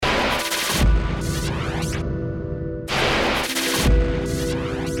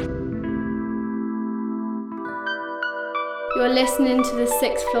You're listening to the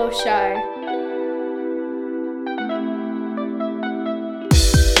Sixth Floor Show.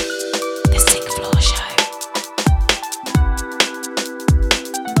 The Sixth Floor Show.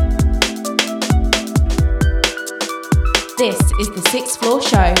 This is the Sixth Floor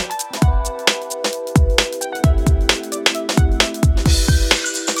Show.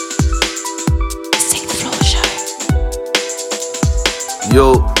 Sixth Floor Show.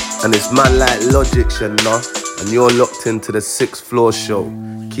 Yo, and it's man like Logic, you know. And you're locked into the Sixth Floor Show.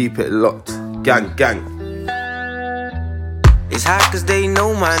 Keep it locked. Gang, gang. It's hot cause they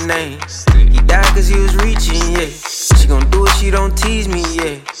know my name. He died cause he was reaching, yeah. She gon' do it, she don't tease me,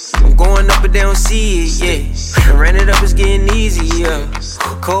 yeah. I'm going up but they don't see it, yeah. Ran it up, it's getting easy, yeah.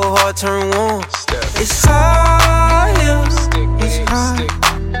 Cold heart turn warm. It's hot, yeah. It's hot, yeah.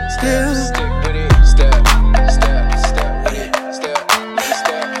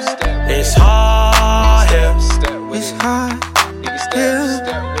 It's hard, yeah. It's hard, yeah.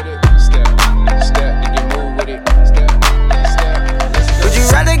 Would you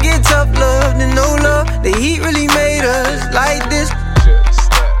rather get tough love than no love? The heat really made us like this.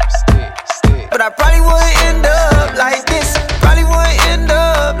 But I probably wouldn't end up like this. Probably wouldn't end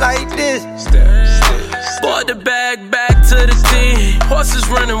up like this. Bought the bag back to the team. Horses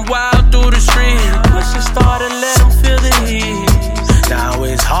running wild through the street. Push the start and let them feel the heat. Now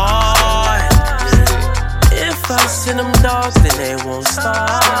it's hard. If I send them dogs, then they won't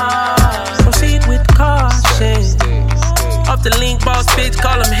stop. Proceed with caution. Off the link, boss bitch,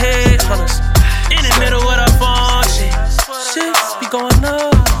 call them headhunters. In the middle of the function, shit be going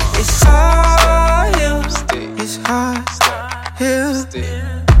up. It's hard, yeah. It's hard, yeah.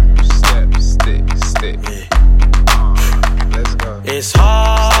 It's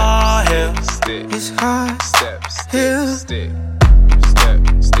hard, yeah. It's hard, yeah.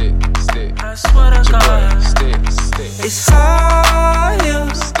 I swear to God. It's hard, yeah.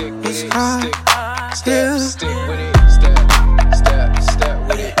 It's hard, yeah. It's hard, yeah.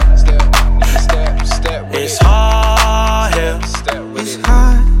 It's hard, yeah.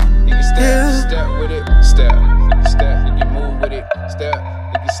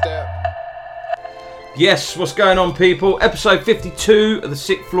 Yes, what's going on, people? Episode 52 of the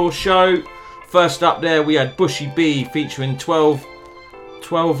Sixth Floor Show. First up there, we had Bushy B featuring 12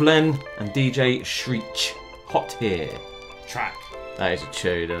 Len and DJ Schreach. Hot here. Track. That is a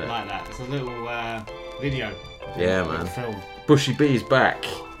tune, isn't it? I like that. It's a little video. Yeah, man. Film. Bushy B's back.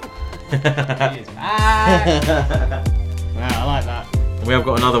 He is back. Wow, I like that. We have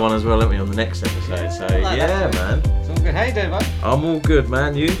got another one as well, haven't we, on the next episode? So like yeah, that. man. It's all good. How you doing, bud? I'm all good,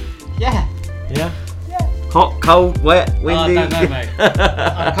 man. You? Yeah. Yeah. Hot, cold, wet, windy. Oh, I don't know, mate.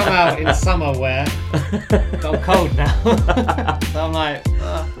 I've come out in summer wear. Got cold now. So I'm like,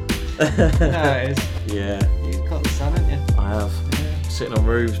 no, it is. Yeah. You've got the sun, haven't you? I have. Yeah. Sitting on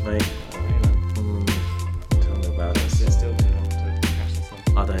roofs, mate. Tell me about it. It's still too long to catch the sun.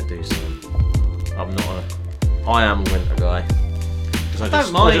 I don't do sun. I am a winter guy. I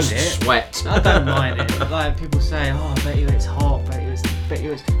don't mind I just it. Sweat. I don't mind it. Like people say, oh, I bet you it's hot. Bet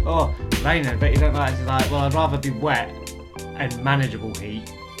you it's oh, raining. I bet you don't like it. It's like, well, I'd rather be wet and manageable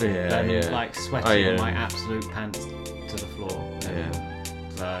heat than like sweating in my absolute pants to the floor. Yeah.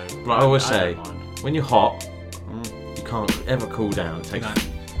 So, but I always I say, don't mind. when you're hot, you can't ever cool down. It takes,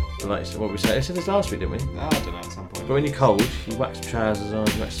 like what we said this last week, didn't we? No, I don't know, at some point. But when you're cold, you wax trousers on,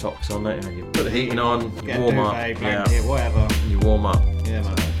 you wax socks on, don't you? You put the heating on, you Get warm a up, duvet, blanket, whatever. you warm up. Yeah,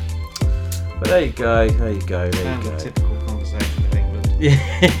 man. But there you go. Sounds a typical conversation with England.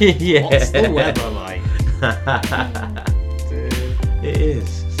 Yeah. What's the weather like? It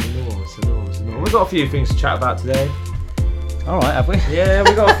is. It's a norm. We've got a few things to chat about today. Alright, have we? Yeah,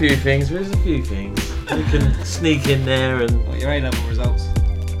 we've got a few things. There's a few things. We can sneak in there and... What, your A-level results?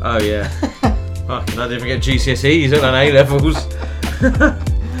 Oh, yeah. Fucking, I didn't forget GCSEs and A-levels.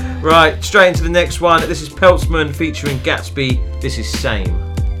 Right, straight into the next one. This is Peltsman featuring Gatsby. This is Same.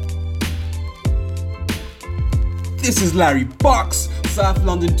 This is Larry Box, South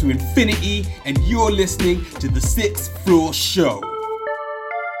London to Infinity, and you're listening to the Sixth Floor Show.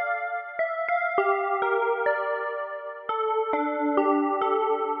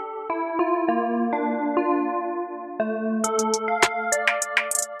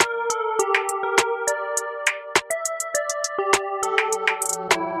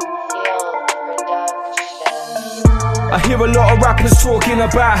 I hear a lot of rappers talking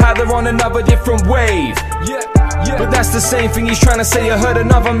about how they're on another different wave. Yeah. But that's the same thing he's trying to say. I heard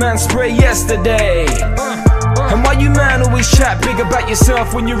another man spray yesterday. And why you man always chat big about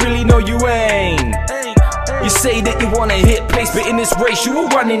yourself when you really know you ain't? You say that you wanna hit pace, but in this race you were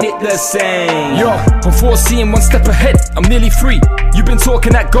running it the same. Yo, I'm foreseeing one step ahead, I'm nearly free. You been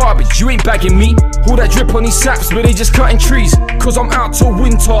talking that garbage, you ain't bagging me. All that drip on these saps, but they just cutting trees. Cause I'm out till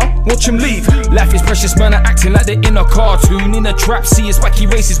winter, watch them leave. Life is precious, man, I'm acting like they're in a cartoon. In a trap, see it's wacky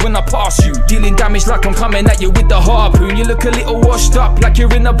races when I pass you. Dealing damage like I'm coming at you with the harpoon. You look a little washed up, like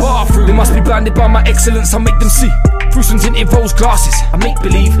you're in the bathroom. They must be blinded by my excellence, I make them see. Through some tinted rose glasses, I make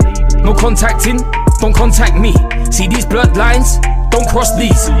believe. No contacting, don't contact me. See these bloodlines? Don't cross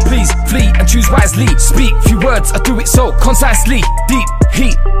these. Please flee and choose wisely. Speak few words, I do it so concisely. Deep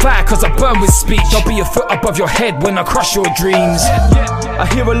heat, fire cause I burn with speech. I'll be a foot above your head when I crush your dreams. I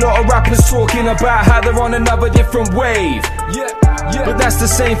hear a lot of rappers talking about how they're on another different wave. But that's the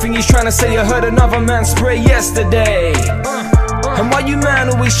same thing he's trying to say. I heard another man spray yesterday. And why you man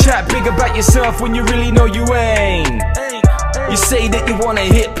always chat big about yourself when you really know you ain't? You say that you wanna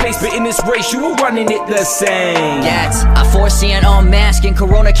hit pace, but in this race you were running it the same. Yet, I foresee an unmasking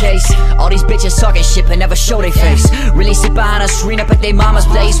corona case. All these bitches talking shit but never show they face. Really sit behind a screen up at their mama's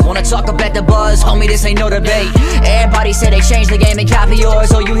place. Wanna talk about the buzz, homie, this ain't no debate. Everybody said they changed the game and copy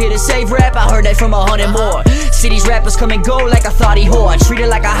yours. Oh, you hear the save rap? I heard that from 100 more. Cities rappers come and go like a thoughty whore. Treat it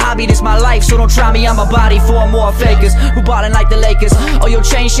like a hobby, this my life, so don't try me on my body. 4 more fakers who ballin' like the Lakers. Oh, your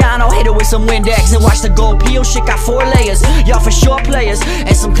chain shine, I'll hit it with some Windex. And watch the gold peel, shit got 4 layers. Y'all for sure players,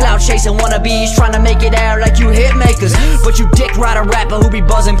 and some cloud chasing wannabes trying to make it air like you hit makers. But you dick ride a rapper who be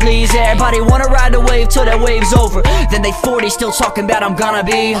buzzing, please. Everybody wanna ride the wave till that wave's over. Then they 40 still talking about I'm gonna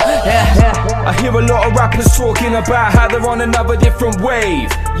be. I hear a lot of rappers talking about how they're on another different wave.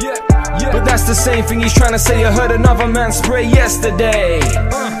 But that's the same thing he's trying to say. I heard another man spray yesterday.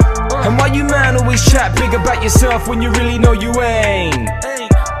 And why you man always chat big about yourself when you really know you ain't?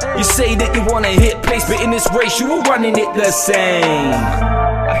 You say that you wanna hit pace, but in this race you were running it the same.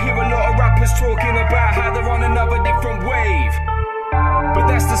 I hear a lot of rappers talking about how they're on another different wave. But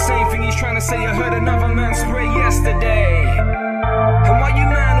that's the same thing he's trying to say. I heard another man spray yesterday. And why you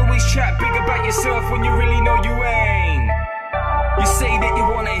man always chat big about yourself when you really know you ain't? You say that you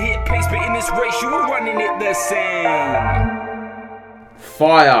wanna hit pace, but in this race you were running it the same.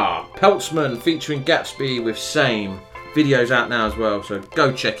 Fire! Peltsman featuring Gatsby with Same. Video's out now as well, so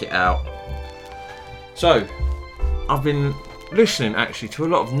go check it out. So, I've been listening actually to a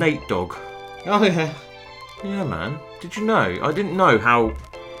lot of Nate Dogg. Oh yeah. Yeah, man. Did you know? I didn't know how...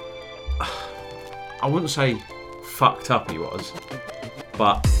 I wouldn't say fucked up he was,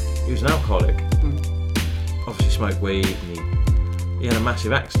 but he was an alcoholic. Obviously smoked weed, and he had a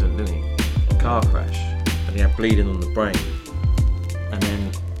massive accident, didn't he? Car crash. And he had bleeding on the brain. And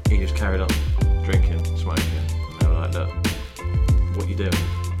then he just carried on drinking, smoking. Like, look, what you doing?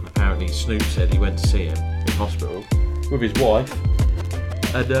 And apparently Snoop said he went to see him in hospital with his wife,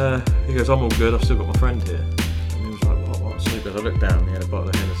 and he goes, I'm all good, I've still got my friend here. And he was like, what? Snoop goes, I looked down, he had a bottle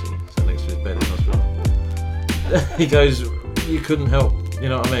of Hennessy sat next to his bed in hospital. He goes, you couldn't help, you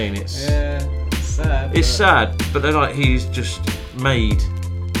know what I mean? It's sad. It's sad, but they're like, he's just made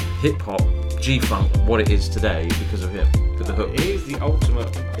hip-hop, G-Funk, what it is today because of him, with the hook. He is the ultimate.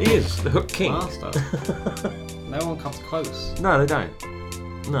 He is the hook king. Master. No one comes close. No, they don't.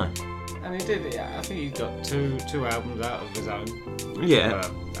 No. And he did. Yeah, I think he's got two albums out of his own. Yeah.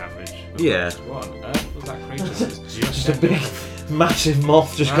 Average. Yeah. What on earth was that creature? Just a big, massive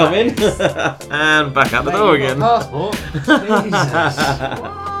moth just come in and back out the door again. Passport. Jesus.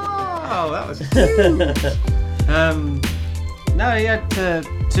 Wow, that was huge. No, he had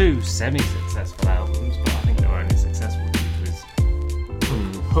 2 semi-successful albums, but I think they were only successful due to his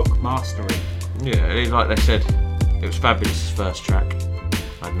hook mastery. Yeah, like they said, it was Fabulous' first track.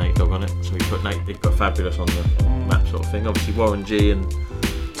 I had Nate Dogg on it, so he got Fabulous on the map sort of thing. Obviously Warren G and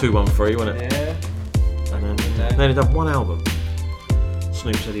 213, wasn't it? Yeah. And then he done 1 album.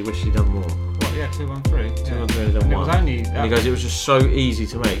 Snoop said he wished he'd done more. What, yeah, 213. 213 and done 1. It was only... and he goes, it was just so easy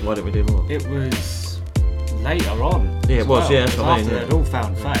to make, why didn't we do more? It was later on. Yeah, it was, yeah, that's what I mean. After they'd all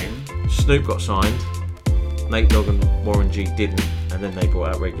found fame. Snoop got signed, Nate Dogg and Warren G didn't, and then they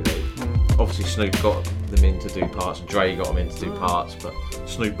brought out Regulate. Obviously Snoop got them in to do parts, and Dre got them in to do parts, but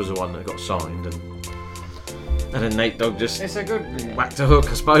Snoop was the one that got signed, and then Nate Dogg just whacked a hook,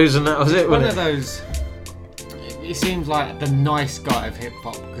 I suppose, and that was it. One of those. He seems like the nice guy of hip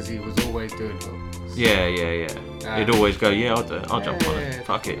hop because he was always doing hooks. Yeah. He'd always go, yeah, I'll jump on it.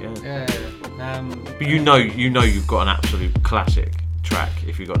 Fuck it, yeah. But you know you've got an absolute classic track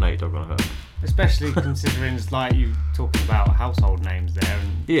if you've got Nate Dogg on a hook. Especially considering it's like you talking about household names there,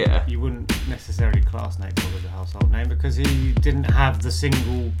 and you wouldn't necessarily class Nate Dogg as a household name because he didn't have the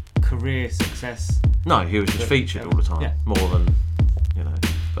single career success. No, he was just featured all the time, more than,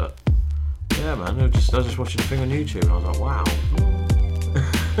 but yeah, Yeah, man. I was just watching a thing on YouTube and I was like, wow.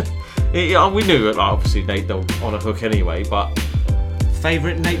 Yeah, we knew it, like, obviously Nate Dogg on a hook anyway, but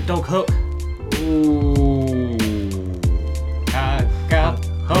favourite Nate Dogg hook? Ooh. I got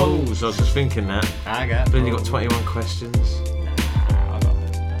hoes. So I was just thinking that. I got But then you got 21 questions. Nah, I got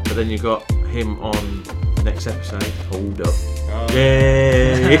hoes. But then you got him on the next episode. Hold up. Oh.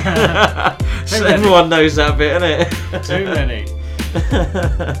 Yay! So everyone knows that bit, innit? Too many.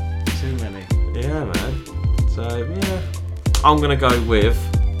 Too many. Yeah, man. So, yeah. I'm going to go with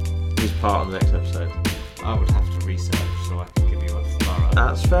his part on the next episode. I would have to research so I can give you a thorough.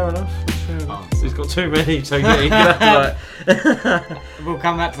 That's fair enough. Answer. He's got too many, so yeah, you can have to We'll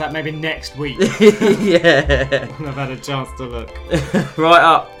come back to that maybe next week. Yeah. When I've had a chance to look. Right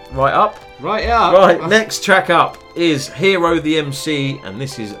up. Right, Next track up is Hero the Emcee, and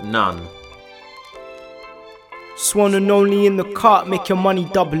this is None. Swan and only in the cart, make your money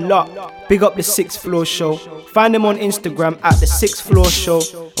double up. Big up the 6th Floor Show. Find them on Instagram at the 6th Floor Show,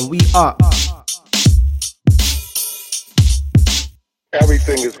 and we up.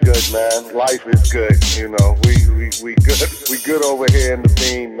 Everything is good, man. Life is good, you know. We good. We good over here in the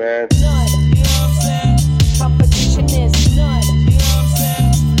beam, man. None, you know what I'm saying? Competition is none, you know what I'm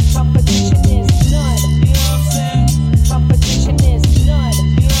saying? Competition is none, you know what I'm saying? Competition is none,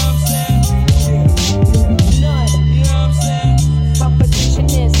 you know what I'm saying? None, you know what I'm saying? Competition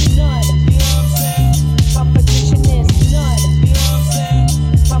is none, you know what I'm saying? Competition is none, you know what I'm saying?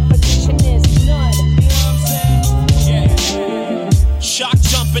 Competition is none, you know what I'm saying? Shock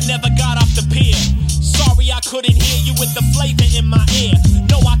jumping, never got off the pier. Sorry I couldn't hear you with the flavor in my ear.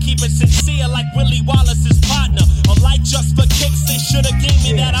 No, I keep it sincere like Willie Wallace's partner. Or like just for kicks, they should've gave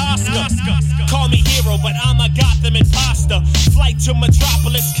me that Oscar. Call me hero, but I'm a Gotham imposter. Flight to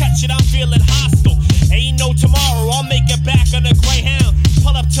Metropolis, catch it, I'm feeling hostile. Ain't no tomorrow, I'll make it back on a Greyhound.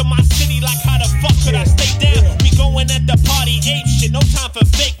 Pull up to my city like how the fuck could I stay down? We going at the party, ape shit, no time for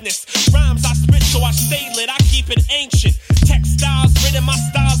fakeness. Rhymes I spit so I stay lit, I keep it ancient. Textiles, written my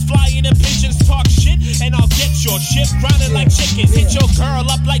styles, flying in pigeons, talk shit, and I'll get your shit grinding like chickens. Hit your girl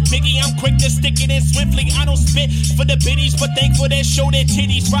up like Biggie, I'm quick to stick it in swiftly. I don't spit for the biddies, but thankful they show their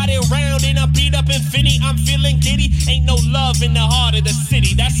titties. Riding around in a beat up infinity, I'm feeling giddy. Ain't no love in the heart of the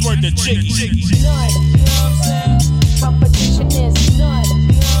city, that's word to Jiggy. None, you know what I'm saying? Competition is none,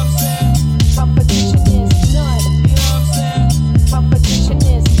 you know what I'm saying? Competition is none, you know what I'm saying? Competition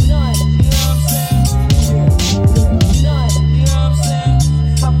is none, you know what I'm saying? None, you know what I'm saying?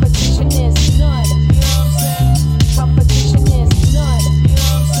 Competition is none, you know what I'm saying? Competition is none, you know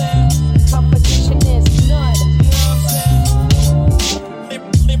what I'm saying? Competition is none, you know what I'm saying?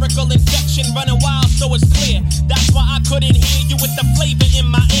 Lyrical infection running wild, so it's clear. That's why I couldn't hear you with the flavor in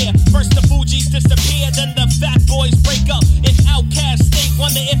my ear. First the Fugees disappear, then the fat boys break up. If Outkast stay,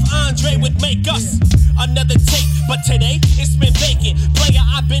 wonder if Andre would make us another take. But today, it's been vacant. Player,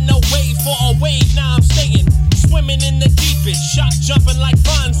 I've been away for a wave, now I'm staying. Swimming in the deepest, shot jumping like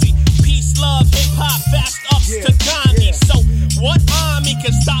Fonzie. Peace, love, hip-hop, fast ups to Gandhi. So, what army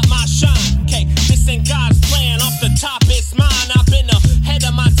can stop my shine? Okay, this ain't God's plan, off the top it's mine. I've been ahead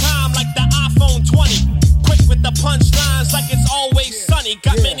of my time like the iPhone 20. Quick with the punchlines like it's always sunny.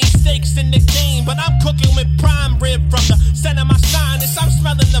 Got many stakes in the game, but I'm cooking with prime rib from the center of my sinus. I'm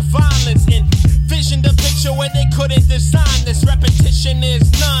smelling the violence in vision, the picture where they couldn't design this. Repetition is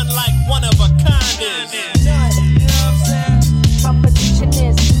none like one of a kind is. None, you know what I'm saying? Competition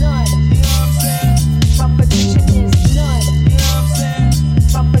is none, you know what I'm saying? Competition is none, you know what I'm saying?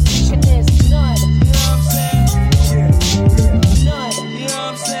 Competition is none, you know what I'm saying? None, you know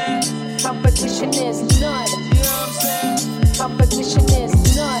what I'm saying? Competition is none, you know what I'm saying? Competition is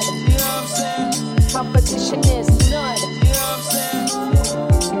none, you know what I'm saying? Competition is none, you know what I'm saying?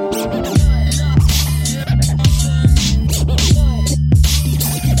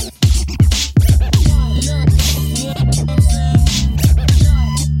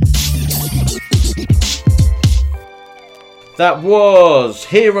 That was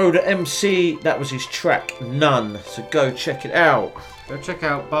Hero the Emcee. That was his track None. So go check it out. Go check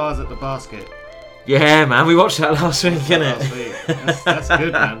out Bars at the Basket. Yeah, man. We watched that last week, innit? That's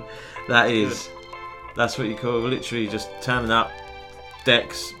good, man. That is. That's what you call literally just turning up,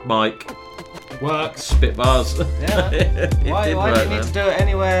 decks, mic, work, spit bars. Yeah. Why do you need to do it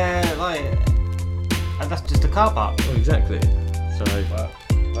anywhere like? And that's just a car park. Oh, exactly. So.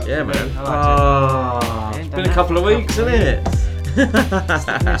 Yeah, man. It's been a couple of weeks, isn't it?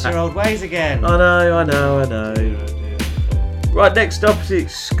 Miss your old ways again. I know. Right, next up is the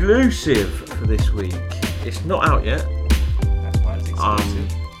exclusive for this week. It's not out yet. That's why it's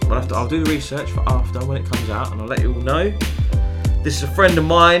exclusive. I'll do the research for after when it comes out, and I'll let you all know. This is a friend of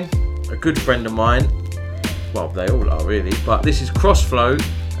mine a good friend of mine. Well, they all are really, but this is Crossflow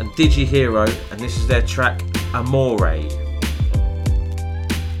and dIGIHIRO, and this is their track A.M.O.R.E.Y.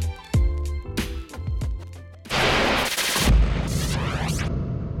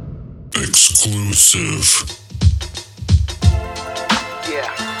 Exclusive.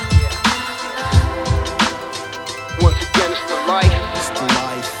 Yeah. Once again, it's the life. It's the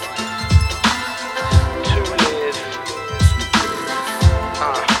life. To live.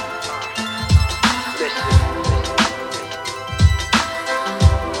 Listen.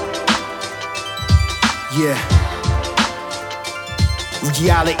 Yeah.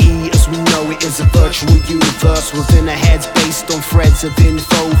 Reality as we know it is a virtual universe within our heads based on threads of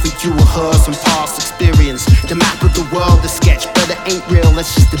info for you or her, some past experience. The map of the world is sketched, but it ain't real,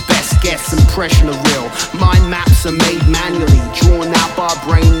 that's just the best guess. Impression of real. Mind maps are made manually, drawn out by our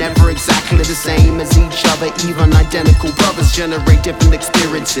brain, never exactly the same as each other. Even identical brothers generate different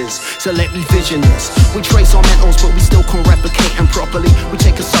experiences. So let me vision this. We trace our mentals, but we still can't replicate them properly. We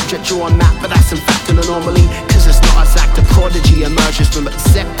take a subject, draw a map, but that's in fact an anomaly, cause it's not exact. A prodigy emerges from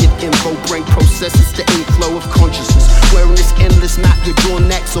accepted info, brain processes the inflow of consciousness. Where in this endless map you're drawn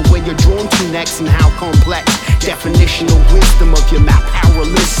next, or where you're drawn to next, and how complex. Definitional wisdom of your map, how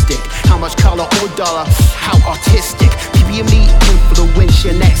realistic, how much color or dollar, how artistic. PBME influence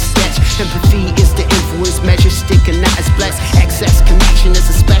your next sketch. Empathy is the influence measure, stick, and that is blessed. Excess connection is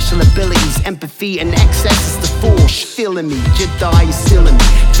a special abilities. Empathy and excess is the force filling me. Jedi is sealing me.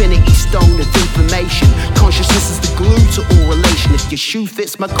 Infinity stone of information. Consciousness is the glue to all relation. If your shoe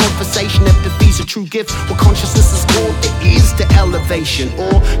fits my conversation, empathy's a true gift. What consciousness is called, it is the elevation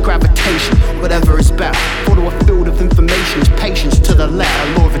or gravitation, whatever is better. Follow a field of information is patience to the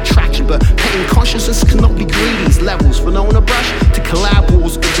letter, law of attraction. But pain consciousness cannot be greedy. These levels from on a brush to collab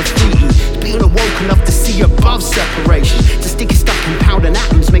walls with graffiti. Being awoke enough to see above separation, to sticky stuck in powdered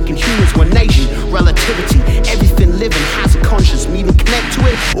atoms, making humans one nation. Relativity, everything living has a conscience. Meaning connect to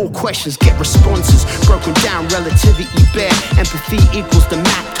it, all questions get responses. Broken down, relativity bare. Empathy equals the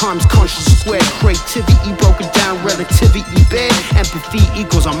map times consciousness squared. Creativity broken down, relativity bare. Empathy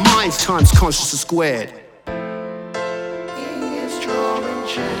equals our minds times consciousness squared.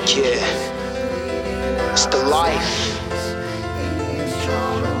 Yeah. It's the life.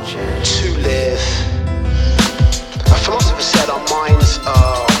 To live. A philosopher said our minds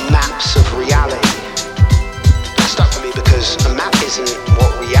are maps of reality. That stuck for me because a map isn't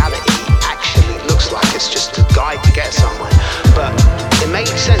what reality actually looks like. It's just a guide to get somewhere. But it made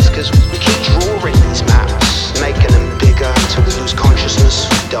sense because we keep drawing these maps, making them bigger until we lose consciousness,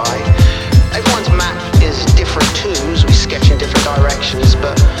 we die. Everyone's map is different too, as we sketch in different directions.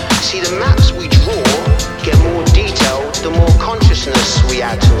 But see, the maps we draw get more detailed the more consciousness we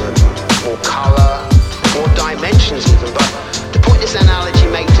add to them. More color, more dimensions even. But the point this analogy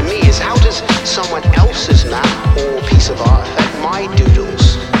made to me is, how does someone else's map or piece of art affect my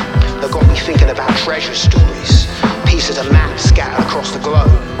doodles? That got me thinking about treasure stories, pieces of map scattered across the globe.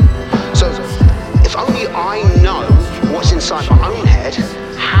 So if only I know what's inside my own head,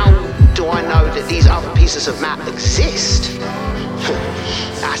 how do I know that these other pieces of map exist?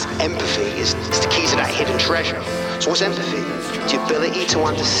 That's empathy, is the key to that hidden treasure. So what's empathy? The ability to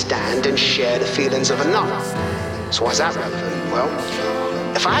understand and share the feelings of another. So why is that relevant? Well,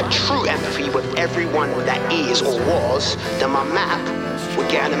 if I had true empathy with everyone that is or was, then my map would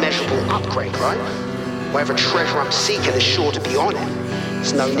get an immeasurable upgrade, right? Whatever treasure I'm seeking is sure to be on it.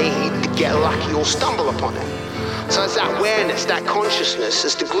 There's no need to get lucky or stumble upon it. So it's that awareness, that consciousness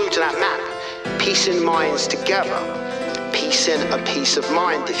is the glue to that map. Piecing minds together. Piecing a piece of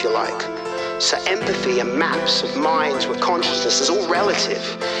mind, if you like. So empathy and maps of minds with consciousness is all relative.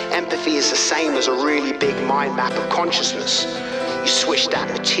 Empathy is the same as a really big mind map of consciousness. You switch that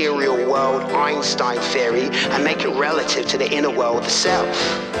material world Einstein theory and make it relative to the inner world of the self.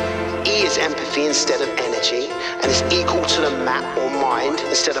 E is empathy instead of energy, and is equal to the map or mind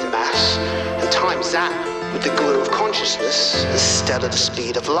instead of mass, and times that with the glue of consciousness instead of the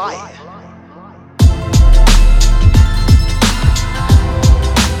speed of light.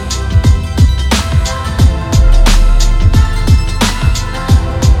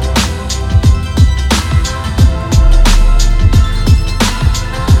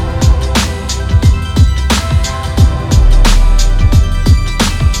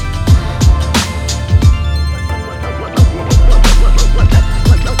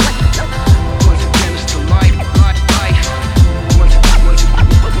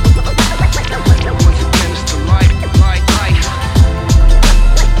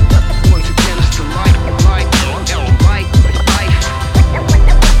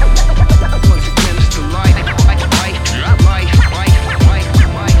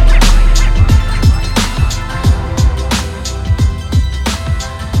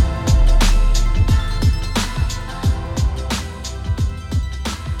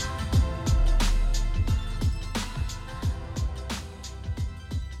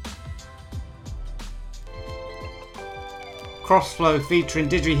 Crossflow featuring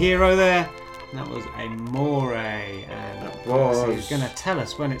dIGIHIRO there. And that was A.M.O.R.E.Y. And he's going to tell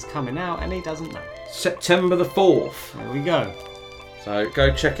us when it's coming out, and he doesn't know. September the 4th. There we go. So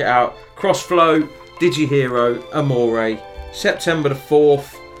go check it out. Crossflow, dIGIHIRO, A.M.O.R.E.Y. September the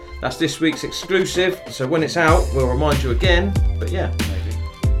 4th. That's this week's exclusive. So when it's out, we'll remind you again. But yeah,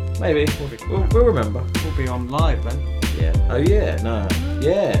 maybe we'll remember. We'll be on live then. Yeah. Oh yeah. No.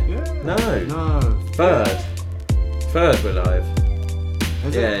 Yeah. No. Third we're live.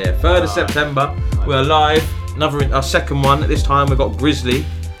 Is yeah. it? Yeah. 3rd of September we're live. Our second one. At this time we've got Grizzly.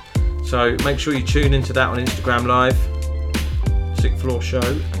 So make sure you tune into that on Instagram Live. 6th Floor Show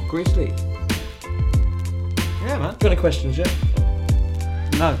and Grizzly. Yeah, man. Got any questions yet?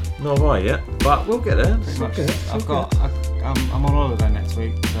 No. Not right yet, but we'll get there. I'm on holiday next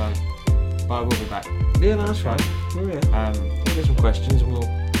week, so but I will be back. Yeah, no, that's right. We'll get some questions and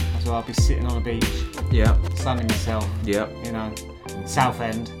so I'll be sitting on a beach. Yeah. Sunning myself. Yeah. You know, South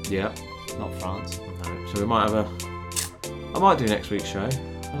End. Yeah. Not France. No. So we might have I might do next week's show.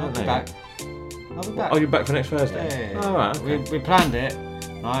 I'll be back. Oh, you're back for next Thursday? Yeah. Oh, right. Okay. We planned it,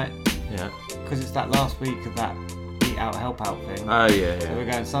 right? Yeah. Because it's that last week of that eat out, help out thing. Oh, yeah. So we're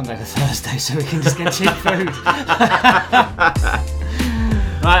going Sunday to Thursday so we can just get cheap food.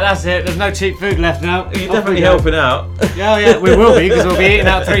 Right, that's it. There's no cheap food left now. You're definitely helping out. Yeah, we will be because we'll be eating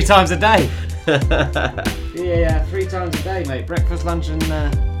out 3 times a day. Yeah, 3 times a day, mate. Breakfast, lunch and...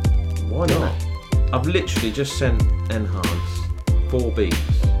 Why not? I've literally just sent Enhance 4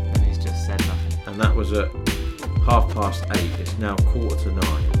 beats. And he's just said nothing. And that was at 8:30. It's now 8:45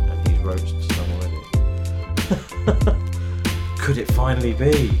 and he's roasted some already. Could it finally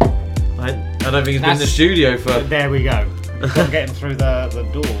be? I don't think he's been in the studio for... There we go. We've got to get him through the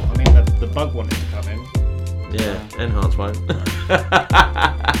door. I mean, the bug wanted to come in. Yeah, Enhance won't.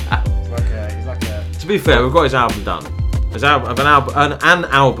 He's like a... To be fair, we've got his album done. An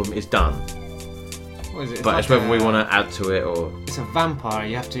album is done. What is it? But it's whether we want to add to it or... It's a vampire.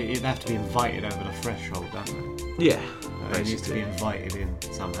 You have to be invited over the threshold, don't they? Yeah. It needs to be invited in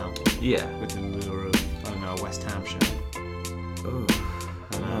somehow. Yeah. With the lure of, I don't know, a West Ham show. Oh,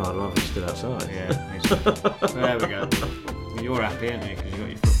 I know. I'd rather you stood outside. Yeah. There we go. You're happy, aren't you? Because you got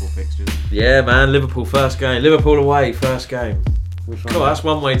your football fixtures. Yeah, man. Liverpool first game. Liverpool away first game. Cool. That's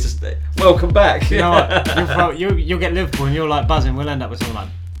one way to stay. Welcome back. You know what? You'll get Liverpool and you're like buzzing. We'll end up with something like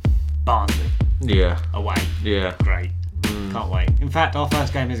Barnsley. Yeah. Away. Yeah. Great. Can't wait. In fact, our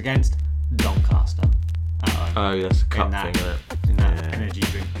first game is against Doncaster. Oh, that's a cup thing, isn't it? In that energy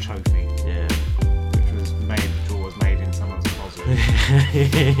drink trophy. Yeah. Which was made in someone's closet.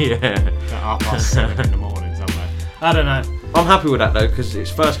 Yeah. At 7:30 in the morning somewhere. I don't know. I'm happy with that though because it's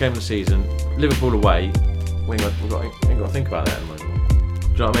first game of the season. Liverpool away. We ain't got to think about that at the moment. Do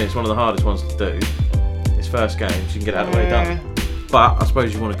you know what I mean? It's one of the hardest ones to do. It's first game, so you can get it out of the way done. But I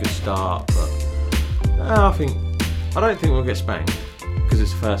suppose you want a good start. But I don't think we'll get spanked because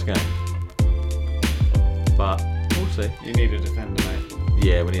it's the first game. But we'll see. You need a defender, mate.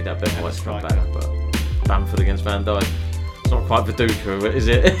 Yeah, we need that Ben White to come back. But Bamford against Van Dijk. It's not quite Viduka, is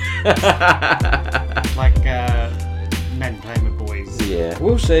it? Like men playing with boys. Yeah,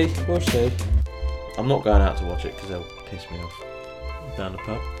 we'll see. I'm not going out to watch it because they'll piss me off down the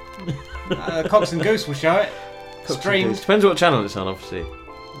pub. Cox and Goose will show it. Streamed. Depends what channel it's on, obviously.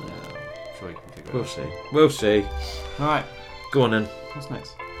 Sure you can figure We'll see. Alright. Go on then. What's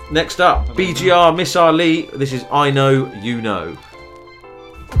next? Next up, BGR Miss Ali. This is I Know You Know.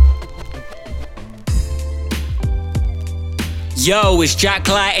 Yo, it's Jack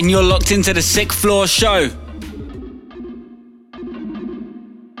Light and you're locked into the 6th Floor Show.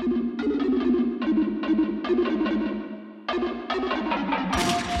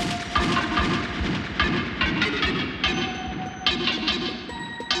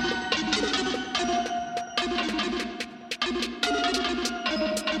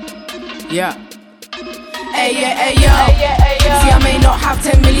 Yeah. Hey, yo. See, I may not have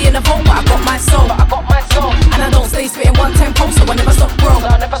 10 million of hope, but I got my soul. And I don't stay spitting 110 so I never stop growing.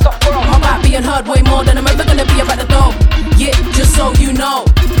 I'm about being heard way more than I'm ever gonna be about the dough. Yeah, just so you know.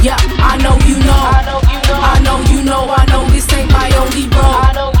 Yeah, I know you know. I know this ain't my only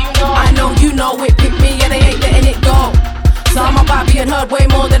road. I know you know it. Pick me and they ain't letting it go. So I'm about being heard way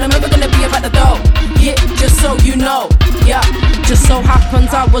more than I'm ever gonna be about the dough. Yeah, just so you know. Yeah, just so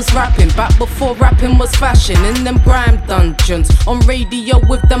happens I was rapping Back before rapping was fashion, in them grime dungeons. On radio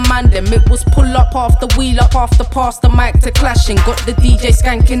with the man them, it was pull up after wheel up after pass the mic to clashing. Got the DJ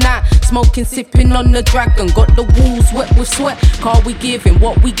skanking out, smoking, sipping on the dragon. Got the walls wet with sweat, car we giving,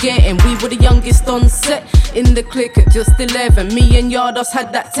 what we getting. We were the youngest on set, in the clique at just 11. Me and Yardos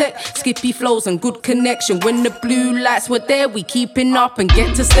had that tech, skippy flows and good connection. When the blue lights were there, we keeping up and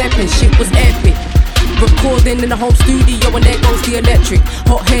get to stepping. Shit was epic. Recording in the home studio and there goes the electric.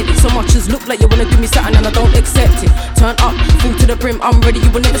 Hot-headed, so much as look like you wanna do me something and I don't accept it. Turn up, full to the brim, I'm ready,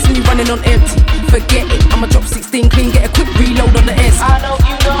 you will never see me running on empty. Forget it, I'ma drop 16 clean, get a quick reload on the S. I know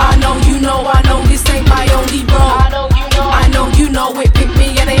you know, I know you know, I know this ain't my only road. I know you know, I know you know it picked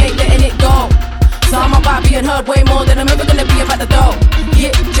me and they ain't letting it go. So I'm about being heard way more than I'm ever gonna be about the dough.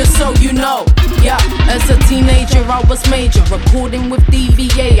 Yeah, just so you know. Yeah, as a teenager I was major, recording with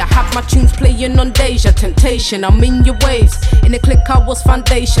DVA. I have my tunes playing on Deja, Temptation, I'm in your waves. In the clique I was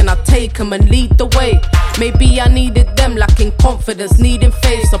foundation, I take them and lead the way. Maybe I needed them, lacking confidence, needing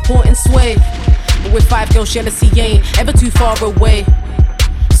faith, supporting sway. But with 5 girls jealousy ain't ever too far away.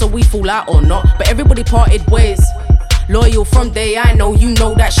 So we fall out or not, but everybody parted ways. Loyal from day I know, you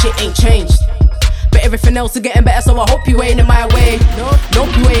know that shit ain't changed. But everything else is getting better, so I hope you ain't in my way.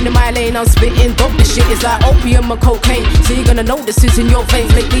 Nope, you ain't in my lane, I'm spitting dope. This shit is like opium and cocaine, so you're gonna know this is in your veins.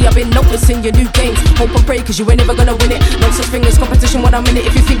 Lately I've been noticing your new games. Hope and pray, cause you ain't never gonna win it. No such thing as competition when I'm in it.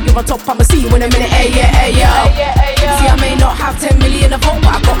 If you think you're on top, I'ma see you in a minute. Ay, yeah, ay, yo. See, I may not have 10 million of hope,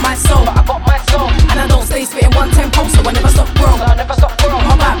 but I got my soul. And I don't stay spitting 110 posts, so I never stop growing.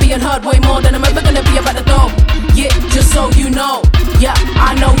 I'm about being heard way more than I'm ever gonna be about the dome. Yeah, just so you know. Yeah,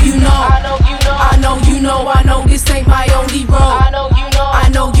 I know you know. I know you know. I know you know. I know this ain't my only road. I know you know. I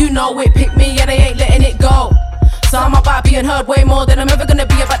know you know it picked me and they ain't letting it go. So I'm about being heard way more than I'm ever gonna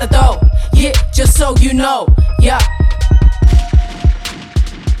be about the dough. Yeah, just so you know. Yeah.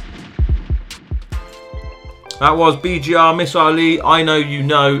 That was BGR Miss Ali, I Know You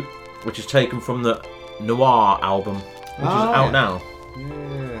Know, which is taken from the Noir album, which is out now.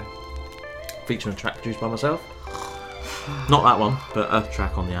 Yeah. Featuring a track produced by myself. Not that one, but a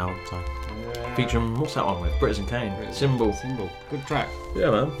track on the album. So. Yeah. Featuring, what's that one with? Britters and Kane. Symbol. Good track. Yeah,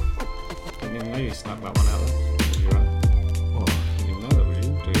 man. Didn't even know you snuck that one out there. You're right. What? Didn't even know that was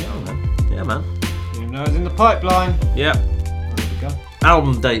you. Do you? Yeah, man. Yeah, man. Didn't even know it was in the pipeline. Yep. There we go.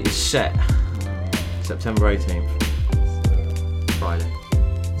 Album date is set. September 18th. Friday.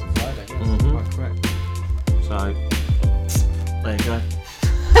 It's a Friday, yes. Quite correct. So, there you go.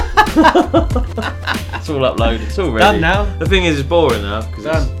 It's all uploaded. It's all ready. Done now. The thing is, it's boring now because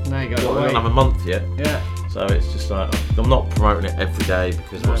now you got we don't have a month yet. Yeah. So it's just like I'm not promoting it every day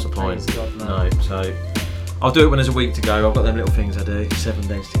because what's the point? No. So I'll do it when there's a week to go. I've got them little things I do. 7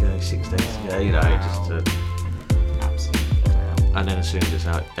 days to go, 6 days to go. You know, just to. And then as soon as it's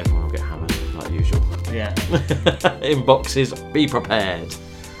out, everyone will get hammered like usual. Yeah. Inboxes, be prepared.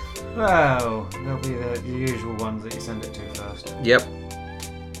 Well, there'll be the usual ones that you send it to first. Yep.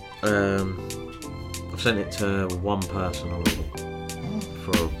 I've sent it to one person already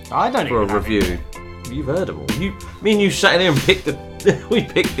for a review. You've heard of all. Me and you sat in here and picked we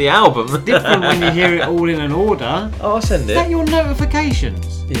picked the album. It's different when you hear it all in an order. Oh, I'll send it. Is that your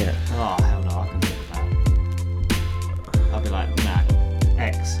notifications? Yeah. Oh hell no, I can live with that. I'll be like, nah,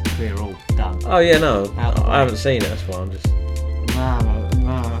 X, clear all, done. Oh yeah, no, I haven't seen it. That's why I'm just.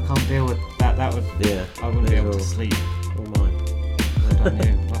 No, I can't deal with that. That would. Yeah. I wouldn't be able to sleep. All mine. Well done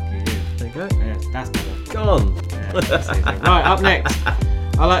you. Lucky you. There you go. Yeah, that's better. Go on. Yeah, that's the same thing. Right, up next.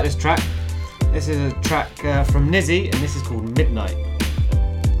 I like this track. This is a track from Nizzy, and this is called Midnight.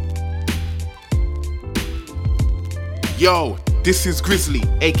 Yo, this is Grizzly,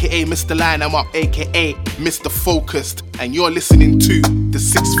 aka Mr. Line I'm Up, aka Mr. Focused, and you're listening to The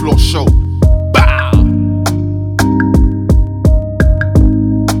Sixth Floor Show. Bow!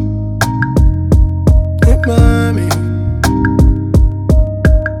 Hey, mommy.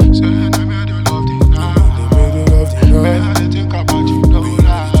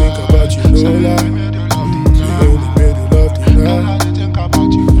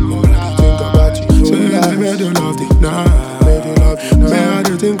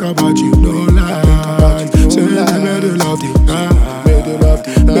 Think about you, no lie. Say I made you love the night.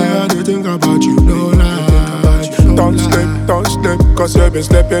 Made you think about you, no lie. Don't sleep, cause you've been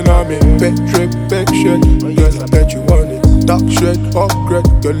sleeping on me. Big trip, big shit, girl, I bet you want it. Dark shit, upgrade,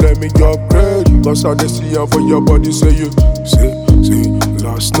 girl, let me upgrade. Cause I just see for your body, say you. See,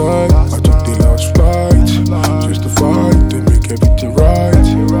 last night, I took the last flight. Just to fight, to make everything right.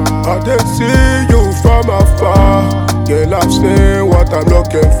 I didn't see you from afar. Girl, I've seen what I'm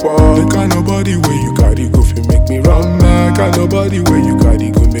looking for. The kind of body where you carry go fi make me run mad. Kind of body where you carry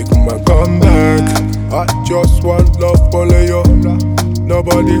go make my and come back. I just want love, Koleyo.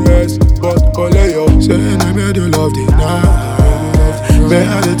 Nobody else but Koleyo. Saying I made you love the night. May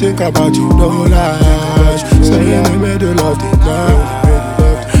I dey think about you, no lies. Saying I made you love the night.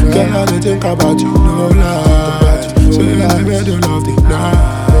 Girl, I dey think about you, no lies. Saying I made you love the night.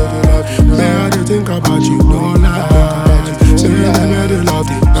 May I dey think about you, no lies. Saying I made you love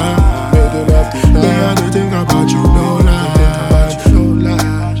the night. May I dey think about you, no lies. No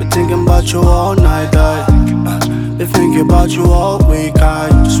lies. Been thinking about you all night, been thinking about you all week. I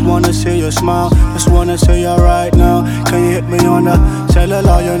just wanna see your smile, just wanna see you right now. Can you hit me on the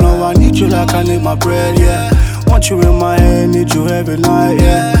cellular? You know I need you like I need my bread, yeah. Want you in my head, need you every night,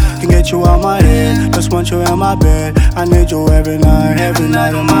 yeah. Can get you out my head, just want you in my bed. I need you every night in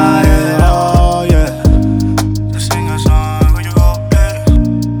my head, oh yeah. Just sing a song when you go, hey.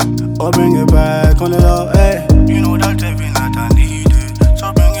 Or bring it back on the low, hey. You know that every night I need it,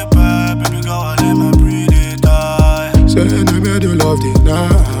 so bring it back, baby girl, I let me breathe it, saying I made you love the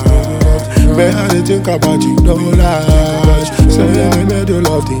night. May I dey think about you, no lies. Saying I made you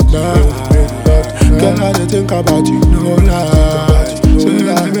love the night. Girl, I dey think about you, no lies. Saying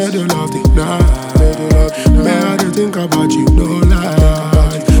I made you love the night. May I dey think about you, no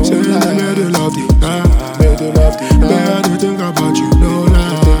lies. Saying I made you love the night. May I dey think about you, no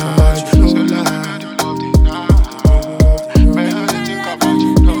lies. Saying I made you love the night. May I dey think about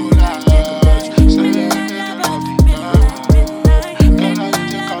you, no lies. Saying I made you love the night. Girl, I dey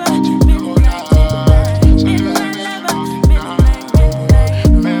think about you, no lies. Saying I made you love the night.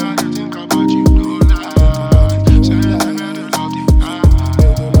 May I dey think about you, no lies. Saying I made you love the night.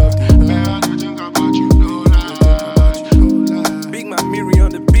 May I dey think about you, no lies. Big man Miri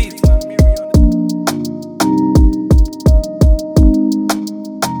on the beat.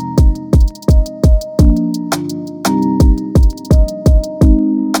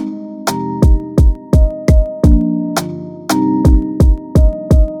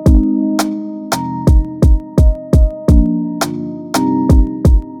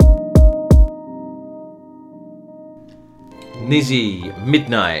 Nizzy,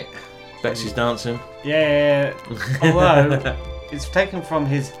 Midnight. Betsy's dancing. Yeah. Although it's taken from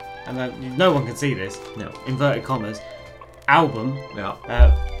his, and no one can see this. No. Inverted commas. Album.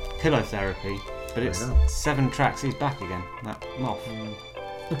 Yeah. Pillow Therapy. But it's 7 tracks. He's back again. That moth.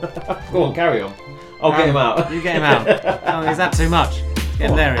 Go on, carry on. I'll get him out. You get him out. Oh, is that too much?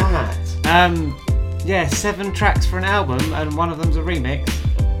 Get him there. Yeah, 7 tracks for an album, and one of them's a remix.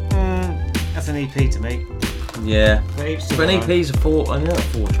 That's an EP to me. Yeah. But an EP's a 4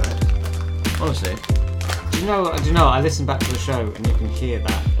 tracks. Honestly. Do you know? I listened back to the show, and you can hear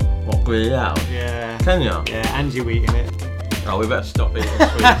that. What, bleed out? Yeah. Can you? Yeah, and you eating it. Oh, we better stop eating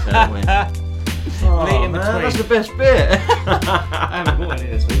sweets, don't we? Oh, man, that's the best bit. I haven't bought any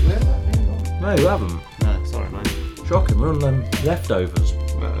this week. No, you haven't. No, sorry, mate. Shocking, we're on leftovers.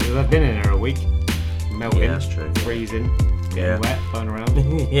 Well, they've been in there a week. Melting. Yeah, that's true. Freezing. Getting wet, going around.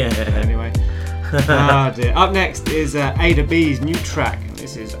 Yeah. Anyway. Oh dear. Up next is A to B's new track. And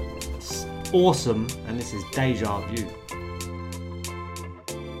this is awesome. And this is Deja Vu.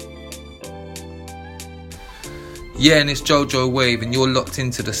 Yeah, and it's Jojo Wave, and you're locked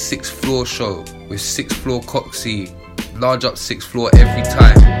into the 6th Floor show with 6th Floor Coxie. Large up 6th Floor every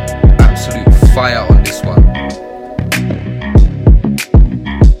time. Absolute fire on this one.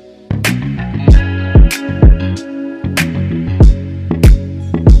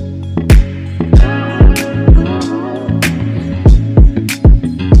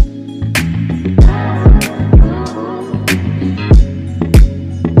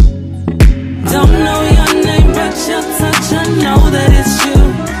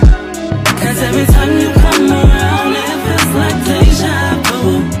 Every time you come around, it feels like deja vu.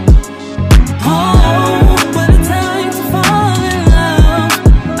 Oh,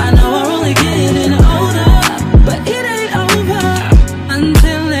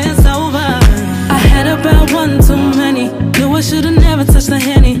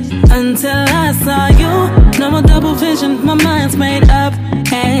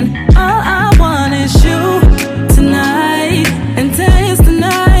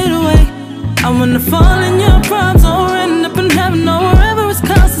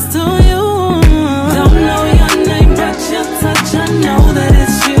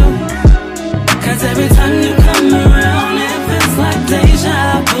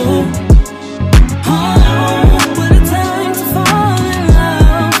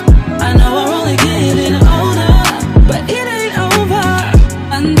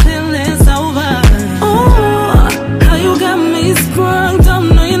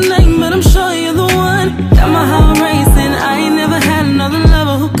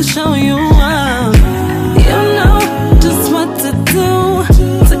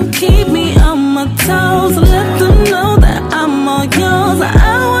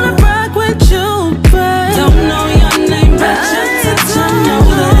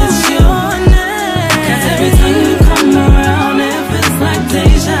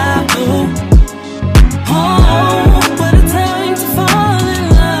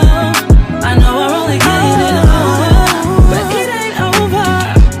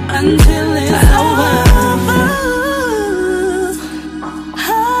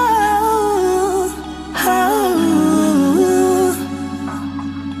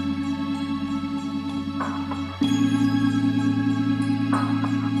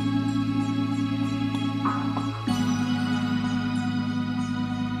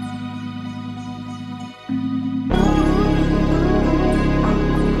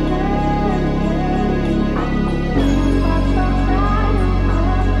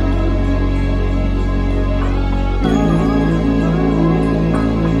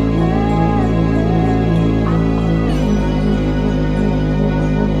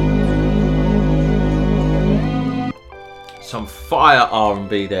 some fire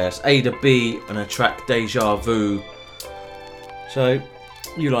R&B there. It's A to B and a track Deja Vu. So,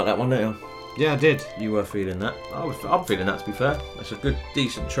 you like that one, don't you? Yeah, I did. You were feeling that. I'm feeling that, to be fair. That's a good,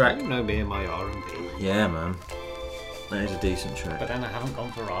 decent track. You know me and my R&B. Yeah, man. That is a decent track. But then I haven't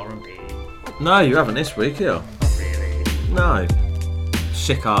gone for R&B. No, you haven't this week, here. Not really. No.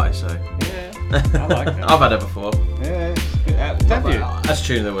 Sick artist, though. Yeah, I like it. I've had it before. Yeah, it's good. Have you? That's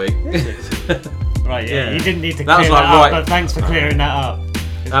tune of the week. Right, yeah. You didn't need to that clear was like that up, right, but thanks for clearing that up.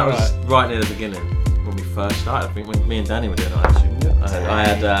 That was right near the beginning when we first started. I think when me and Danny were doing it, I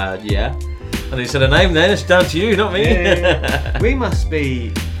had yeah. And he said a name then. It's down to you, not me. Yeah. We must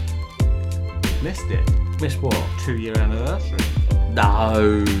be missed it. Missed what? 2-year anniversary.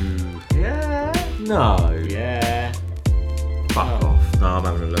 No. Yeah. No. Yeah. Fuck off. No, I'm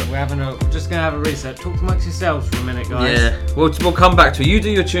having a look. We're just gonna have a reset. Talk amongst yourselves for a minute, guys. Yeah. We'll come back to it. You do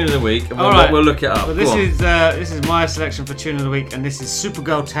your tune of the week, and we'll look it up. Well, this is my selection for tune of the week, and this is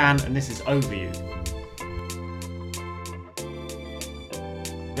Supergirl Tan, and this is Over You.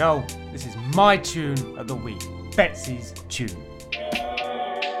 Yo, this is my tune of the week. Betsy's tune.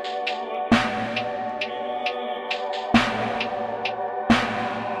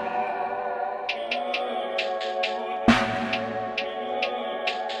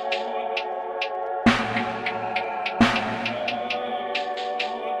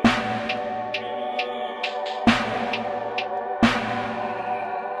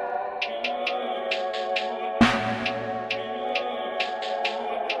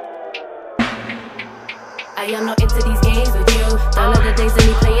 I am not into these games with you. None of the days of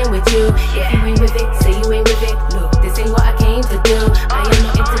me playing with you. If you ain't with it, say you ain't with it. Look, this ain't what I came to do. I am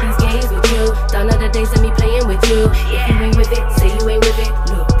not into these games with you. None of the days of me playing with you. If you ain't with it, say you ain't with it.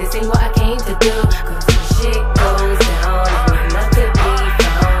 Look, this ain't what I came to do. Cause when shit goes down and you're not to be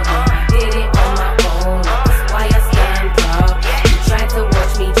found, I did it on my own. That's why I stand proud. You tried to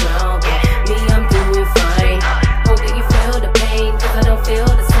watch me drown, but me, I'm doing fine. Hope that you feel the pain, cause I don't feel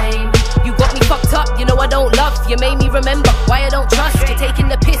the same. You got me fucked up, you know I don't love. You made me remember why I don't trust. You're taking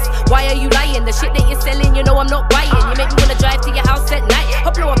the piss, why are you lying? The shit that you're selling, you know I'm not buying. You make me wanna drive to your house at night.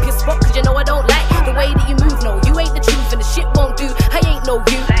 I'll blow up your spot cause you know I don't like the way that you move. No, you ain't the truth and the shit won't do. I ain't no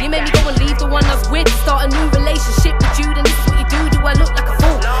you. You made me go and leave the one that's with. Start a new relationship with you, then this is what you do. Do I look like a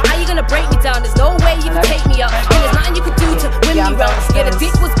fool? How you gonna break me down? There's no way you can take me up. And there's nothing you can do to win me round. Yeah, the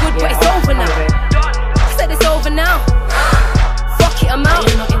dick was good, but it's over now. I said it's over now. Fuck it, I'm out.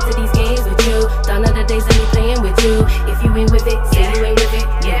 I'm not into these games with you. None of the days of me playing with you. If you ain't with it, say you ain't with it.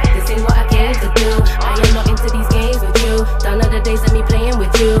 Yeah, this ain't what I came to do. I am not into these games with you. None of the days of me playing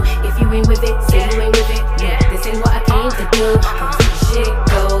with you. If you ain't with it, say you ain't with it. Yeah, this ain't what I came to do. Cause when shit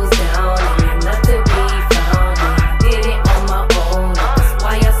goes down and you're not to be found, I did it on my own. That's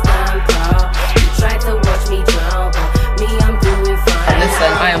why I stand proud. You tried to watch me drown, but me, I'm doing fine.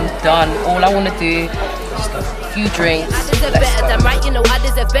 Listen, I am done. All I wanna do is just a few drinks. Better than right, you know I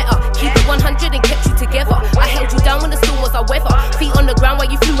deserve better. Keep it 100 and kept you together. I held you down when the storm was our weather. Feet on the ground while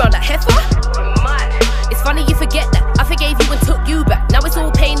you flew round that heifer. It's funny you forget that I forgave you and took you back. Now it's all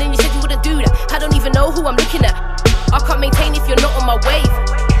pain and you said you wouldn't do that. I don't even know who I'm looking at. I can't maintain if you're not on my wave.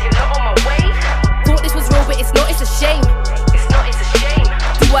 If you're not on my wave. Thought this was real but it's not, it's a shame. It's not, it's a shame.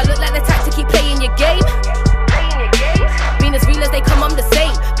 Do I look like the type to keep playing your game? Playing your game? Being as real as they come, I'm the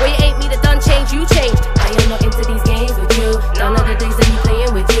same. Boy, it ain't me that done change, you changed. I am not into these games with you. None of the days that me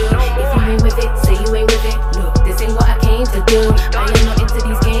playing with you. If you ain't with it, say you ain't with it. Look, this ain't what I came to do. I am not into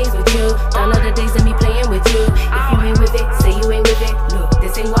these games with you. None of the days that me playing with you. If you ain't with it, say you ain't with it. Look,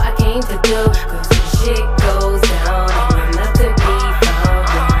 this ain't what I came to do. Cause when shit goes down and you're not to be found,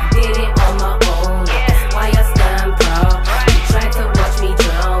 I did it on my own. That's why I stand proud. You tried to watch me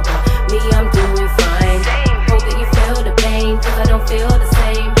drown, but me, I'm doing fine. Hope that you feel the pain, cause I don't feel the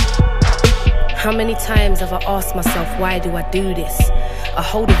same. How many times have I asked myself, why do I do this? I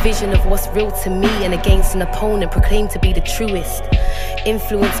hold a vision of what's real to me and against an opponent proclaim to be the truest.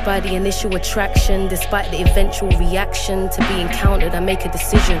 Influenced by the initial attraction, despite the eventual reaction to be encountered, I make a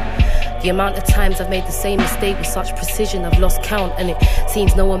decision. The amount of times I've made the same mistake with such precision, I've lost count, and it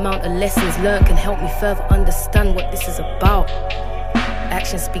seems no amount of lessons learned can help me further understand what this is about.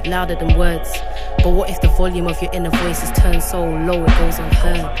 Actions speak louder than words, but what if the volume of your inner voice is turned so low it goes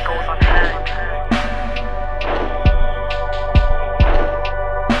unheard?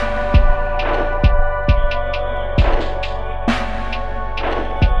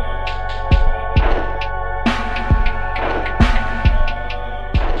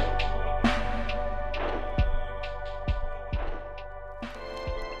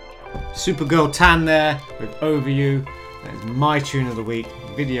 Supergirl Tan there with Over You. That is my tune of the week.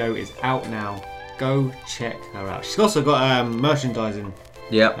 The video is out now. Go check her out. She's also got merchandising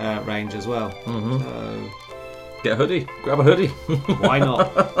range as well. Mm-hmm. So get a hoodie. Grab a hoodie. Why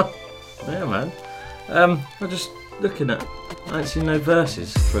not? Yeah, man. I'm just looking at. I ain't seen no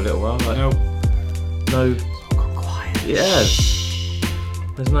verses for a little while. Like, no. Quiet. Yeah.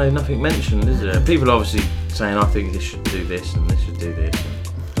 There's nothing mentioned, is there? People are obviously saying, I think this should do this and this should do this.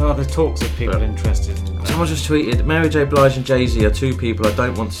 Oh, there's talks of people interested in that. Someone just tweeted, Mary J. Blige and Jay-Z are two people I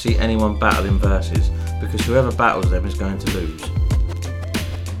don't want to see anyone battle in verses because whoever battles them is going to lose.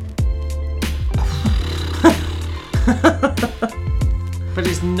 But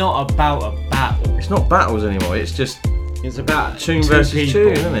it's not about a battle. It's not battles anymore, it's just... It's about tune two versus people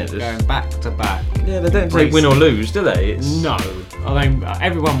tune, isn't it? Just going back to back. Yeah, they don't say win or lose, do they? No. I mean,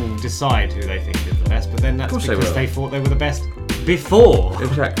 everyone will decide who they think is the best, but then that's because they thought they were the best before.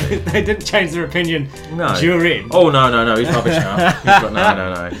 Exactly. They didn't change their opinion No. during. Oh, no, he's rubbish now. He's got,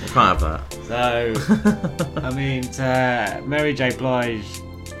 no. You can't have that. So, I mean, Mary J. Blige...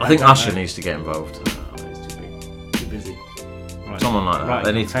 I think Usher needs to get involved. Oh, he's too busy. Right. Someone like that. Right,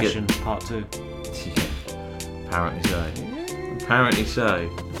 They need to Confession, get... part 2. Apparently so.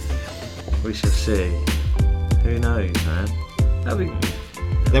 We shall see. Who knows, man?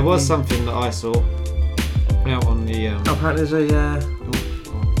 There was something that I saw out on the... Oh, apparently there's a...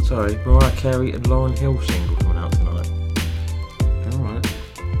 Sorry, Mariah Carey and Lauryn Hill single coming out tonight. Alright.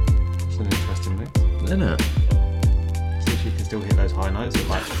 It's an interesting mix. Isn't it? See if she can still hit those high notes at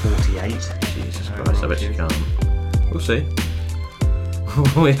like 48. Jesus Christ, I bet she can't. We'll see.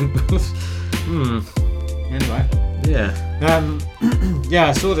 Anyway. Yeah. Yeah,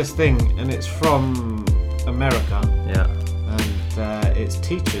 I saw this thing and it's from America. Yeah. And it's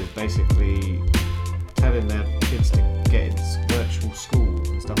teachers basically telling their kids to get into virtual school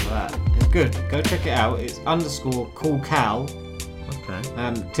and stuff like that. It's good. Go check it out. It's _CoolCal. Okay.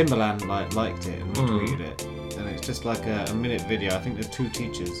 Timberland liked it and retweeted it. And it's just like a minute video. I think there's 2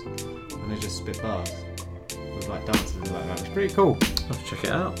 teachers and they just spit bars with like dances and like that. It's pretty cool. I'll have to check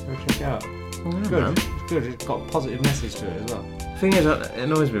it out. Go check it out. Oh, yeah, good. man. It's good. It's got a positive message to it as well. The thing is, it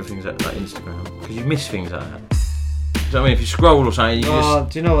annoys me with things like Instagram because you miss things like that. Do you know what I mean? If you scroll or something, you just...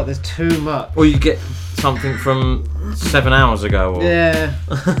 do you know what? There's too much. Or you get something from 7 hours ago. Or... Yeah.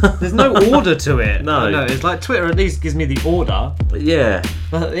 There's no order to it. No. It's like Twitter at least gives me the order. Yeah.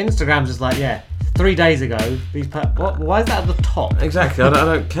 But Instagram's just like, 3 days ago. What? Why is that at the top? Exactly. I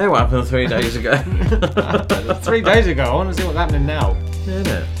don't care what happened 3 days ago. 3 days ago. I want to see what's happening now. Isn't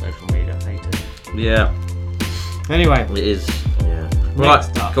it? Social media. Hate it. Yeah. Anyway. It is. Yeah.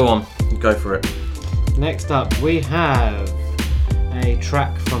 Right. Up. Go on. Go for it. Next up, we have a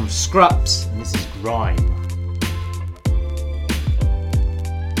track from Scrupz, and this is Grime.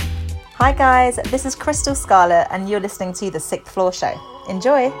 Hi guys, this is Crystal Scarlett, and you're listening to The 6th Floor Show.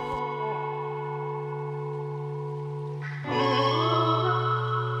 Enjoy!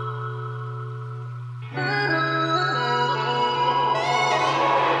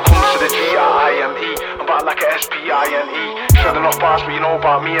 I'm back like a S-P-I-N-E. Shedding off bars, but you know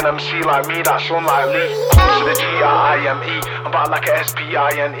about me and Emcee like me, that's unlikely. Close to the G-I-M-E. I'm back like a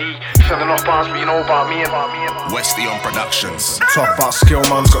S-P-I-N-E. Shedding off bars, but you know about me and Westy on Productions. Talk about skill,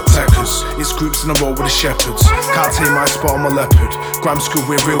 man's got techers. It's groups in a row with the shepherds. Can't take my spot on my leopard. Grime school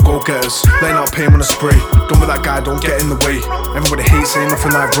with real go-getters. Laying out pain on a spray. Done with that guy, don't get in the way. Everybody hates saying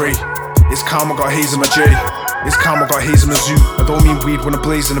nothing like Ray. It's calm, I got haze in my J. It's calm, I got haze in my zoo. I don't mean weed when I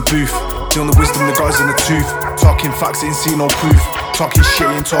blaze in the booth. The only wisdom the got is in the tooth. Talking facts, ain't seen no proof. Talking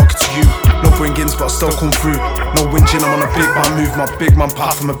shit, ain't talking to you. No bringings, but I still come through. No whinging, I'm on a big man move. My big man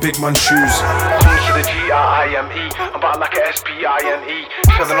path and my big man shoes. Close to the G-I-M-E. I'm back like a S-P-I-N-E.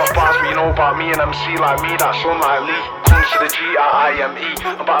 Shedding off bars, but you know about me and Emcee like me, that's unlikely. Close to the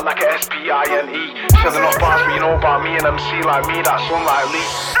G-I-M-E. I'm back like a S-P-I-N-E. Shedding off bars, but you know about me and Emcee like me, that's unlikely.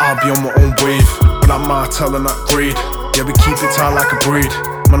 I'll be on my own wave, but I'm martel and that grade. Yeah, we keep it tight like a braid.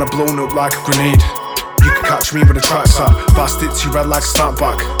 Man, I blown up like a grenade. You can catch me with a track sack, but I stick to you red like a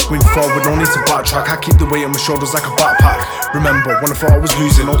snapback. Win forward, no need to backtrack. I keep the weight on my shoulders like a backpack. Remember, when I thought I was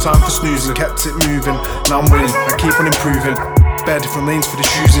losing, no time for snoozing. Kept it moving, now I'm winning, I keep on improving. Bare different lanes for the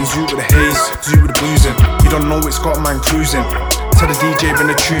choosing. Zoo with the haze, zoo with the boozing. You don't know it's got man cruising. Tell the DJ bring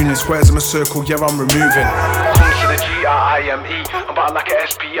the tuning. Squares in my circle, yeah, I'm removing. Close to the G-I-M-E. I'm back like a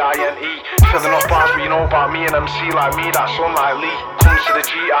S-P-I-N-E. Shedding off bars, but you know about me and Emcee like me, that's unlikely. Close to the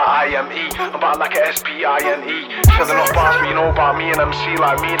G-I-M-E. I'm back like a S-P-I-N-E. Shedding off bars, but you know about me and Emcee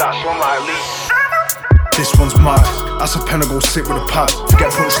like me, that's unlikely. this one's mad. That's a pen I go sit with a pad.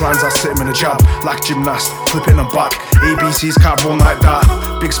 Forget punchlines, I sit him in a jab. Like gymnast, flip it in the back. ABCs can't run like that.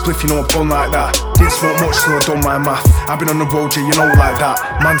 Big spliff, you know, bun like that. Didn't smoke much, so I done my math. I've been on the road, yeah, you know, like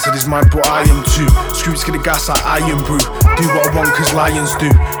that. Man said he's mad, but I am too. Scrupz get the gas like iron brew. Do what I want, cause lions do.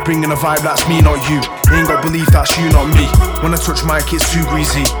 Bringing a vibe, that's me, not you. Ain't got belief, that's you, not me. When I touch mic, it's too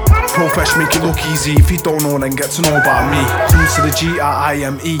greasy. Profesh make it look easy. If you don't know, then get to know about me. Comes to the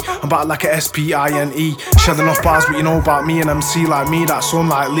Grime. I'm back like a SPINE. Shedding off bars, but you know about me and Emcee like me, that's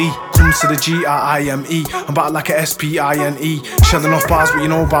unlikely. Comes to the Grime. I'm back like a SPINE. Shedding off bars, but you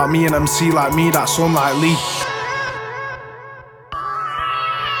know about me and Emcee like me, that's unlikely.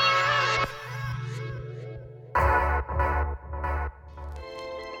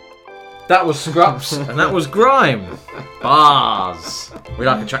 That was Scrupz, and that was Grime. Bars. We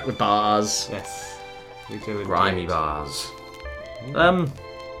like a track with bars. Yes, we do. Grimy bars.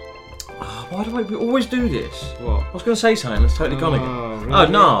 Why do we always do this? What? I was going to say something. It's totally gone again. Really? Oh,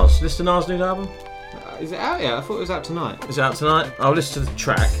 Nas. Listen to Nas' new album. Is it out yet? I thought it was out tonight. Is it out tonight? I'll listen to the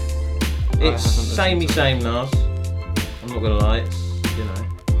track. It's samey same Nas. I'm not gonna lie. It's, you know,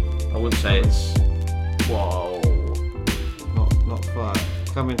 I wouldn't say it's whoa. Not far.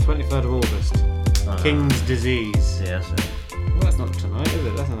 Coming 23rd of August. King's Disease. Yeah, so. Well, that's not tonight, is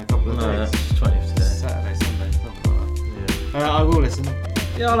it? That's in a couple of days. No, that's 20th today. Saturday, Sunday, something like that. Yeah. I will listen.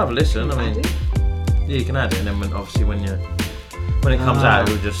 Yeah, I'll have a listen. I mean, yeah, you can add it, and then when it comes out,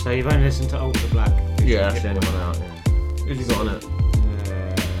 it'll just. So you've only listened to Ultra Black. Yeah, that's the only one out. Yeah. Who's you got on it?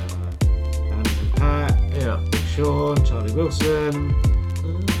 Banton, Pat. Yeah. Big Sean, Charlie Wilson.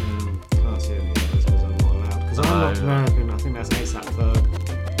 Can't see any others because I'm not allowed. Because I'm not American. I think that's ASAP Ferg.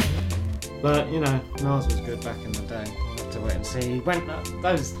 But you know, Nas was good back in the day. We'll have to wait and see.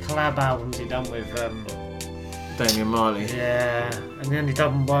 Those collab albums he done with A.M.O.R.E.Y. Yeah, and then he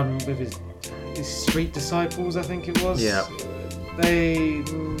done one with his Street Disciples, I think it was. Yeah.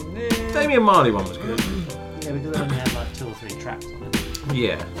 A.M.O.R.E.Y. one was good. Yeah, because they only had like 2 or 3 tracks on it.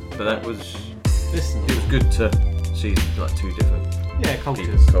 Yeah, but that was. It was good to see like 2 different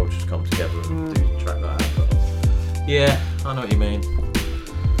cultures come together and do a track like that. But yeah, I know what you mean.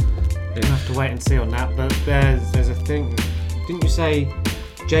 We'll have to wait and see on that. But there's a thing. Didn't you say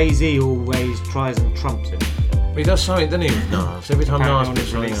Jay-Z always tries and trumps him? He does something, doesn't he? No, so every time Nas on puts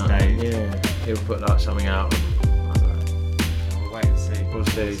his release something day, out, he'll put like something out. And, I don't know. We'll wait and see. We'll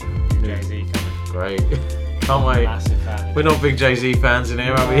see. Jay-Z coming. Great. Can't wait. Massive fan. We're not big Jay-Z fans in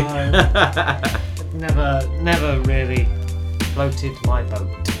here, are we? Never really floated my boat.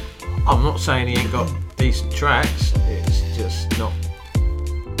 I'm not saying he ain't got decent tracks. It's just not.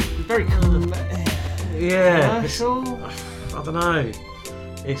 Very commercial. I don't know.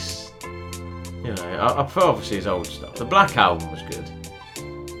 It's, you know, I prefer obviously his old stuff. The Black Album was good.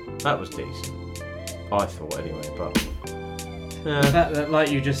 That was decent. I thought anyway, but. That, like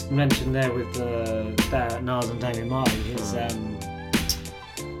you just mentioned there with Nas and A.M.O.R.E.Y, his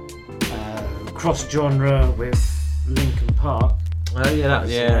cross-genre with Linkin Park. Oh yeah,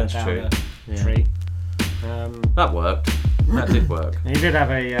 that's true. Tree. That worked. That did work. He did have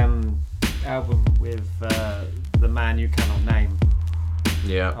a album with the man you cannot name.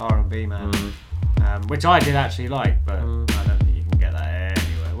 Yeah. R&B man. Which I did actually like, but I don't think you can get that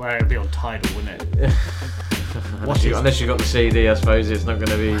anywhere. Well, it'd be on Tidal, wouldn't it? Unless you got the CD, I suppose it's not going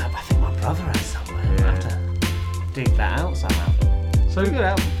to be. I think my brother has somewhere. I'll have to dig that out somehow. So good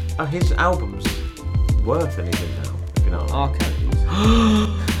album. Are his albums worth anything now? If you know. R. Kelly's.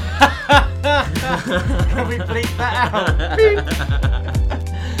 Can we bleep that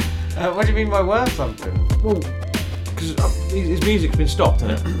out? What do you mean by worth something? Well, because his music's been stopped,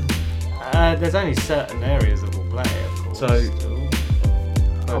 hasn't it? There's only certain areas that will play it, of course. So,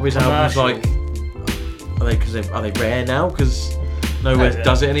 are his albums like? Are they rare now? Because nowhere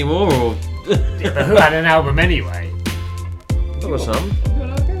does it anymore, or? Yeah, but who had an album anyway? There were some.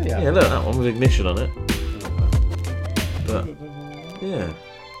 Yeah, look, that one with Ignition on it. But yeah.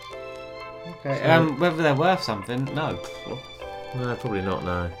 Okay. Whether they're worth something, no. No, probably not.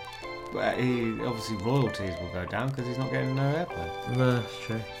 No. But obviously royalties will go down because he's not getting no airplay. No, that's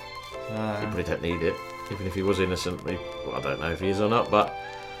true. He probably don't need it, even if he was innocent. I don't know if he is or not, but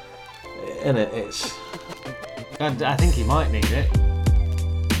it's. I think he might need it.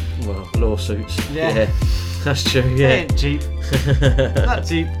 Well, lawsuits. Yeah. That's true. Yeah. They ain't cheap. Not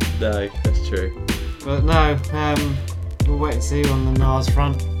cheap. No, that's true. But no, we'll wait and see on the Nas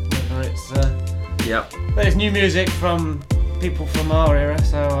front whether it's. Yep. But it's new music from people from our era,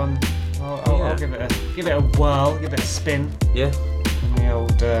 so I'll give it a whirl, give it a spin. Yeah. And the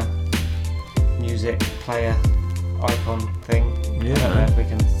old music player icon thing. Yeah. I don't know if we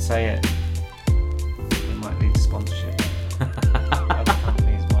can say it in sponsorship.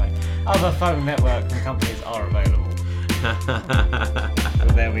 Other phone network and companies are available. So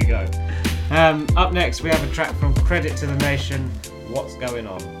there we go. Up next, we have a track from Credit to the Nation, What's Going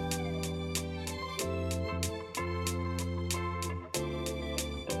On?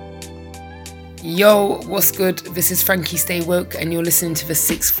 Yo, what's good? This is Frankie Stay Woke, and you're listening to the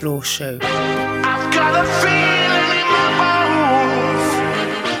Sixth Floor Show. I've got a feeling in my bones,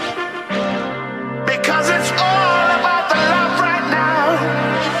 because it's all about the love right now,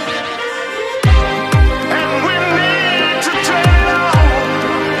 and we need to turn it on.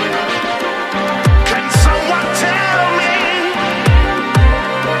 Can someone tell me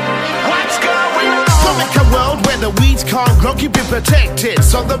what's going on? So make a world where the weeds can't grow, keep it protected,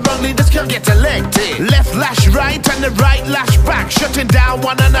 so the wrong leaders can get elected. Left lash right and the right lash back, shutting down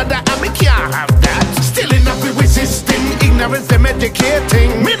one another, and we can't have that. Still enough with resisting, ignorance them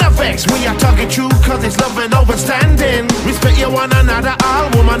educating. Me not vex, we are talking true, cause it's love and overstanding. Respect your one another, all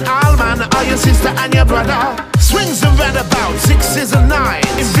woman, all man, all your sister and your brother. Swings and roundabouts, 6s and 9s.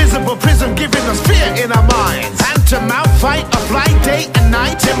 Invisible prism giving us fear in our minds. Hand to mouth, fight or flight, day and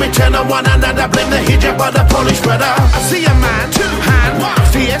night. In return on one another, blame the hijab or the Polish brother. I see a man, 2 hand, 1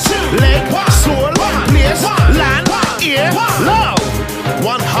 face, 2 leg, 1 soul, 1 place, 1 land, 1 ear, 1 love.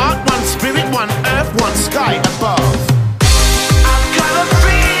 1 heart, 1 spirit, 1 earth, 1 sky above. I've got a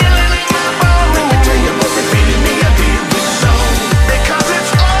feeling in my bones. Let me tell you what the feeling me, I deal with so. Because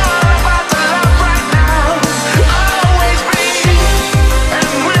it's all about the love right now. Always be, and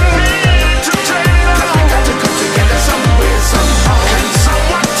we need to turn it on. 'Cause we got to come together somewhere, somehow. Can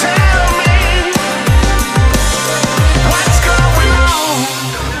someone tell me what's going on?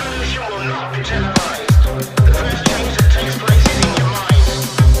 You will not be televised. The first change that takes place is in your mind.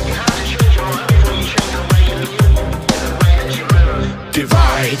 You have to change your mind before you change the way you live, the way that you move.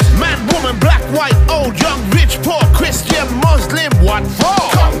 Divide. Man, woman, black, white, old, young, rich, poor, Christian, Muslim, what for?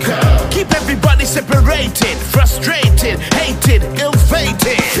 Conquer. Keep everybody separated, frustrated, hated,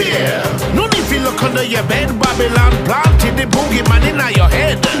 ill-fated. Fear. No need to look under your bed. Babylon planted the boogeyman in your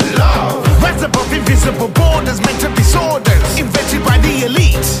head. Love. Rise above invisible borders, mental disorders invented by the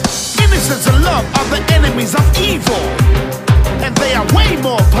elite. Innocence and love are the enemies of evil, and they are way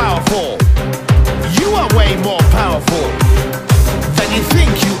more powerful. You are way more powerful than you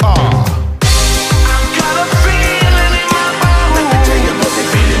think you are. I've got a feeling in my bones. Let me tell you what the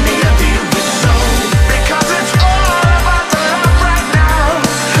feeling me, I deal with so. Because it's all about the love right now.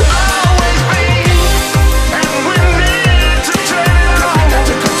 Always be, and we need to turn it on. 'Cause we got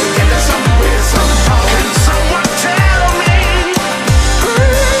to come together somewhere, somehow. Can someone tell me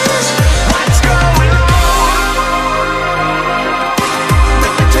what's going on?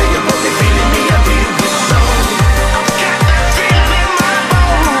 Let me tell you what the feeling me, I deal with so. I've got that feeling in my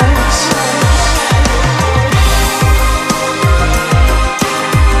bones.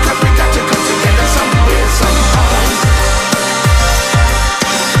 'Cause we got to come together somewhere, somehow.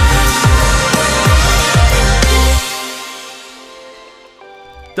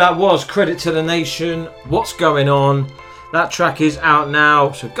 That was Credit to the Nation, What's Going On. That track is out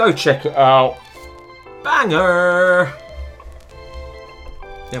now, so go check it out. Banger!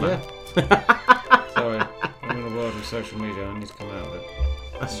 Yeah, man. Sorry, I'm in a world of social media. I need to come out of it.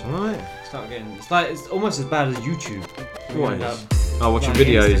 That's alright. Start getting. It's almost as bad as YouTube. You What end is? up, Watching like,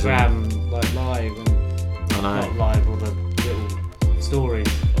 videos. Instagram, like live and I know. not live, or the little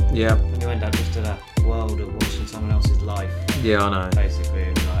stories. Yeah. And you end up just in a world of watching someone else's life. Yeah, I know. Basically,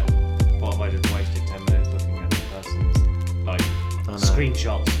 and like, what have I just wasted 10 minutes looking at the person's like I know.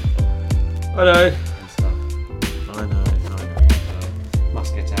 screenshots? I know. And stuff. I know.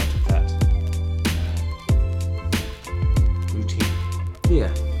 Must get out of that routine.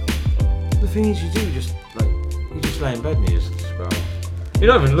 Yeah. The thing is, you lay in bed and you just scroll.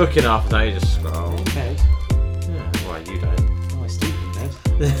 You're not even looking after that, you just scroll. In bed? Yeah, well, you don't. Oh, I sleep in bed.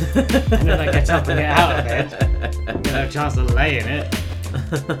 And then I get up and get out of bed. I'm going to have a chance to lay in it.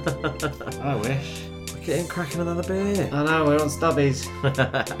 I wish. We're getting cracking another beer. I know, we're on Stubbies.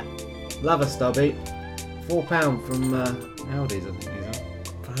 Love a Stubby. £4 from Aldi's, I think these are.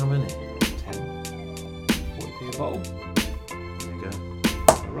 For how many? 10. 40p a bottle. There you go.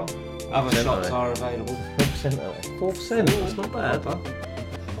 Not wrong. Other shops are available. 4%. 4%. That's not bad. Proper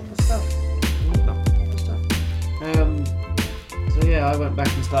stuff. So yeah, I went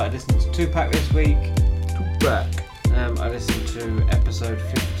back and started listening to Tupac this week. Tupac. I listened to episode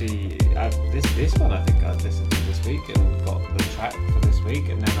 50. This one I think I've listened to this week and got the track for this week,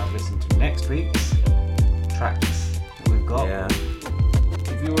 and then I've listened to next week's tracks that we've got. Yeah.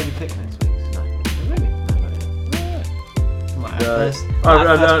 Have you already picked next week's? No. Really? No. Might have first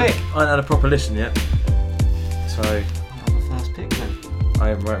I pick. haven't had a proper listen yet. So the first pick then. I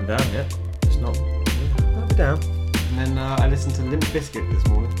haven't written down yet. It's not. I'll be down. And then I listened to Limp Bizkit this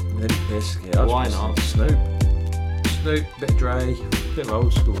morning. Limp Bizkit. Why not? Snoop, bit of Dre, bit of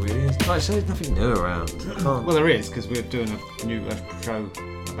old school really. Like I say, there's nothing new around. Well, there is, because we're doing a new show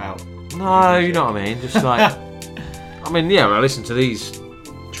about. No, you know what I mean. Just like, I mean, yeah, I listen to these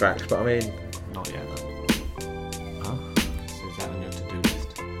tracks, but I mean, not yet. No. Huh? So is that on your to-do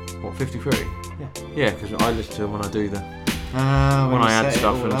list? What, 53? Yeah. Yeah, because I listen to them when I do the. When I add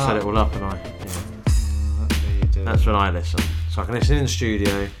stuff and set it all up, and I. Yeah. That's when I listen. So I can listen in the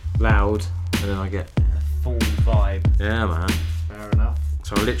studio, loud, and then I get full vibe. Yeah, man. Fair enough.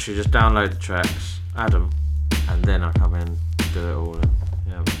 So I literally just download the tracks, add them, and then I come in, do it all. And,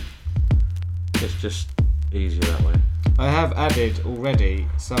 yeah, it's just easier that way. I have added already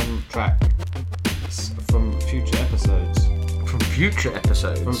some tracks from future episodes. From future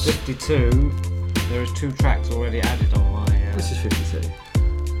episodes? From 52, there is 2 tracks already added on my. This is 52.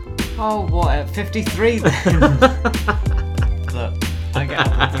 Oh, what? 53 then? Look, I get up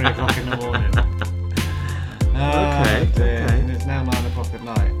at 3 o'clock in the morning. Okay. And it's now 9 o'clock at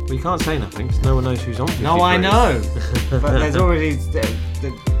night. Well, you can't say nothing because no one knows who's on 53. No, I know. But there's already.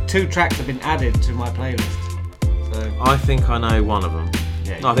 The 2 tracks have been added to my playlist. So I think I know one of them.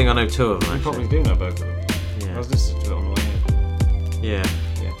 Yeah. No, I think I know 2 of them. You actually. probably do know both of them. Yeah. I was listening to it on the way in. Yeah.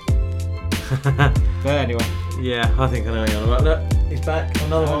 But anyway. Yeah, I think I know you're on. Look, he's back.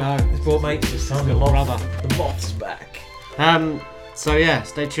 Another one. No. He's brought mates this time. Little brother. The moth's back. So yeah,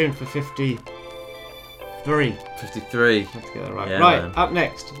 stay tuned for 53. 53. Let's get that right. Yeah, right, man. up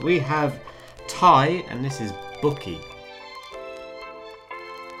next we have Ty, and this is Booky.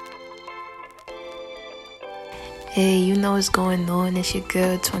 Hey, you know what's going on. It's your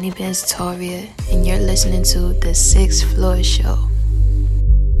girl, 20 Bands Toria, and you're listening to The 6th Floor Show.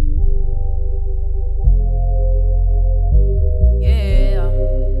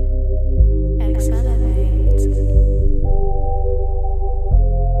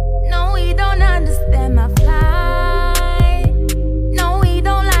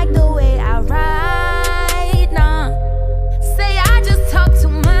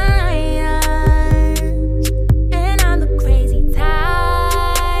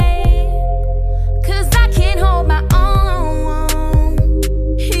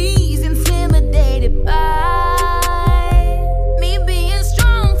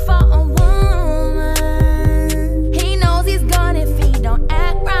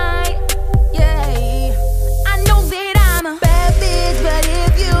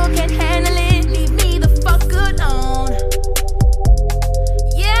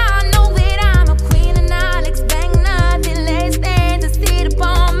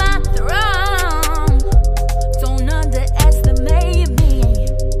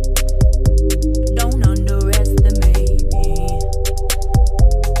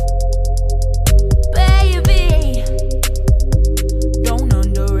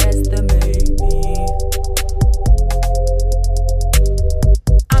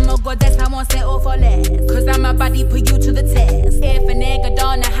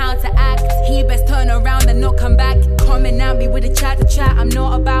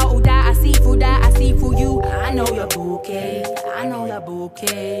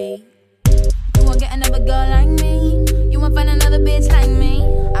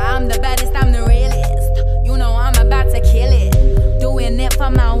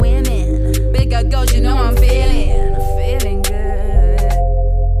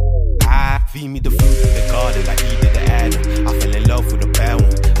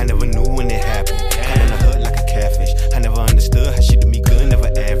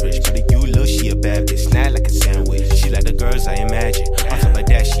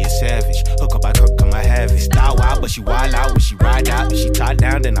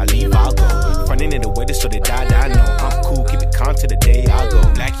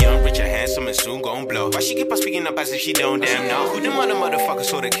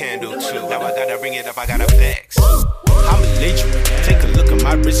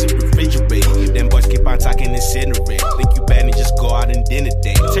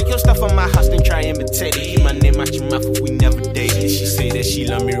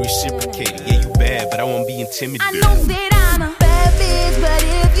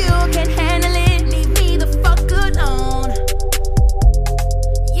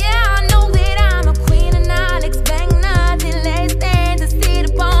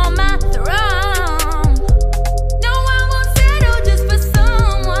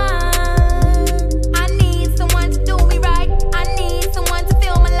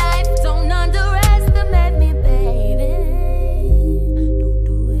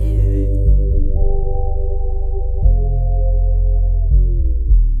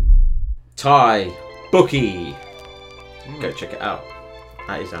 Ty, Booky. Go check it out.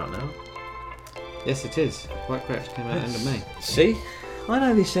 That is out now. Yes, it is. Quite correct. Came out end of May. See? I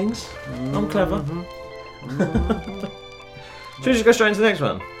know these things. I'm clever. Should we just go straight into the next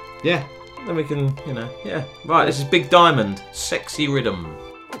one? Yeah. Then we can, yeah. Right, this is Big Diamond, Sexy Riddim.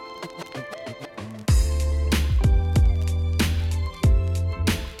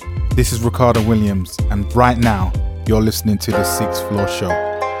 This is Ricardo Williams, and right now, you're listening to the Sixth Floor Show.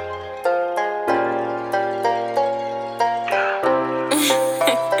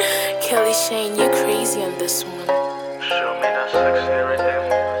 Kelly Shane, you're crazy on this one. Show me that sexy rhythm.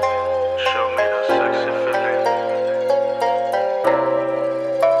 Show me that sexy feeling.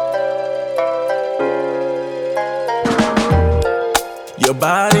 Your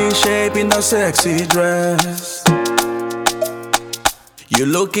body shape in a sexy dress. You're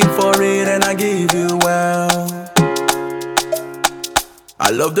looking for it and I give you well. I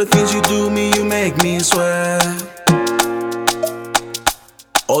love the things you do me, you make me sweat.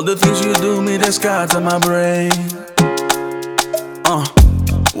 All the things you do me, they scatter my brain.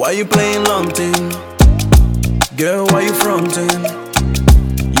 Why you playing long thing? Girl, why you fronting?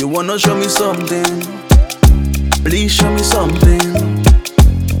 You wanna show me something? Please show me something.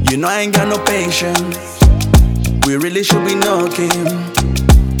 You know I ain't got no patience. We really should be knocking.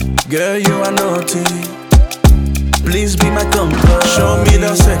 Girl, you are naughty. Please be my comfort. Show me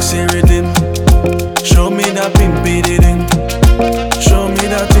that sexy rhythm. Show me that pimpy rhythm. Show me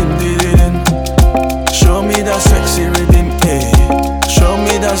that tindy rhythm. Show me that sexy rhythm. Hey. Show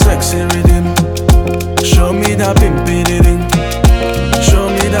me that sexy rhythm. Show me that pimpy rhythm. Show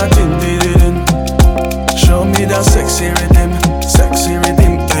me that tindy rhythm. Show me that sexy rhythm. Sexy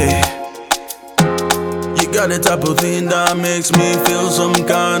rhythm. Hey. Got the type of thing that makes me feel some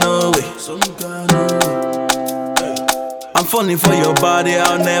kind of way. I'm falling for your body,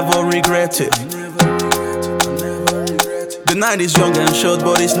 I'll never regret it. The night is young and short,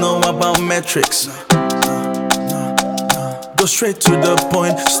 but it's not about metrics. Go straight to the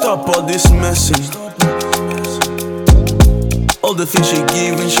point, stop all this messing. All the things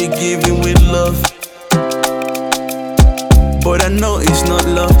she giving with love. But I know it's not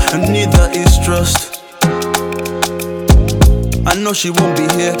love, and neither is trust. I know she won't be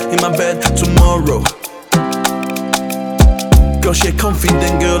here in my bed tomorrow. Girl, she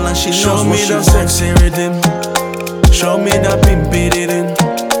confident girl and she knows what she wants. Show me that sexy rhythm. Show me that pimpy rhythm.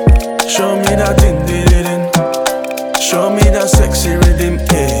 Show me that tindy rhythm. Show me that sexy rhythm.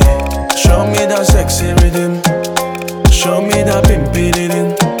 Hey. Show me that sexy rhythm. Show me that pimpy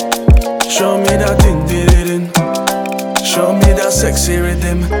rhythm. Show me that tindy rhythm. Show me that sexy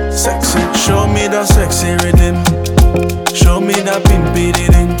rhythm. Sexy. Show me that sexy rhythm. Show me that pimpy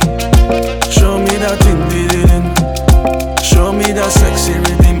rhythm. Show me that tindy rhythm. Show me that sexy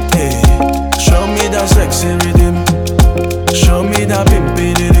rhythm. Hey. Show me that sexy rhythm. Show me that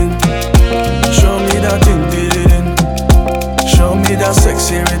pimpy rhythm. Show me that tindy rhythm. Show me that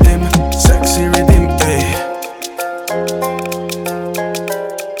sexy rhythm. Sexy rhythm. Hey.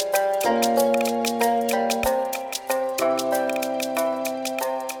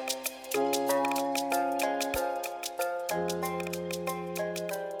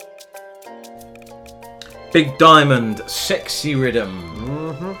 Big Diamond, Sexy Riddim.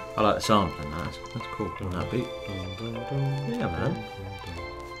 I like the sampling. That's cool. On that beat. Yeah, man.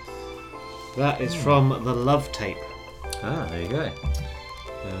 That is from the Love Tape. Ah, there you go.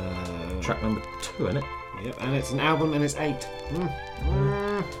 Track number 2, isn't it? Yep, and it's an album and it's 8. Sure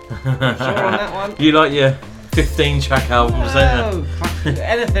on that one? You like your 15-track albums, don't you?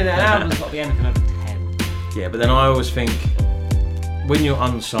 Anything, an album's got to be anything over 10. Yeah, but then I always think when you're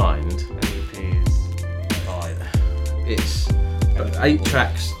unsigned, it's 8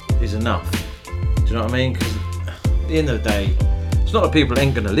 tracks is enough. Do you know what I mean? Because at the end of the day, it's not that people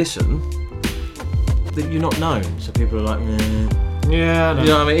ain't gonna listen. That you're not known, so people are like, yeah, you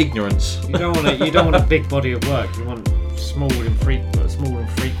know what I mean? Ignorance. You don't want a big body of work. You want small and frequent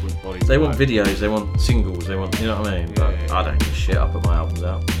bodies. They want videos. They want singles. They want, you know what I mean? But I don't give a shit. I put my albums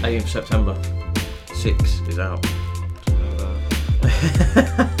out. 18th September, 6 is out.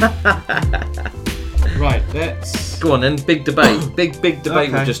 Right, let's go on then. Big debate. Big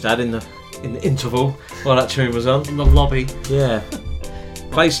debate we just had in the interval while that tune was on. In the lobby. Yeah.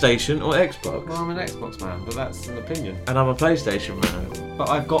 PlayStation or Xbox? Well, I'm an Xbox man, but that's an opinion. And I'm a PlayStation man. But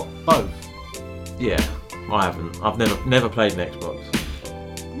I've got both. Yeah, I haven't. I've never played an Xbox.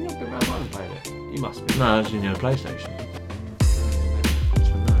 You've not been around, I haven't played it. You must be. No, I was in your PlayStation.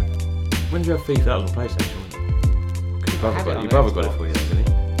 So no. When did you have FIFA? That was on PlayStation, wasn't it? Because your brother got it for you, didn't he?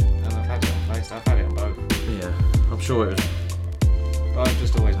 And I've had it on PlayStation. I've had it on both. Yeah, I'm sure it was. But I've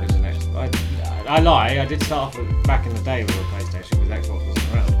just always been an Xbox I lie. I did start off with, back in the day with a PlayStation because Xbox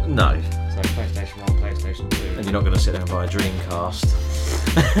wasn't around. No. So PlayStation 1, PlayStation 2. And you're not going to sit there and buy a Dreamcast.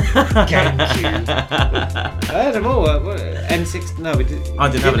 GameCube. I had them all. N6. No, we did. I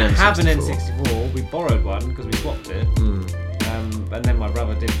didn't have an N64. We borrowed one because we swapped it. And then my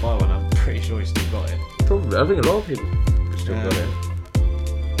brother did buy one. I'm pretty sure he still got it. Probably. I think a lot of people still got it.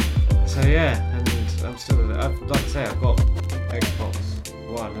 So yeah, and I'm still. Like I say, I've got Xbox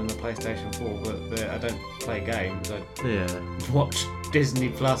One and a PlayStation 4, but I don't play games. I watch Disney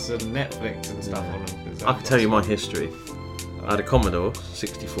Plus and Netflix and stuff on them. I can tell you my history. I had a Commodore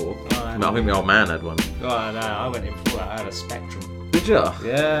 64. I think my old man had one. Oh no, I went in for that. I had a Spectrum. Did you?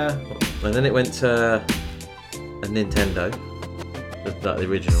 Yeah. And then it went to a Nintendo, the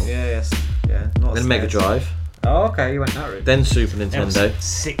original. Yes. Yeah. Not then Mega Drive. Oh, okay, you went that route. Then Super Nintendo. There was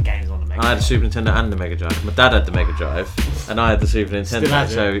sick games on the Mega Drive. I had a Super Nintendo and the Mega Drive. My dad had the Mega Drive, and I had the Super Nintendo. Still had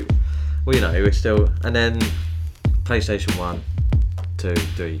so, it. well, you know, we're still. And then PlayStation 1, 2,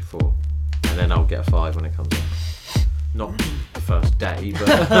 3, 4, and then I'll get a 5 when it comes out. Not the first day, but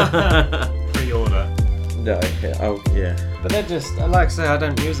pre-order. No, yeah. But they're just, like I say, I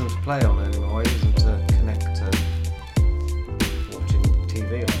don't use them to play on anymore. I use them to connect to watching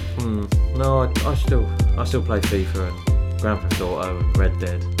TV on. No, I still play FIFA and Grand Theft Auto and Red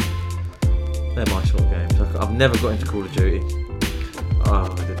Dead. They're my sort of games. I've never got into Call of Duty.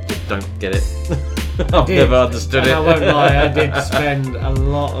 Oh, I just don't get it. I've never understood it. I won't lie, I did spend a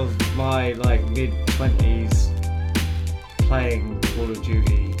lot of my mid-20s playing Call of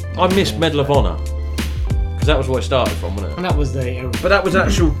Duty. I missed Medal of Honor because that was what it started from, wasn't it? And that was But that was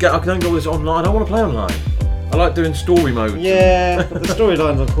actual. I can only go with this online. I don't want to play online. I like doing story modes. Yeah, but the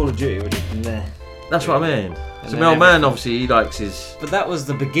storylines on Call of Duty were just meh. That's what I mean. So my old man, obviously, he likes his. But that was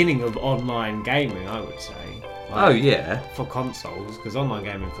the beginning of online gaming, I would say. Oh yeah. For consoles, because online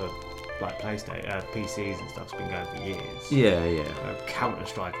gaming for PlayStation, PCs and stuff's been going for years. Yeah.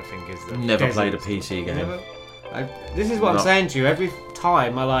 Counter-Strike, I think, is the. Never played a PC game. Never? This is what I'm saying to you. Every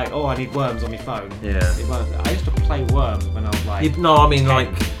time I need Worms on my phone. Yeah. I used to play Worms when I was like. No, I mean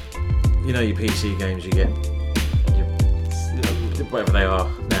 10. You know your PC games you get. Whatever they are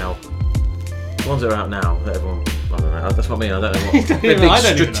now. The ones that are out now, that everyone. I don't know. That's what I mean. I don't know what. They're big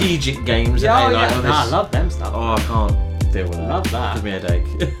strategic games. Yeah, that I love them stuff. Oh, I can't deal with that. Love that. Gives me a headache.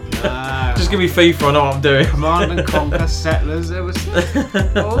 Just give me FIFA. I know what I'm doing. Command and Conquer, Settlers. It was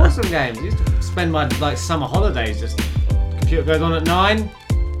awesome games. I used to spend my summer holidays just. Computer goes on at 9.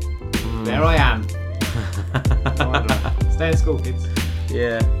 There I am. Stay in school, kids.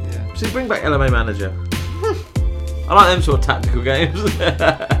 Yeah. See, bring back LMA Manager. I like them sort of tactical games.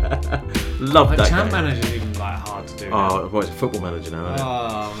 Love that Champ game. Manager's even hard to do. Oh, well, it's a football manager now, isn't it?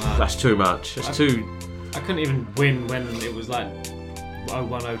 Oh man, that's too much. It's too. I couldn't even win when it was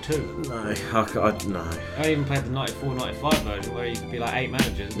 0102. No. I even played the 94-95 version where you could be 8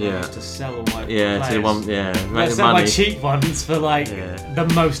 managers. And I used to sell all my players. To the one. Yeah, I sell my cheap ones for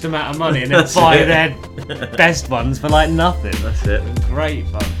the most amount of money, and then buy their best ones for nothing. That's it. It was great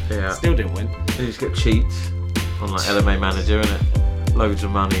fun. Yeah. Still didn't win. You just get cheats on LMA Manager, innit? Loads of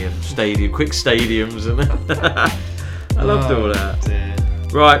money and quick stadiums and I loved all that. Dear.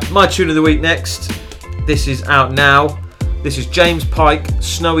 Right, my tune of the week next. This is out now. This is James Pyke,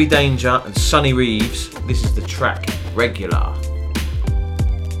 Snowy Danger and Sonny Reeves. This is the track Regular.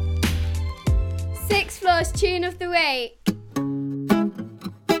 Sixth Floor's tune of the week.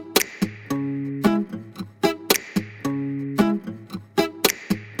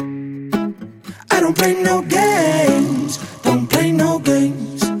 I don't play no games, don't play no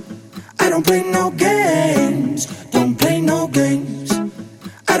games. I don't play no games, don't play no games.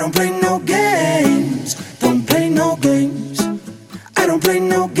 I don't play no games, don't play no games. I don't play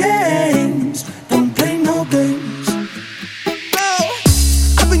no games, don't play no games. Oh,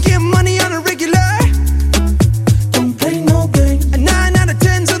 I've been getting money on a regular. Don't play no games. A 9 out of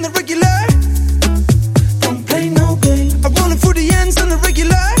 10's on the regular. Don't play no games. I'm rolling through the ends on the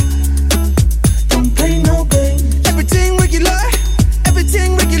regular.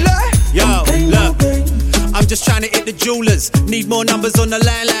 Yo, look, I'm just trying to hit the jewelers. Need more numbers on the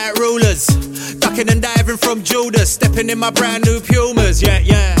line like rulers. Ducking and diving from Judas. Stepping in my brand new Pumas,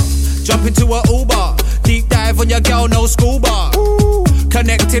 yeah. Jump into a Uber. Deep dive on your girl, no school bar.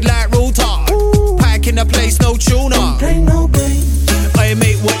 Connected like router. Pyke in the place, no tuner. Hey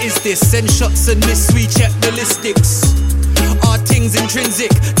mate, what is this? Send shots and miss, we check ballistics. Our things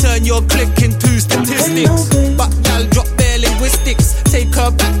intrinsic, turn your click into statistics. But y'all drop their linguistics. Take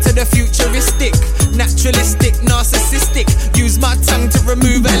her back to the futuristic, naturalistic, narcissistic. Use my tongue to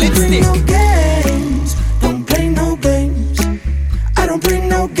remove her lipstick. Don't play no games, don't play no games. I don't play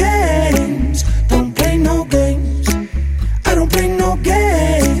no games.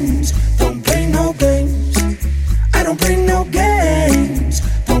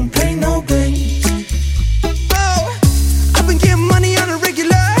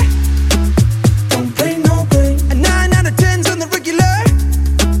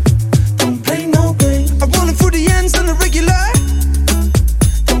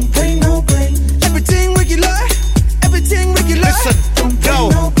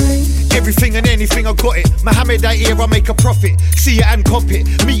 here, I make a profit. See it and cop it,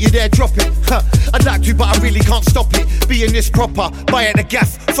 meet you there, drop it. Huh. I'd like to, but I really can't stop it. Being this proper, buy at the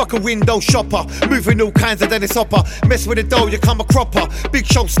gaff, fuck a window shopper. Moving all kinds of Dennis Hopper. Mess with the dough, you come a cropper. Big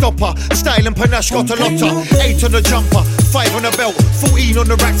showstopper, style and panache, got a lotter. 8 on the jumper, 5 on the belt, 14 on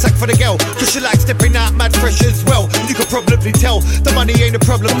the rucksack for the girl. Cause she likes stepping out mad fresh as well. You can probably tell, the money ain't a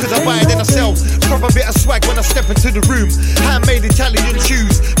problem, cause I buy it then I sell. Proper bit of swag when I step into the room. Handmade Italian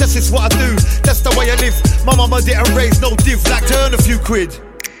shoes, that's just what I do, that's the way I live. My mama didn't raise no div, like to earn a few quid.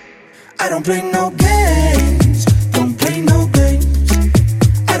 I don't play no games, don't play no games.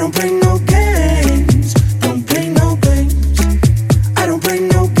 I don't play no games, don't play no games. I don't play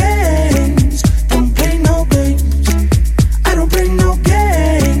no games, don't play no games. I don't play no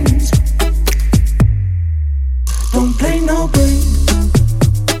games, don't play no games.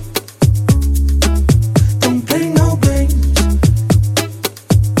 Don't play no games,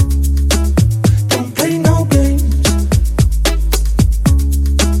 don't play no games.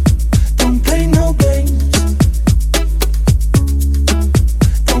 Don't play no games.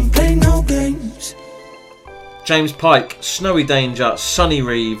 Don't play no games. James Pyke, Snowy Danger, Sonny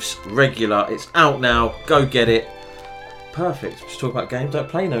Reeves, regular. It's out now. Go get it. Perfect. Just talk about games. Don't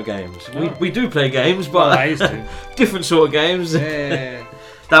play no games. No. We do play games, but Well, I used to. different sort of games. Yeah.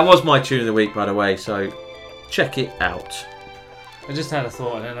 That was my tune of the week, by the way. So check it out. I just had a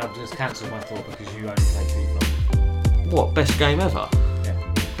thought and then I've just cancelled my thought because you only play FIFA. What, best game ever? Yeah.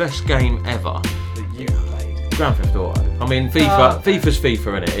 Best game ever. That you played. Grand Theft Auto. I mean, FIFA. FIFA's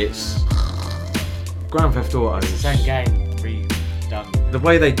FIFA, innit? It's Grand Theft Auto. It's the same game redone. The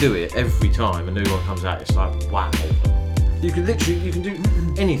way they do it every time a new one comes out, it's like wow. You can do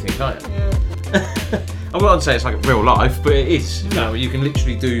anything, can't you? Yeah. I wouldn't say it's like real life, but it is. You know, you can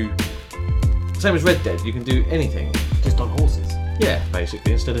literally do. Same as Red Dead. You can do anything. Just on horses. Yeah,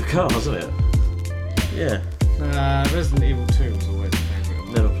 basically instead of cars, isn't it? Yeah. Resident Evil 2 was always a favourite of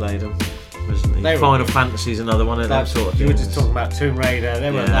mine. Never played them. Resident Evil. Final Fantasy's another one of them sort of You things. were just talking about Tomb Raider.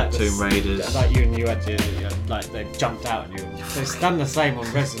 They were like Tomb Raiders. Like you had to, like they jumped out and you. It's done the same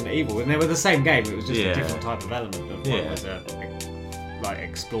on Resident Evil, and they were the same game. It was just a different type of element. One was a like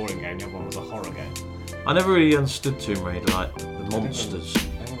exploring game, the other one was a horror game. I never really understood Tomb Raider, like the monsters.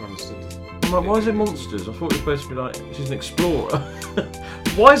 I never understood. I'm like, why is there monsters? I thought it was supposed to be like she's an explorer.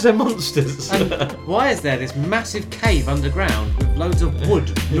 Why is there monsters? And why is there this massive cave underground with loads of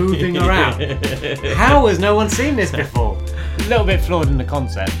wood moving around? How has no one seen this before? A little bit flawed in the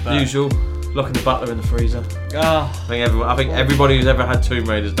concept. But... Usual, locking the butler in the freezer. Oh. I think everybody who's ever had Tomb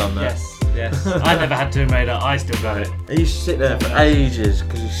Raider's done that. Yes. I never had Tomb Raider. I still got it. He used to sit there for ages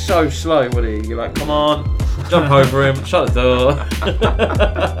because he's so slow, wouldn't he? You're like, come on, jump over him, shut the door.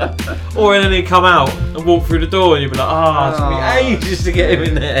 Or then he'd come out and walk through the door and you'd be like, it took me ages to get him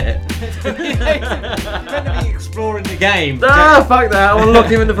in there. You're meant to be exploring the game. Fuck that, I want to lock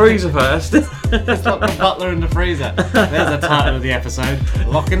him in the freezer first. Let's lock the butler in the freezer. There's the title of the episode.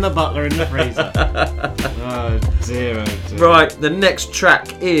 Locking the butler in the freezer. Oh dear. Right, the next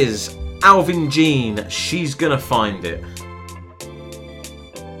track is Alvin Jean, She's Gonna Find It.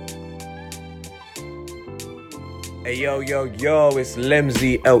 Hey yo, it's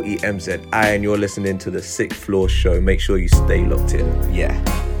Lemzy, L-E-M-Z-I, and you're listening to the 6th Floor Show. Make sure you stay locked in. Yeah.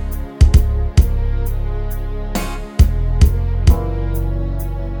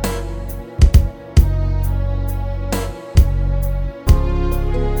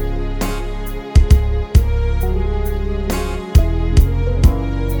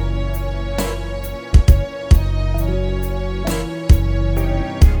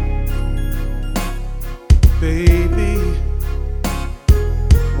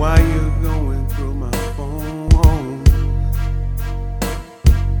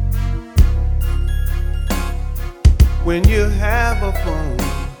 When you have a phone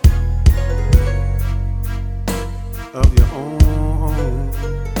of your own,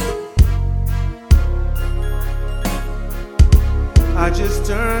 I just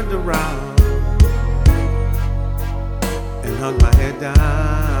turned around and hung my head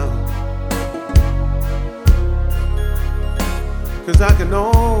down, 'cause I can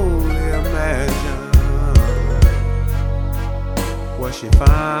only imagine what she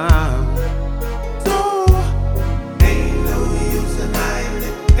found.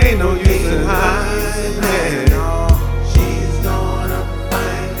 Ain't no use in hiding it. She's gonna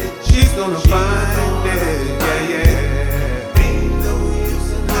find it. She's gonna find it. Yeah. Ain't no use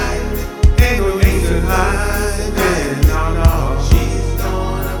in hiding it. Ain't no use in hiding it. No. She's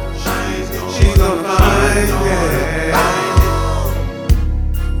gonna find it.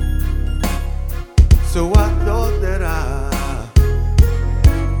 So I thought that I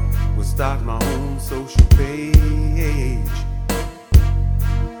would start my own social page.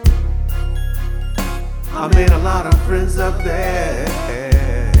 I made a lot of friends up there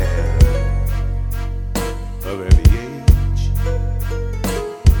of every age.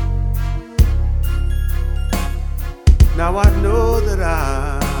 Now I know that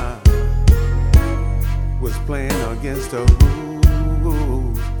I was playing against the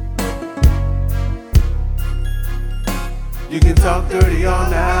rules. You can talk dirty all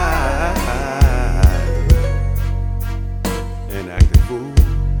night and act a fool.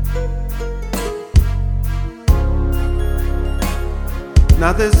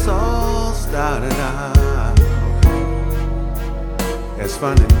 Now this all started out as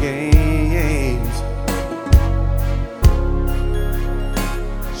fun and games.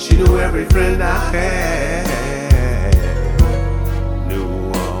 She knew every friend I had,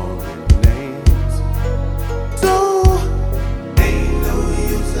 knew all their names. So ain't no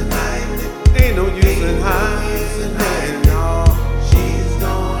use in hiding, ain't no use in hiding. No, she's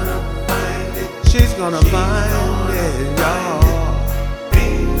gonna find it, she's gonna find it, y'all.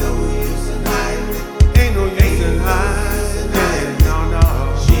 Ain't no use in hiding, ain't no use in hiding. No, no,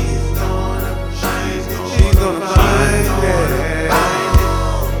 she's gonna find it.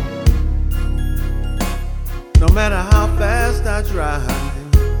 No matter how fast I drive,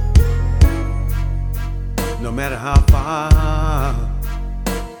 no matter how far,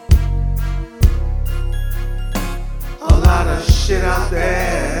 a lot of shit out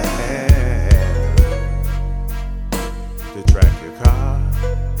there to track your car.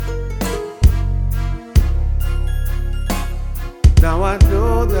 Now I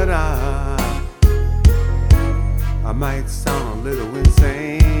know that I might sound a little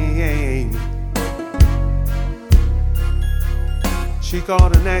insane. She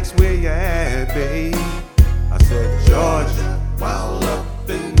called and asked where you at, babe. I said Georgia, while up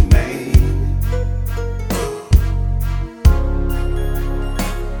in Maine.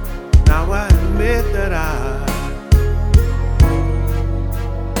 Now I admit that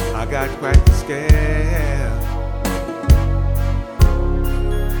I got quite scared.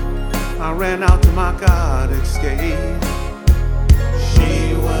 I ran out to my car to escape.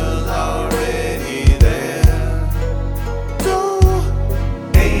 She was already there. So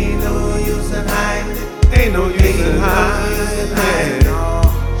ain't no use in hiding, ain't no use in hiding. No,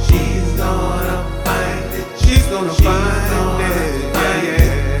 she's gonna find it, she's gonna find it. Yeah,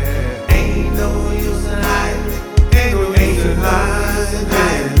 yeah. Ain't no use in hiding, ain't no use in hiding.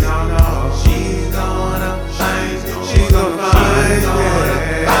 No, no, she's gonna find it, she's gonna find it.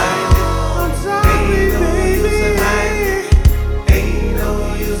 I'm sorry, baby. Ain't no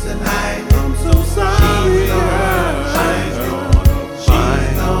use in hiding. I'm so sorry, girl. She's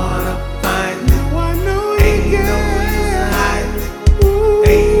gonna find me. I know you can.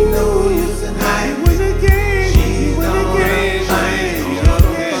 Ain't no use in hiding. When the game, she's gonna find me. She's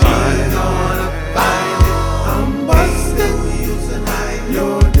gonna find it. I'm busted.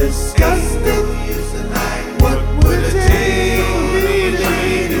 You're disgusted. What would it take me to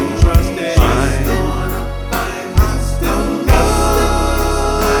make you trust it? I'm still busted.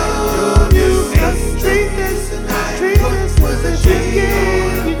 You're disgusted. Treat this as a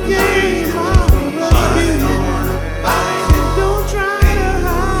game. You gave my don't try to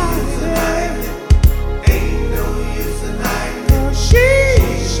hide it. Ain't no use in hiding.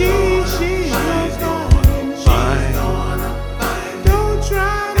 She's gonna find. Don't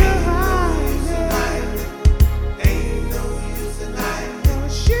try to hide it. Ain't no use in hiding.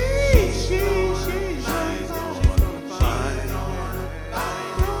 She's gonna find.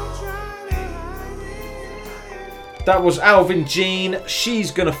 Don't try to hide it. That was Alvin Jean.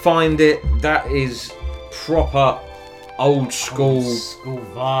 She's gonna find it. That is proper old school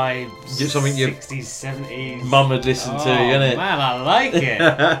vibes. Just something your 60s, 70s. mum would listen to, innit? Man, I like it.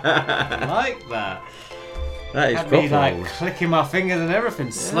 I like that. That is Had proper me like old. clicking my fingers and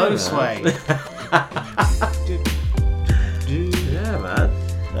everything. Slow Yeah. sway. Yeah, man.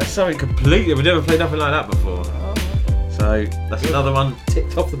 That's something completely. We've never played nothing like that before. So that's another one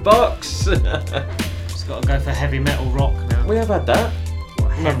ticked off the box. Just got to go for heavy metal rock now. We have had that.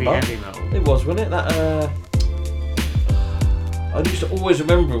 Heavy Remember? metal. It was, wasn't it? That I used to always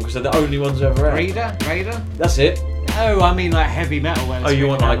remember them because they're the only ones I ever had. Raider? That's it. Oh, I mean like heavy metal. Where Oh, you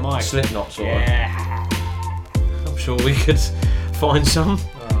want like like Slipknot sort Yeah. of? I'm sure we could find some.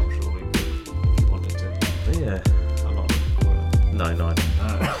 Oh, I'm sure we could if you wanted to. Yeah. I'm not. No, neither.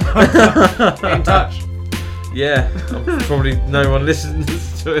 Get in touch. Yeah, probably no one listens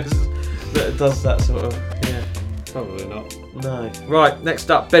to us that does that sort of. Yeah. Probably not. No. Right, next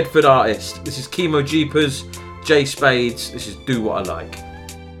up, Bedford artist. This is Kimo, Jeepaz, Spades. This is Do What I Like.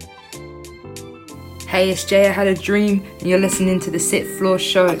 Hey, it's Jay, I Had a Dream, and you're listening to the Sixth Floor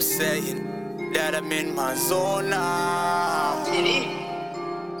Show. Saying that I'm in my zone now.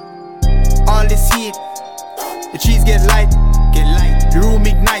 All this heat, the cheese get light, the room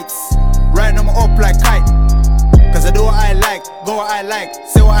ignites. Right now I'm up like kite. Cause I do what I like, go what I like,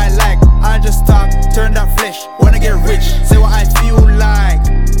 say what I like. I just talk, turn that flesh, wanna get rich, say what I feel like.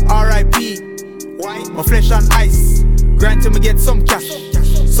 R.I.P. My flesh on ice, grind till me get some cash,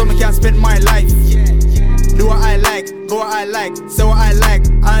 so me can spend my life. Do what I like, go what I like, say what I like.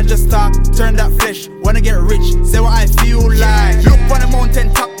 I just talk, turn that flesh, wanna get rich, say what I feel like. Look on the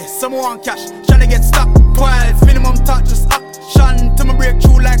mountain top, someone want cash, tryna get stuck. Piles, minimum touch, just up. Shun till me break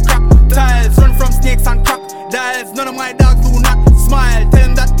through like crack. Tiles, run from snakes and crocodiles. None of my dogs do not smile. Tell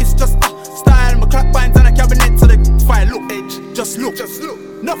them that it's just style. My clock binds on a cabinet so they fire. Look, edge, just look.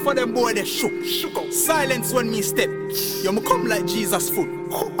 Enough of them boy they shook. Silence when me step. Yo, me come like Jesus foot.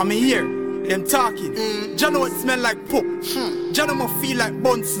 I'm here, them talking. Jah know it smell like poop. Jah know me feel like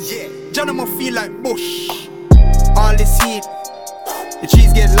Bunsen. Jah know me feel like Bush. All this heat, the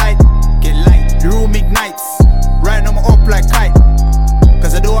cheese get light. The room ignites. Right now I'm up like kite.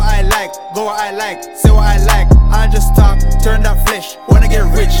 Cause I do what I like, go what I like, say what I like. I just talk, turn that flesh, wanna get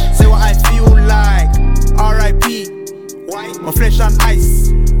rich, say what I feel like. R.I.P. My flesh on ice,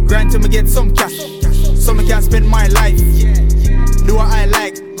 grind till me get some cash, so me can spend my life. Do what I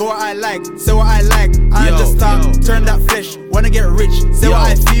like, go what I like, say what I like. I just talk, turn that flesh, wanna get rich, say what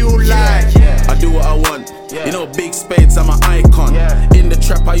I feel like. I do what I want. You know, big Spades, I'm an icon. In the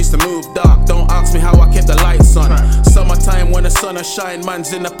trap, I used to move dark. Don't ask me how I kept the lights on. Summertime when the sun a shine,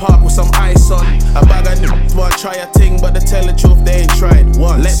 man's in the park with some ice on. A bag of niggas want try a thing, but to tell the truth, they ain't tried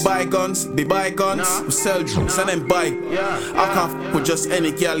once. Let bygones be bygones. We sell drugs and then buy. I can't f with just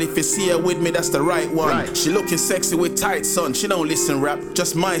any girl. If you see her with me, that's the right one. She looking sexy with tights on. She don't listen rap,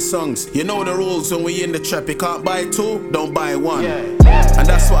 just my songs. You know the rules when we in the trap. You can't buy two, don't buy one. And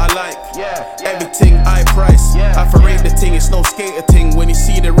that's what I like. Everything I price. I parade the thing, it's no skater thing. When you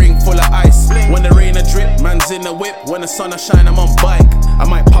see the ring full of ice, when the rain a drip, man's in the whip. When the sun a shine, I'm on bike. I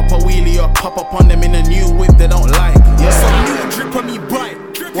might pop a wheelie or pop up on them in a new whip they don't like. Some new drip on me bright.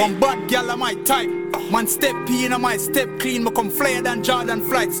 One bad gal I might type. Man step P and I might step clean. Me come flyer than Jordan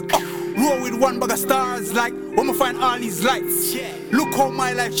flights. Roll with one bag of stars like when me find all these lights. Look how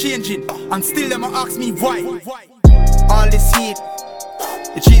my life changing, and still them ask me why. All this heat,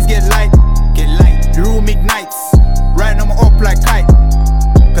 the cheese get light. The room ignites. Right now I'm up like kite.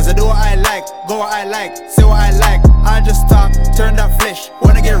 Cause I do what I like, go what I like, say what I like. I just talk, turn that flesh,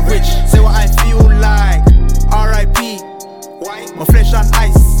 wanna get rich, say what I feel like. R.I.P. My flesh on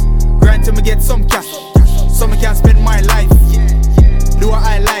ice, grind till me get some cash, so me can spend my life. Do what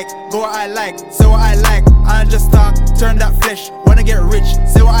I like, go what I like, say what I like. I just talk, turn that flesh, wanna get rich,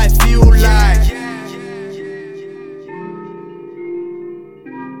 say what I feel like.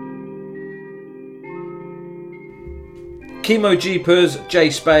 Kimo, Jeepaz, J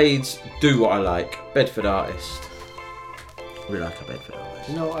Spades, Do What I Like. Bedford artist. We like a Bedford artist.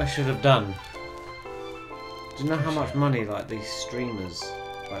 Do you know what I should have done? Do you know how much money like these streamers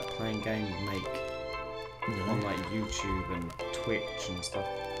like playing games make on like YouTube and Twitch and stuff?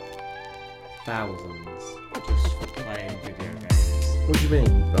 Thousands just for playing video games. What do you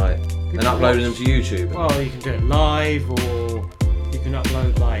mean? Like, and uploading them to YouTube? Well, you can do it live, or you can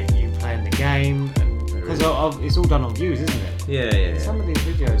upload like you playing the game, and because it's all done on views, isn't it? Yeah. Some of these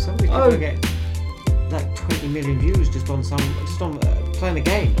videos, some of these people get like 20 million views just on playing a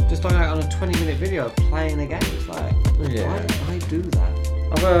game, just on a 20-minute video of playing a game. It's like, why did I do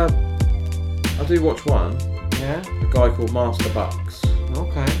that? I do watch one. Yeah. A guy called Master Bucks.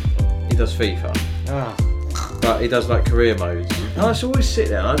 Okay. He does FIFA. But he does like career modes. And I just always sit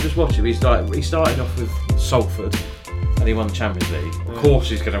there and I just watch him. He started off with Salford and he won the Champions League. Of course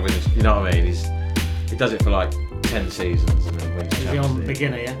he's going to win this, you know what I mean? He does it for like 10 seasons and then wins the Champions League. Is he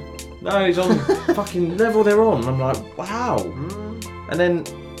on beginner, yeah? No, he's on fucking level they're on. I'm like, wow. And then,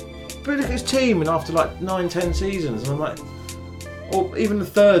 but look at his team, and after like 9-10 seasons, and I'm like, or even the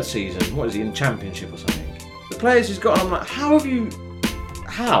third season, what is he, in Championship or something? The players he's got, and I'm like,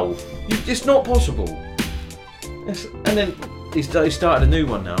 how? It's not possible. And then he started a new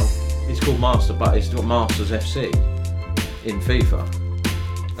one now. It's called Master, but it's got Masters FC in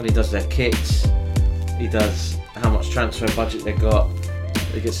FIFA. And he does their kits, he does how much transfer budget they got.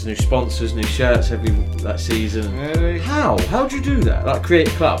 He gets new sponsors, new shirts every season. Really? How do you do that? Like create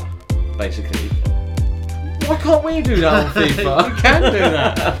a club, basically. Why can't we do that on FIFA? You can do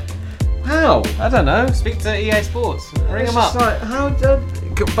that. How? I don't know. Speak to EA Sports. Ring them up. Like,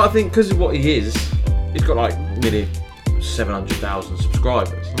 but I think because of what he is, he's got like nearly 700,000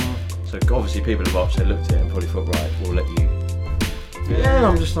 subscribers. So obviously people have watched, they looked at it and probably thought, right, we'll let you. Yeah, and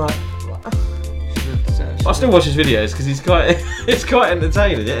I'm just like, I still watch his videos because it's quite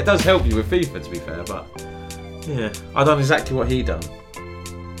entertaining. Yeah, it does help you with FIFA, to be fair, but yeah, I done exactly what he done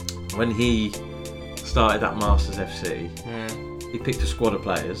when he started that Masters FC. He picked a squad of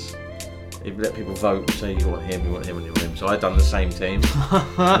players. He let people vote, say you want him, you want him, and you want him. So I done the same team,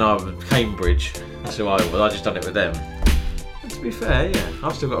 and I was Cambridge. That's who I was. I just done it with them. And to be fair, yeah,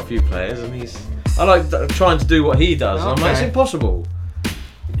 I've still got a few players, and I like trying to do what he does. And I'm like, it's impossible.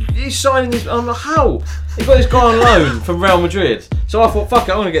 He's signing his. I'm like, how? He got this guy on loan from Real Madrid. So I thought, fuck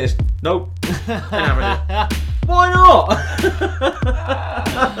it, I'm gonna get this. Nope. Ain't having it. Why not?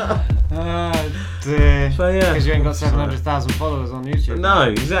 Dear. So yeah, because you ain't got 700,000 followers on YouTube. No,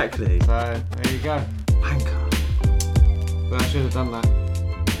 exactly. So there you go. Wanker. But I should have done that.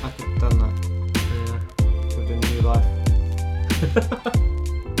 I could have done that. Yeah. Could have been new life.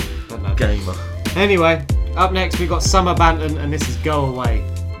 Don't know. Gamer. Anyway, up next we got Summer Banton, and this is Go Away.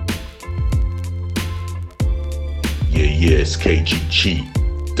 Yeah, it's KG Cheat,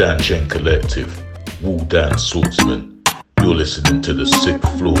 Dan Chen Collective, Wall Dan Swordsman. You're listening to the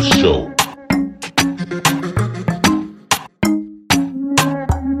Sixth Floor Show.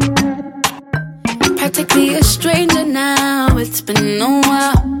 Practically a stranger now, it's been a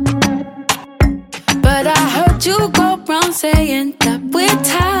while. But I heard you go round saying that we're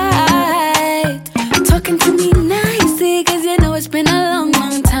tight. Talking to me nicely, cause you know it's been a long,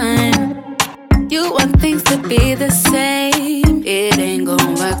 long time. You want things to be the same, it ain't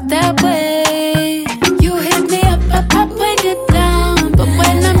gon' work that way. You hit me up when you're down, but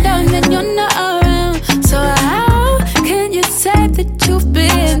when I'm down then you're not around. So how can you say that you've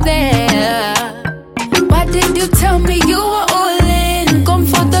been there? Why did you tell me you were all in? Gone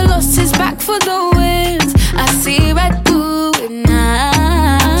for the losses, back for the wins. I see right through it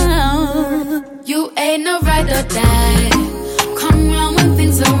now. You ain't no ride or die. Come round when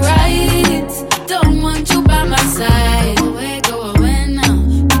things are right. Don't want you by my side. Go away now.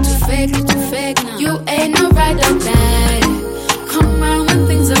 You too fake now. You ain't no ride or die. Come round when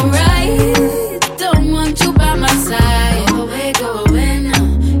things are right. Don't want you by my side. Go away now.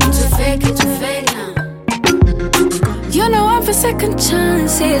 You too fake now. You know I'm for second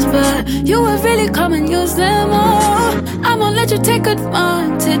chances, but you will really come and use them all. I won't let you take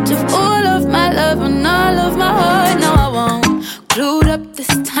advantage of all of my love and all of my heart. No, I won't. Glued up this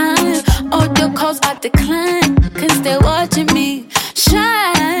time. All your calls I decline, cause they're watching me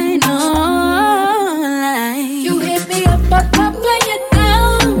shine online. You hit me up when you're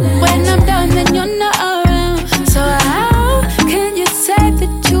down. When I'm down then you're not around. So how can you say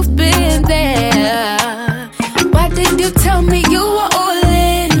that you've been there? Why did you tell me you were all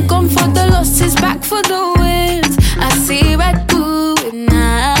in? Gone for the losses, back for the wins. I see right through it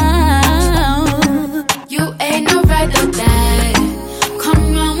now. You ain't no ride or die.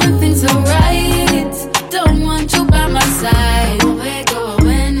 Come round when things are right. Don't want you by my side. Go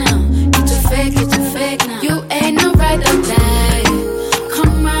away now. You too fake now. You ain't no ride or die.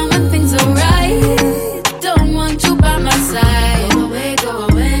 Come round when things are right. Don't want you by my side. Go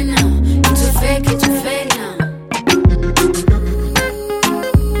away now. You too fake now.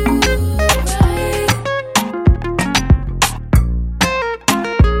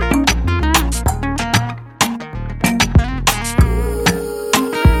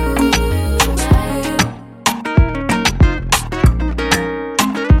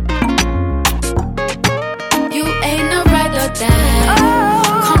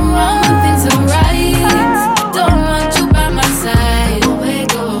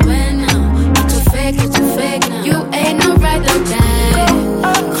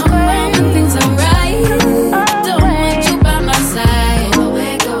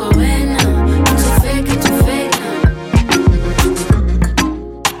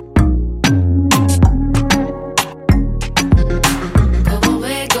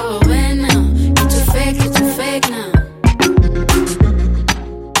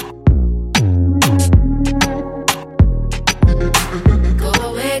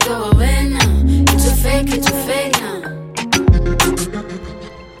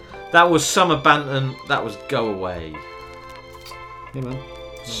 That was Summer Banton. That was Go Away. Yeah, man.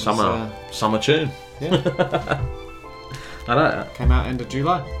 Summer tune. Yeah. I like that. Came out end of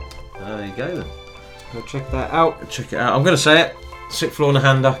July. There you go then. Go check that out. Check it out. I'm going to say it. Sixth Floor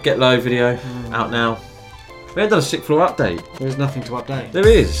Nahanda. Get Low video. Out now. We haven't done a Sixth Floor update. There's nothing to update. There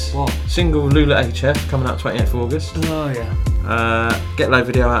is. What? Single Lula HF coming out 28th of August. Oh yeah. Get Low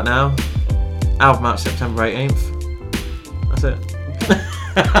video out now. Album out September 18th. That's it.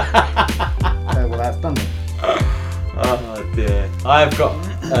 Well, that's done it. Oh dear. I have got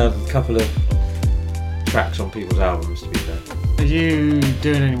a couple of tracks on people's albums, to be fair. Are you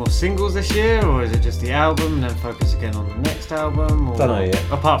doing any more singles this year, or is it just the album and then focus again on the next album? Or, Don't know yet.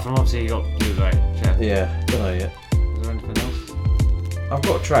 Apart from obviously you got Blu-ray. Yeah, don't know yet. Is there anything else? I've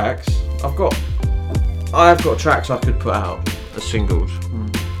got tracks. I have got tracks I could put out as singles,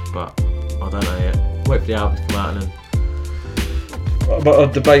 but I don't know yet. Wait for the album to come out and then. But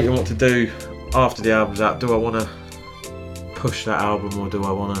I'm debating what to do after the album's out. Do I want to push that album or do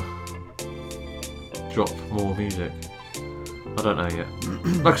I want to drop more music? I don't know yet.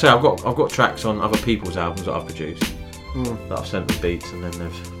 Like I say, I've got tracks on other people's albums that I've produced that I've sent them beats and then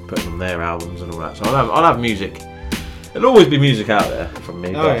they've put them on their albums and all that. So I'll have music. There'll always be music out there from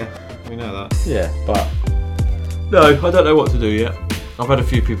me. Oh yeah, we know that. Yeah, but no, I don't know what to do yet. I've had a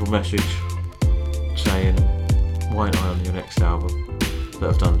few people message saying, "Why aren't I on your next album?" That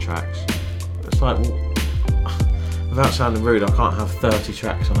have done tracks. It's like, well, without sounding rude, I can't have 30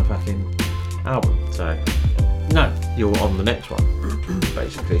 tracks on a fucking album. So no, you're on the next one,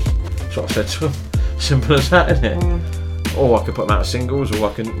 basically. That's what I said to them. Simple as that, isn't it? Or I could put them out as singles, or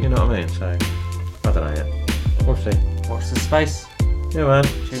I can, you know what I mean? So I don't know yet. We'll see. Watch the space. Yeah, man.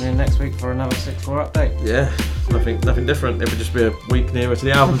 Tune in next week for another 6-4 update. Yeah, nothing different. It would just be a week nearer to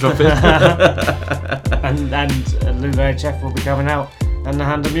the album dropping. and Lulu HF will be coming out, and the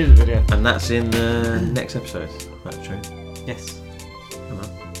Hand of Music video. And that's in the next episode. That's true. Yes.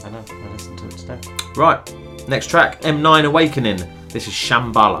 I know. I listened to it today. Right. Next track, M9 Awakening. This is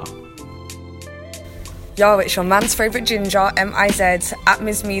Shambala. Yo, it's your man's favourite ginger, MIZ,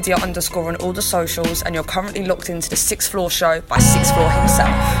 @MizMedia_ on all the socials, and you're currently locked into the 6th Floor show by 6th Floor himself.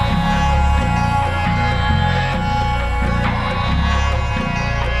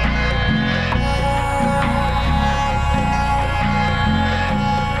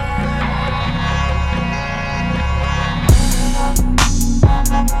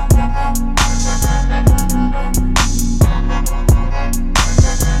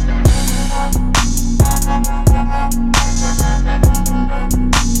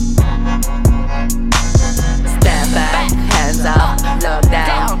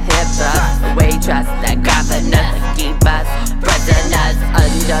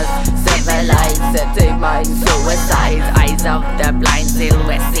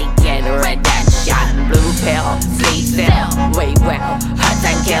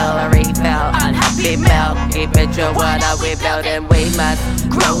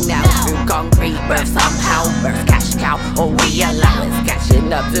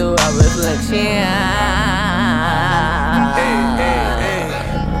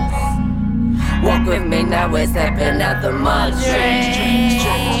 Walk with me now, we're stepping out the mud strings.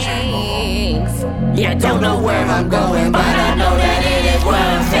 Yeah, don't know where I'm going, but I know that it is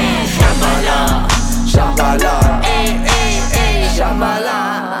worth it. Shambala, Shambala, ay, ay, ay. Shambala,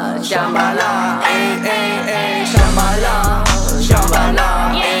 Shambala, ay, ay, ay. Shambala, Shambala,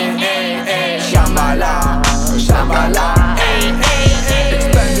 ay, ay, ay. Shambala, Shambala, ay, ay, ay.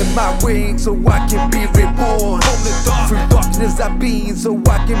 Expanding my wings so I can be reborn. Through darkness I've been, so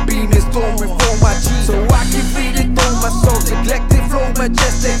I can be restored for my G. So I can feel it on my soul, neglected flow,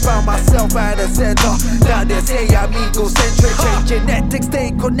 majestic. Found myself at the center. Now they say I'm egocentric. Change genetics,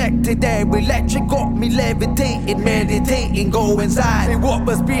 stay connected. Air electric got me levitating, meditating, go inside. See what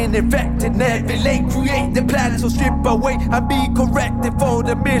was being infected, navigate, create the planet. So strip away and be corrected for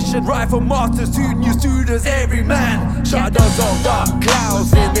the mission. Right from masters to new students, every man. Shadows of dark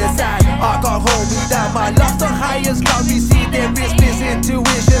clouds in the side. I can't hold me down, my love's the highest cloud. We see there is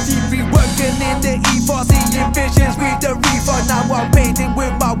misintuition. See we working in the ethos, seeing visions with the reefer. Now I'm painting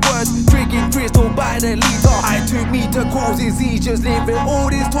with my words, drinking crystal by the liter. I took me to causes seizures, living all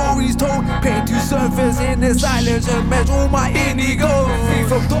these stories told. Pain to surface in the silence and match all my indigo. Free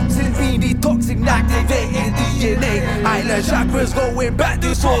from toxins, be detoxing, activating DNA. Island chakras going back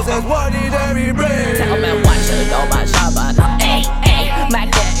to source, that's what it every brain. Tell me what you know about Shambala, ay, ay.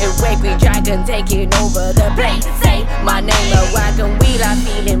 Magnetic wavy dragon taking over the place. Say my name, a wagon wheel, I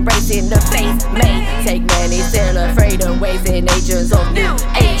feel embracing the face. May take many, still afraid of wasting agents of new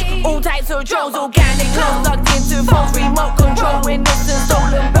age. All types of drones, organic clothes locked into phones, remote control, innocent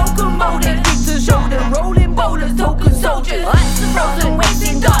stolen, broken molded, to show them rolling bowlers, token soldiers. Hearts frozen,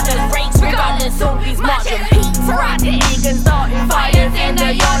 wasting darkness, breaks regardless, zombies marching, heat, sporadic, eagles starting fires in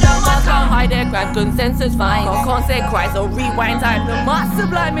the yard of my car. Hide their grand consensus, fine. Concept cries or rewind time. The mass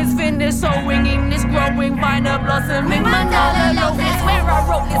sublime is finished, sowing in this growing vine of blossoming. Manala love is where I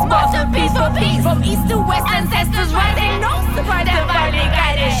wrote this masterpiece for peace. From east to west, ancestors rising, no surprise, divinely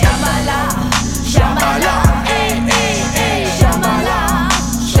guided. Shambala, Shambala, ay, ay, ay. Shambala,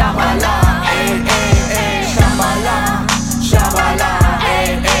 Shambala, ay, ay, ay. Shambala, Shambala,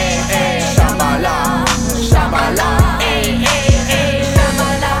 ay, ay, ay. Shambala, Shambala, ay, ay, ay.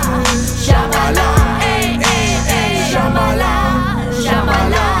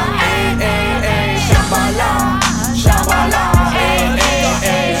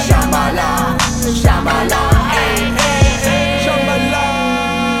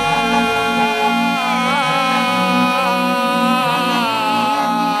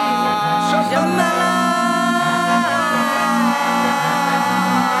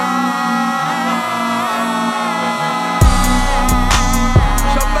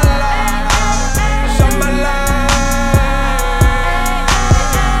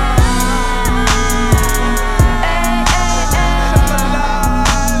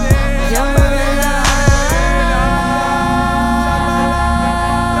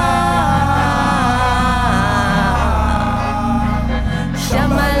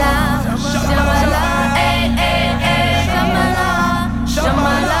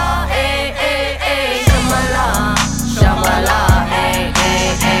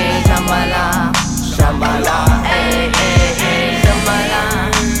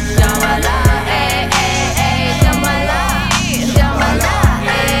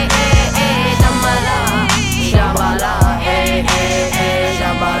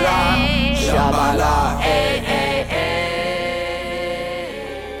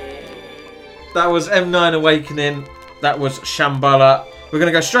 That was M9 Awakening. That was Shambala. We're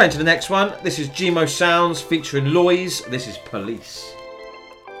going to go straight into the next one. This is Jimohsoundz featuring Loyz. This is Police.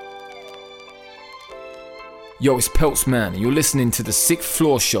 Yo, it's Peltsman. You're listening to the 6th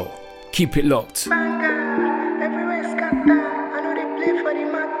Floor Show. Keep it locked.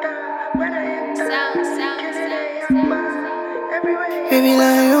 Baby,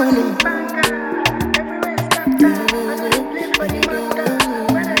 lie on him.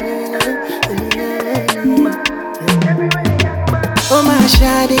 Oh my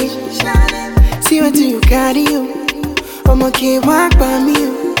shawty, see what you carry you. I'm okay, walk by me.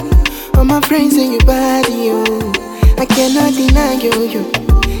 All my friends say you body you. I cannot deny you.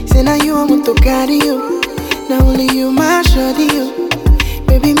 Say now you want to carry you. Now only you my shawty you.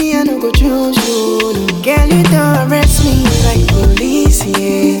 Baby, me I no go choose you. No. Girl, you don't arrest me like police,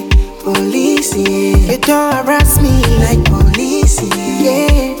 yeah. Police, yeah. You don't harass me like police,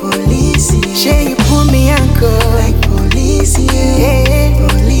 yeah. Police, yeah. Shey you put me anchor like police, yeah.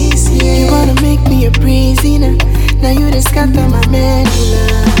 Police, yeah. You wanna make me a prisoner. Now you just scatter my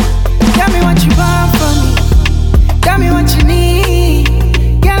medulla. Tell me what you want from me. Tell me what you need.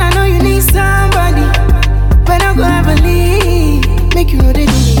 Girl, I know you need somebody, but I go ever leave. Make you know they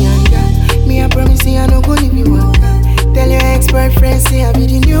do me anger. Me I promise you I no go leave you anger. Tell your ex-boyfriend say I be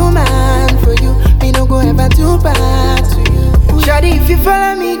the new man for you. Me no go ever do bad to you. Shawty, if you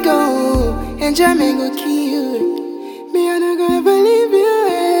follow me go, enjoyment go kill you. Me I no go ever leave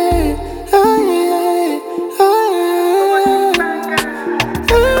you. Oh yeah, oh yeah.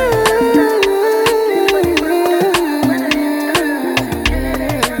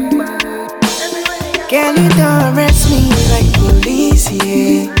 Girl, you don't arrest me like police,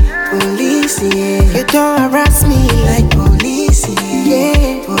 yeah. Police, yeah. You don't harass me like police,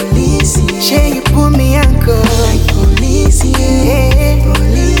 yeah. Police, yeah. Shey you put me anchor like police, yeah.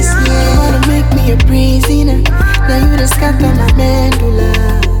 Police, yeah. You wanna make me a prisoner. Now you just scatter my medulla.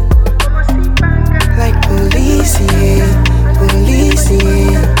 Like police, yeah. Police,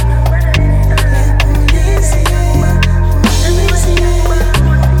 yeah.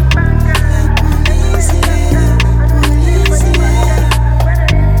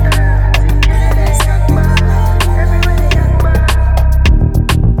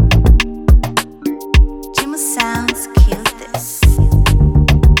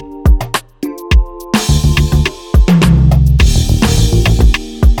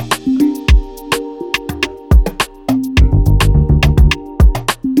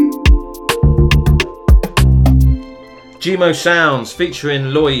 Jimohsoundz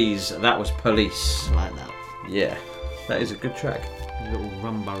featuring Loyz. That was Police. I like that. Yeah, that is a good track. A little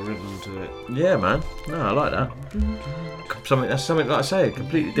rumba rhythm to it. Yeah, man. No, I like that. Something like I say,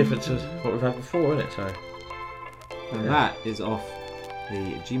 completely different to what we've had before, isn't it? So. And that is off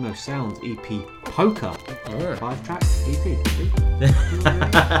the Jimohsoundz EP Poker. Right. 5-track EP.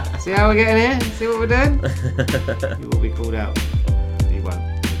 See how we're getting here? See what we're doing? You will be called out. You won't.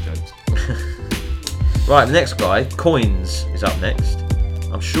 No jokes. Right, the next guy, Koinz, is up next.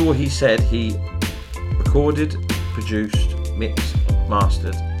 I'm sure he said he recorded, produced, mixed,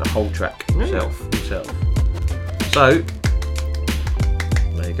 mastered the whole track himself. So,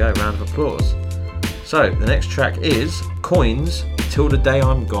 there you go, round of applause. So, the next track is Koinz, Till the Day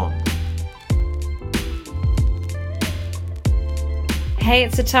I'm Gone. Hey,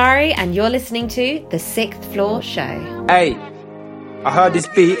 it's Atari, and you're listening to The 6th Floor Show. Hey, I heard this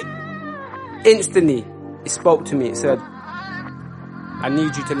beat. Instantly, it spoke to me. It said, I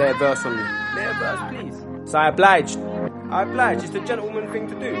need you to lay a verse on me. Lay a verse, please. So I obliged. It's the gentleman thing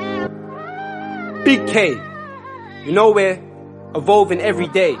to do. Big K. You know we're evolving every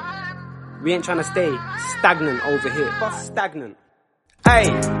day. We ain't trying to stay stagnant over here. But stagnant.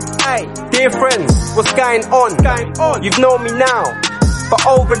 Hey, dear friends, what's going on? You've known me now. But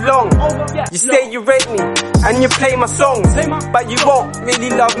over long, you say you rate me and you play my songs, but you won't really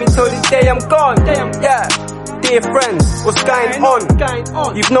love me till the day I'm gone. Yeah, dear friends, what's going on?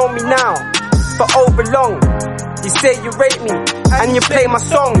 You've known me now, but over long, you say you rate me and you play my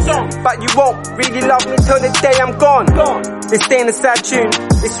songs, but you won't really love me till the day I'm gone. This ain't a sad tune,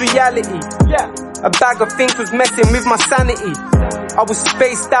 it's reality. A bag of things was messing with my sanity. I was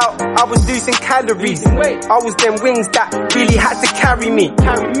spaced out, I was losing calories. I was them wings that really had to carry me.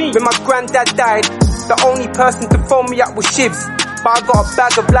 When my granddad died, the only person to phone me up was Shivs. But I got a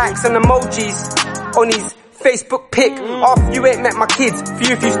bag of likes and emojis on his Facebook pic. After you ain't met my kids, for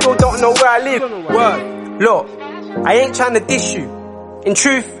you if you still don't know where I live. Word, look, I ain't trying to diss you. In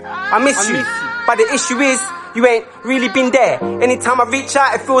truth, I miss you. But the issue is, you ain't really been there. Anytime I reach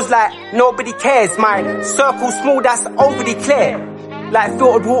out, it feels like nobody cares. My circle's small, that's overly clear. like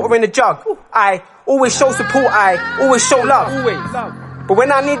filtered water in a jug. I always show support, I always show love. But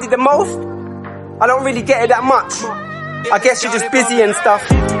when I need it the most, I don't really get it that much. I guess you're just busy and stuff.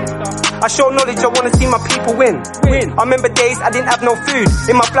 I show knowledge, I wanna see my people win. I remember days I didn't have no food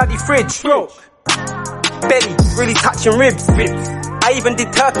in my bloody fridge. Belly really touching ribs. I even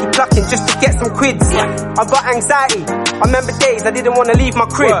did turkey plucking just to get some quids. I got anxiety. I remember days I didn't wanna leave my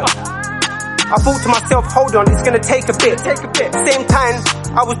crib. I thought to myself, hold on, it's gonna take a bit. Same time,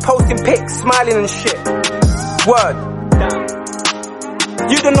 I was posting pics, smiling and shit. Word.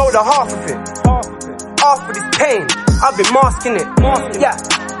 You don't know the half of it. Half of this pain, I've been masking it. Yeah,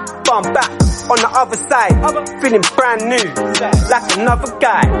 but I'm back on the other side, feeling brand new, like another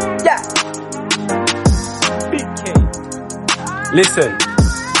guy. Yeah. Listen,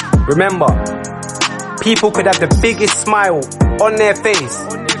 remember, people could have the biggest smile on their face,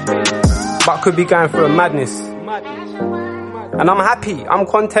 but could be going through a madness. And I'm happy, I'm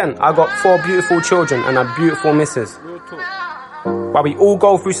content. I got 4 beautiful children and a beautiful missus. But we all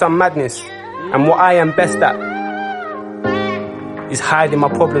go through some madness. And what I am best at is hiding my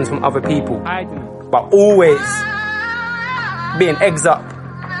problems from other people. But always being eggs up,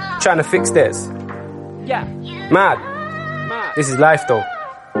 trying to fix theirs. Yeah. Mad. This is life though.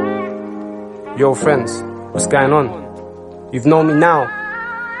 Yo friends, what's going on? You've known me now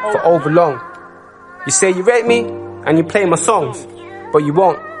for over long. You say you rate me and you play my songs, but you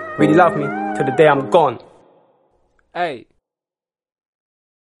won't really love me till the day I'm gone. Hey.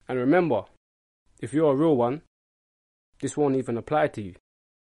 And remember, if you're a real one, this won't even apply to you,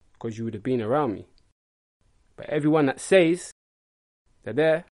 because you would have been around me. But everyone that says they're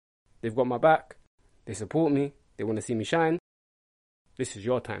there, they've got my back, they support me, they want to see me shine, this is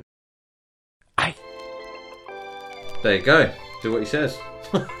your time. Aye. There you go. Do what he says.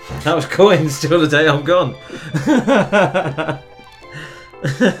 That was Koinz till the day I'm gone.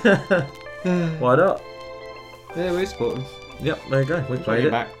 Why not? Yeah, we're supporting. Yep, there you go. We played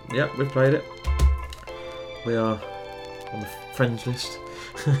it. Back. Yep, we've played it. We are on the friends list.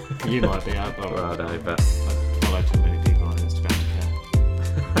 You might be out, but well, no, but I follow too many people on Instagram to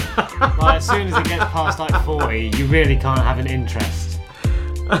care. Like, as soon as it gets past like 40, you really can't have an interest.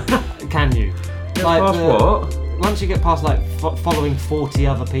 Can you? Get like past what? Once you get past like following 40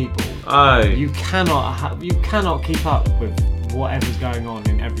 other people, you cannot keep up with whatever's going on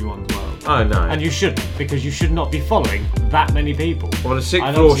in everyone's world. Oh no. And you shouldn't, because you should not be following that many people. Well, the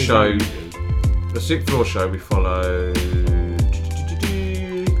Sixth Floor show. The Sixth Floor show we follow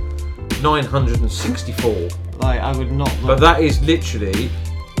 964. Like, I would not. But that is literally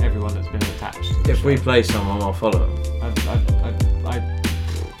everyone that's been attached. If we play someone, I'll follow them. Like,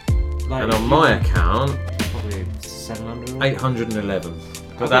 and on my account, probably 700. 811.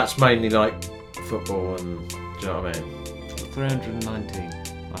 But that's mainly like football and. Do you know what I mean? 319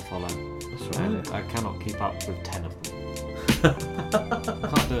 I follow. That's right. And I cannot keep up with 10 of them. I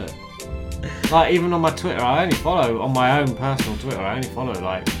can't do it. Like, even on my Twitter, I only follow, on my own personal Twitter, I only follow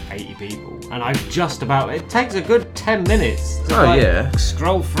like 80 people. And I just about, it takes a good 10 minutes to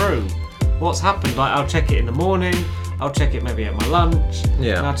scroll through what's happened. Like, I'll check it in the morning, I'll check it maybe at my lunch,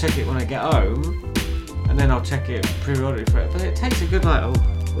 and I'll check it when I get home, and then I'll check it periodically. But it takes a good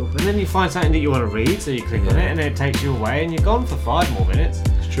and then you find something that you want to read, so you click on it, and then it takes you away, and you're gone for 5 more minutes.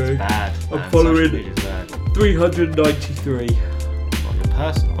 It's true. It's bad. I'm following 393. On your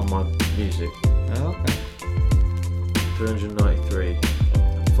personal? On my music. Oh, okay. 393.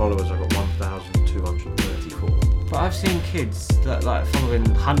 Followers, I've got 1,234. But I've seen kids that like following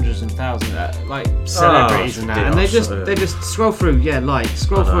hundreds and thousands, like celebrities and that, and they just scroll through,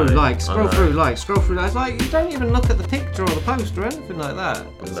 scroll through. It's like you don't even look at the picture or the post or anything like that.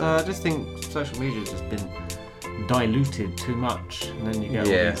 So I just think social media's just been diluted too much, and then you get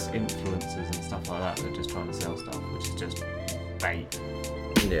all these influencers and stuff like that are just trying to sell stuff, which is just bait.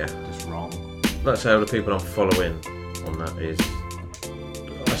 Yeah, just wrong. Let's say all the people I'm following on that is,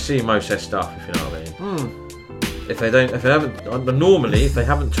 I see most of their stuff, if you know what I mean. If they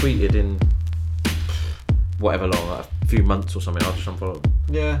haven't tweeted in whatever long, like a few months or something, I'll just unfollow them.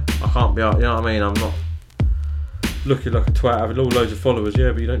 Yeah. I can't be out, you know what I mean? I'm not looking like a twat having all loads of followers,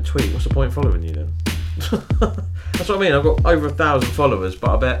 but you don't tweet. What's the point in following you then? That's what I mean. I've got over 1,000 followers,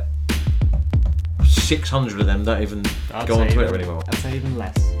 but I bet 600 of them don't even go on Twitter anymore. I'd say even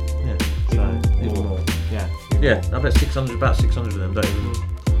less. Yeah. Even more. Yeah. Yeah, I bet about 600 of them don't even.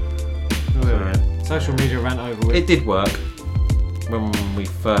 Social media ran over with. It did work when we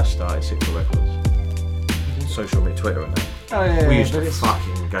first started Sixth Floor Records. Social media, Twitter and that. Oh yeah. We used to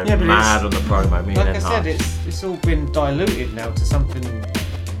fucking go mad on the promo. Me like and I said, it's all been diluted now to something.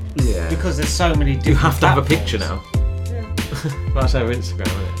 Yeah. Because there's so many different. You have to platforms. have a picture now. Yeah. Like I say with Instagram,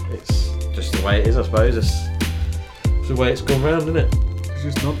 isn't it? It's just the way it is, I suppose. It's the way it's gone round, isn't it? It's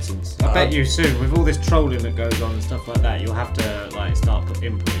just nonsense. I bet you soon, with all this trolling that goes on and stuff like that, you'll have to like start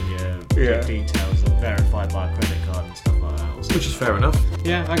inputting your details and verify by a credit card and stuff like that. Which is fair enough.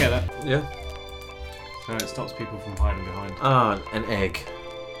 Yeah, I get that. Yeah. So it stops people from hiding behind. An egg.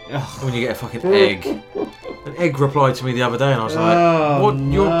 When you get a fucking egg. An egg replied to me the other day and I was like, "What?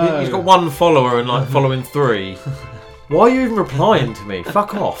 No. He's got 1 follower and like following 3. Why are you even replying to me?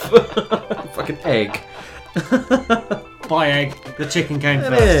 Fuck off." Fucking egg. By egg. The chicken came Yeah.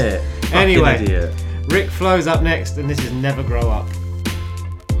 first. Anyway, idiot. Rick Flow's up next, and this is Never Grow Up.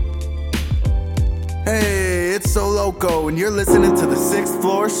 Hey, it's So Loco, and you're listening to the 6th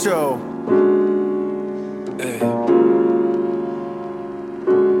Floor Show. Hey.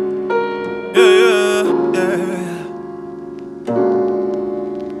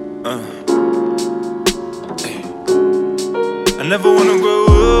 I never wanna grow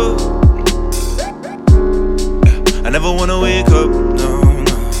up. I never wanna wake up. No,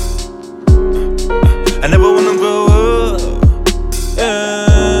 no. I never wanna grow up.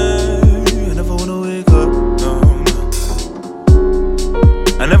 Yeah. I never wanna wake up. No, no.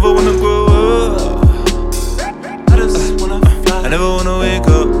 I never wanna grow up. I just wanna fly. I never wanna wake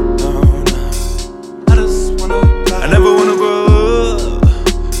up. No, no. I just wanna fly. I never wanna grow up.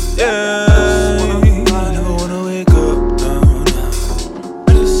 Yeah.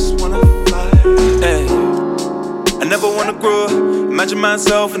 Never wanna grow, imagine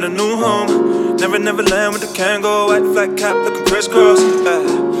myself in a new home. Never land with the Kango, white flat cap looking crisscross.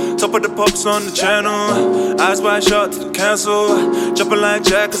 Top of the pops on the channel, eyes wide shut to the cancel. Jumping like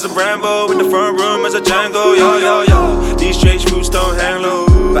Jack as a Rambo, in the front room as a Django. Yo, yo, yo, these straight roots don't hang low.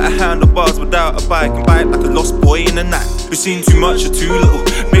 But I handle bars without a bike and bite like a lost boy in the night. Who's seen too much or too little,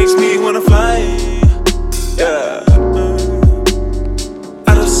 makes me wanna fly. Yeah,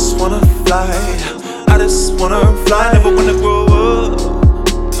 I just wanna fly. I just wanna fly, never wanna grow up.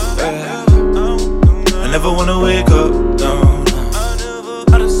 Yeah. I never wanna wake up. No, no.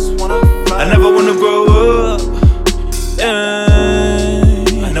 I just wanna fly. I never wanna grow up.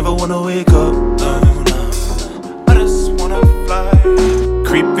 Yeah. I never wanna wake up. No, no. I just wanna fly.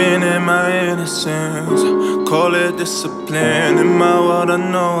 Creeping in my innocence, call it discipline. In my world, I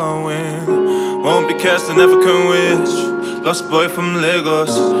know I win. Won't be cast, I never can wish. Lost boy from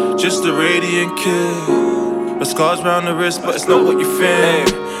Lagos, just a radiant kid. The scars round the wrist, but it's not what you think.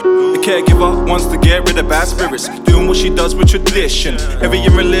 The caregiver wants to get rid of bad spirits, doing what she does with tradition. Heavy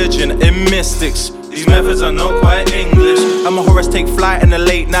in religion and mystics. These methods are not quite English. I'm a Horus, take flight in the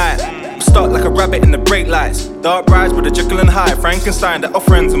late night. I'm stuck like a rabbit in the brake lights. Dark rides with a Jekyll and Hyde. Frankenstein, that are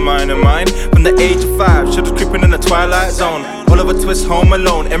friends of mine and mine. From the age of 5, should've creeping in the twilight zone. Oliver Twist home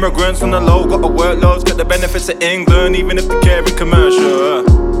alone. Immigrants on the low, got a workloads, get the benefits of England, even if the caring commercial.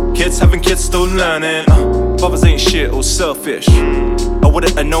 Kids having kids still learning. Fathers ain't shit or selfish. I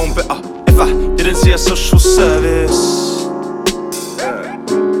wouldn't have known better if I didn't see a social service.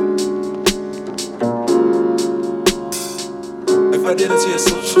 If I didn't see a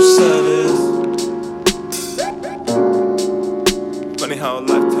social service. Funny how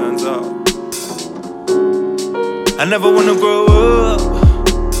life turns out. I never wanna grow up.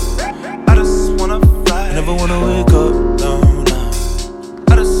 I just wanna fly. I never wanna wake up. No, no.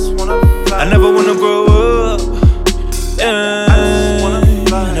 I just wanna fly. I never wanna grow up. Yeah. I just wanna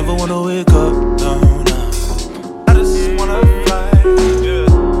fly. I never wanna wake up. No, no. I just wanna fly. Yeah.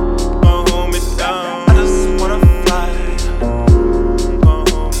 Don't hold me down. I just wanna fly. Don't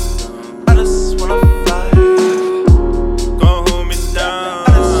hold me down. I just wanna fly. Don't hold me down.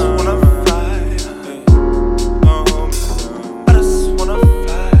 I just wanna fly. Don't hold me down. I just wanna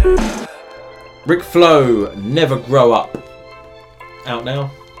fly. Rick Flow, Never Grow Up. Out now?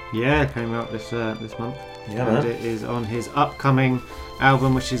 Yeah, it came out this month. Yeah, and man. it is on his upcoming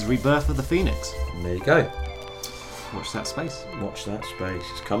album, which is Rebirth of the Phoenix. There you go. Watch that space. Watch that space.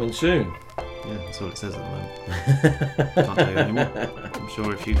 It's coming soon. Yeah, that's all it says at the moment. Can't tell you anymore. I'm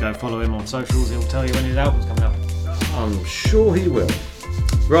sure if you go follow him on socials, he'll tell you when his album's coming out. I'm sure he will.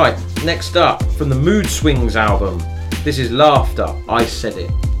 Right, next up, from the Mood Swings album, this is Laughta, I Said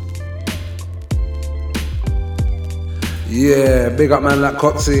It. Yeah, big up man like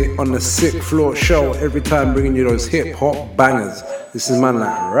Cotsy on the 6th Floor Show, every time bringing you those hip hop bangers. This is man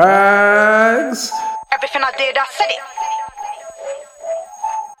like Rags. Everything I did, I said it.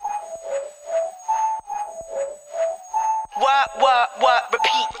 Work,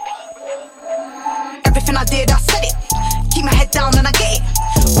 repeat. Everything I did, I said it. Keep my head down and I get it.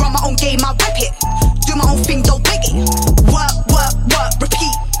 Run my own game, I rip it. Do my own thing, don't beg it. Work,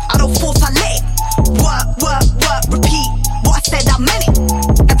 repeat. I don't force, I let it. Work, repeat. What I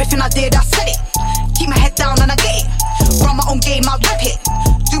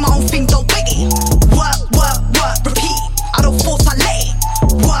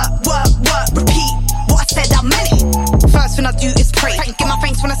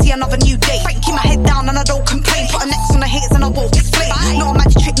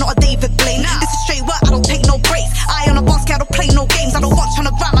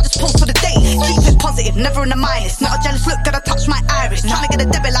never in the minus. Not a jealous look, gotta touch my iris. Tryna get a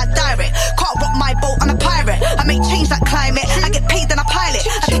debit like direct. Can't rock my boat on a pirate. I make change like climate. I get paid then I pilot.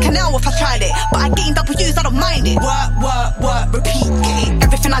 I take an L if I tried it, but I gain W's, I don't mind it. Work, repeat, get it.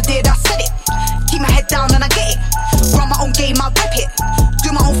 Everything I did, I said it. Keep my head down and I get it. Run my own game, I rip it.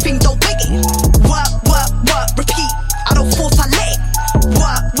 Do my own thing, don't beg it. Work, repeat. I don't force, I let it.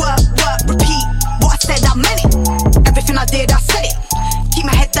 Work, repeat. What I said, I meant it. Everything I did, I said it. Keep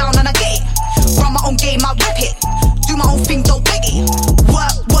my head down and I get it. Run my own game, I rip it. Do my own thing, don't beg it.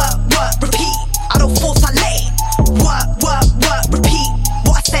 Work, repeat. I don't force, I let it. Work, repeat.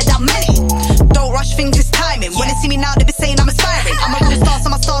 What I said, I meant it. Don't rush things, it's timing. When they see me now, they be saying I'm aspiring. I'm a real star, so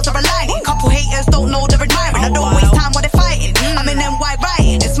my stars are aligning. Couple haters don't know they're admiring. I don't waste time while they're fighting. I'm in NY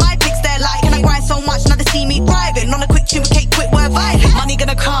writing. It's my pics they're like, and I grind so much now they see me thriving. On a quick tune, cake, quick word vibing. Money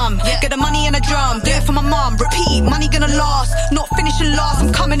gonna come, get the money in a drum. Do it for my mom, repeat. Money gonna last, not finishing last.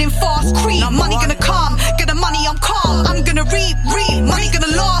 I'm coming in fast, creep. Money gonna come, get the money, I'm calm. I'm gonna reap. Money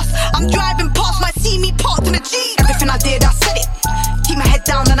gonna last. I'm driving past, might see me parked in a Jeep. Everything I did, I said it. Keep my head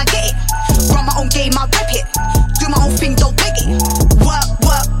down and I get it. Run my own game, I rip it. Do my own thing, don't beg it. Work,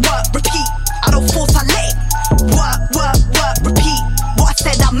 repeat. I don't force, I let it. Work, repeat. What I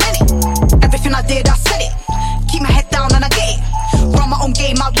said, I meant it. Everything I did, I said it. Keep my head down and I get it. Run my own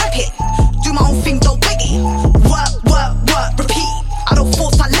game, I rip it. Do my own thing, don't beg it. Work, repeat. I don't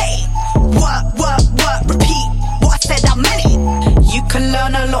force, I let it. Work, repeat. What I said, I meant it. You can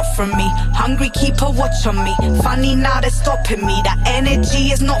learn a lot from me. Hungry, keep a watch on me. Funny now they're stopping me. That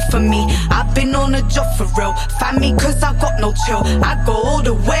energy is not for me. I've been on a job for real. Find me cause I got no chill. I go all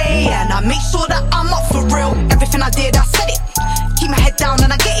the way and I make sure that I'm up for real. Everything I did, I said it. Keep my head down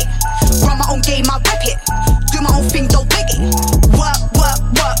and I get it. Run my own game, I rip it. Do my own thing, don't beg it. Work,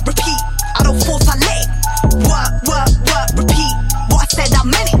 repeat. I don't force, I let it. Work, repeat. What I said, I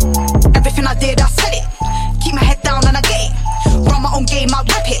meant it. Everything I did, I said it. Keep my head down and I get it. Run my own game, I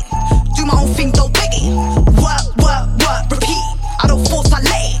rip it. Do my own thing, don't beg it. Work, repeat. I don't force, I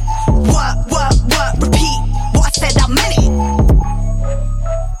let it. Work, repeat. What I said, I meant it.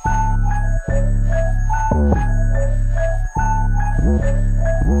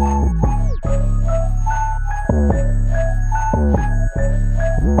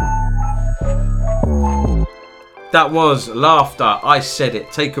 That was Laughta, I Said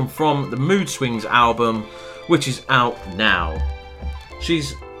It, taken from the Mood Swings album, which is out now.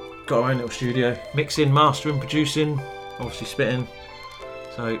 She's got her own little studio, mixing, mastering, producing, obviously spitting.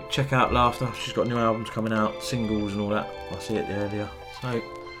 So check out Laughta. She's got new albums coming out, singles and all that. I see it earlier. So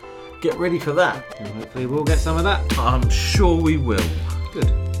get ready for that. And hopefully we'll get some of that. I'm sure we will.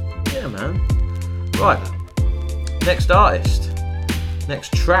 Good. Yeah, man. Right. Next artist.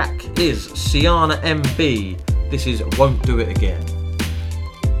 Next track is Siana MB. This is Won't Do It Again.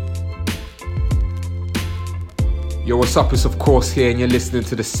 Yo, what's up? It's Of Course here, and you're listening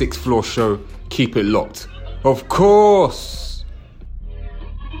to the 6th Floor Show. Keep it locked. Of course!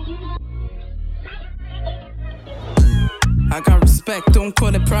 I got respect, don't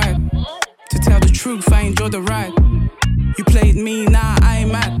call it pride. To tell the truth, I enjoy the ride. You played me, nah, I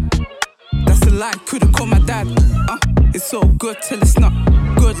ain't mad. That's a lie, could've called my dad. It's so good till it's not.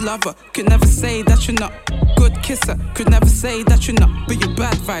 Good lover, could never say that you're not. Good kisser, could never say that you're not. But your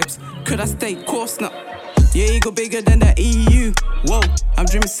bad vibes, could I stay? Course not. Your ego bigger than the EU. Whoa, I'm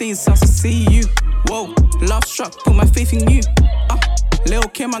dreaming seeing stars to see you. Whoa, love struck, put my faith in you. Lil'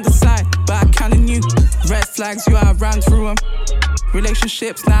 Kim on the side, but I counted you. Red flags, you I ran through them.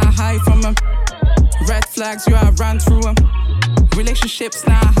 Relationships, now I hide from them. Red flags, you I ran through them. Relationships,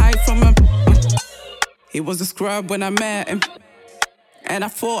 now I hide from them. He was a scrub when I met him, and I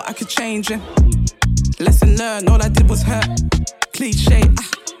thought I could change him. Lesson learned, all I did was hurt. Cliche,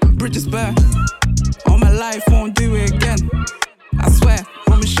 bridges burn. All my life, won't do it again. I swear,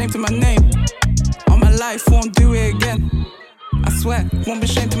 won't be ashamed to my name. All my life, won't do it again. I swear, won't be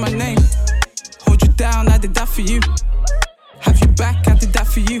ashamed to my name. Hold you down, I did that for you. Have you back, I did that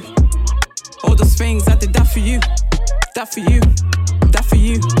for you. All those things, I did that for you. That for you, that for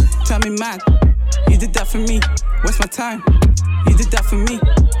you. Tell me mad, you did that for me. Waste my time, you did that for me.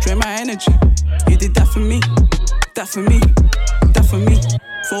 Drain my energy, you did that for me. That for me, that for me.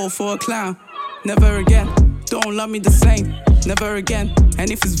 Fall for a clown, never again. Don't love me the same, never again. And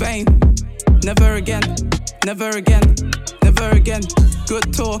if it's vain, never again, never again, never again.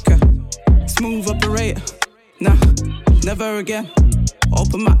 Good talker, smooth operator. Nah, never again.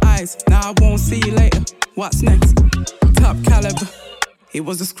 Open my eyes, now I won't see you later. What's next? Top caliber. He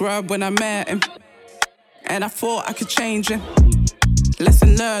was a scrub when I met him, and I thought I could change him.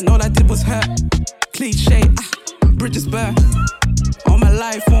 Lesson learned, all I did was hurt. Cliche, bridges burn. All my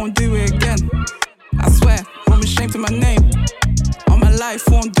life, won't do it again. I swear, my name. All my life,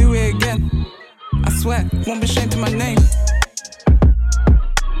 won't do it again. I swear, won't be ashamed of my name.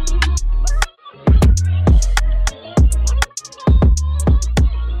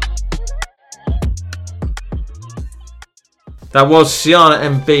 That was Siana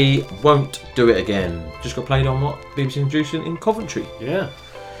MB, Won't Do It Again. Just got played on what? BBC Introduction in Coventry. Yeah.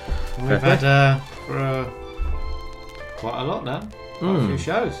 And we've had for quite a lot now. Quite a few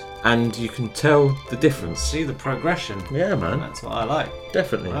shows. And you can tell the difference. See the progression. Yeah, man. That's what I like.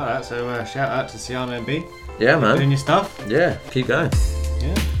 Definitely. Alright, so shout out to Siana MB. Yeah, man. Doing your stuff. Yeah, keep going.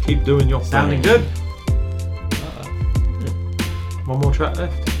 Yeah. Keep doing your Sounding thing. good. One more track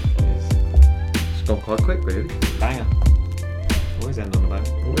left. It's gone quite quick, really. Banger. Always end on a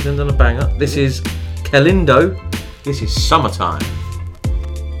banger. Always end on a banger. This is Kellindo. This is Summertime.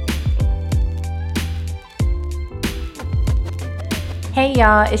 Hey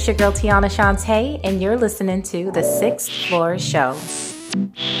y'all, it's your girl Tiana Shantae, and you're listening to The Sixth Floor Show.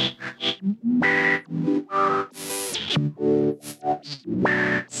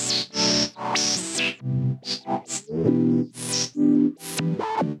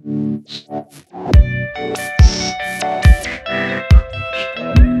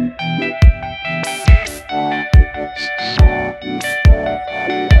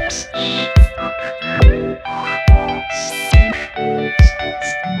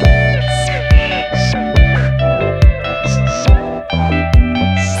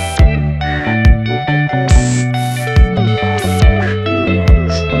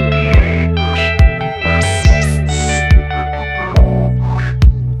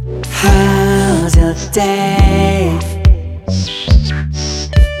 How's your day?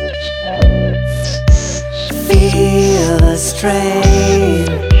 Feel the strain.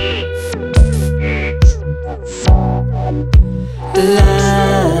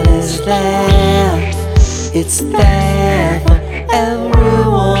 Love is there. It's there for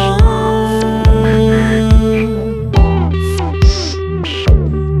everyone.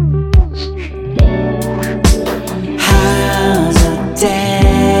 How's your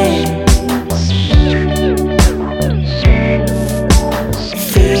day?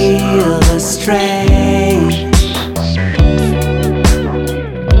 Feel the strain.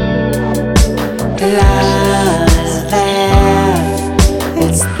 Love is there.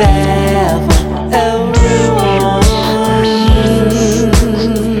 It's there for everyone.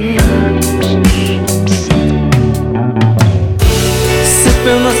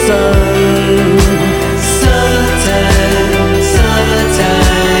 Sipping the sun. Summertime,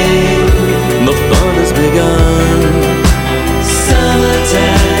 summertime. The fun has begun.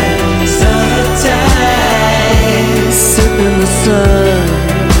 Summertime, summertime. Sipping the sun.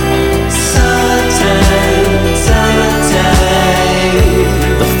 Summertime, summertime.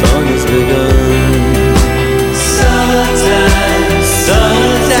 The fun has begun. Summertime,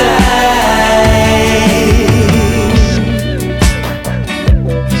 summertime.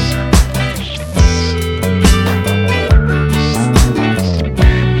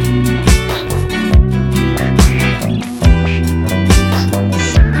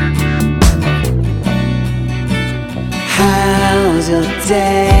 How's your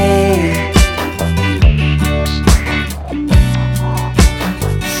day?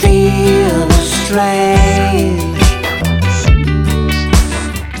 Feel the strain.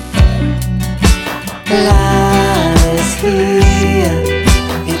 Love is here.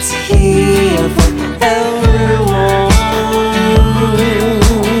 It's here for everyone.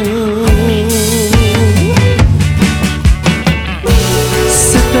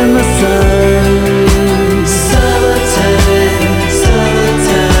 Sipping the sun. Summertime,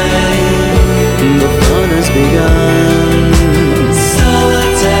 summertime. The fun has begun.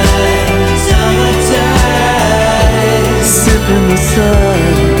 Summertime, summertime. Sipping the sun.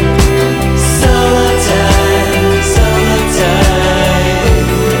 Summertime, summertime.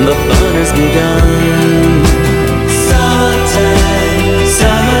 The fun has begun.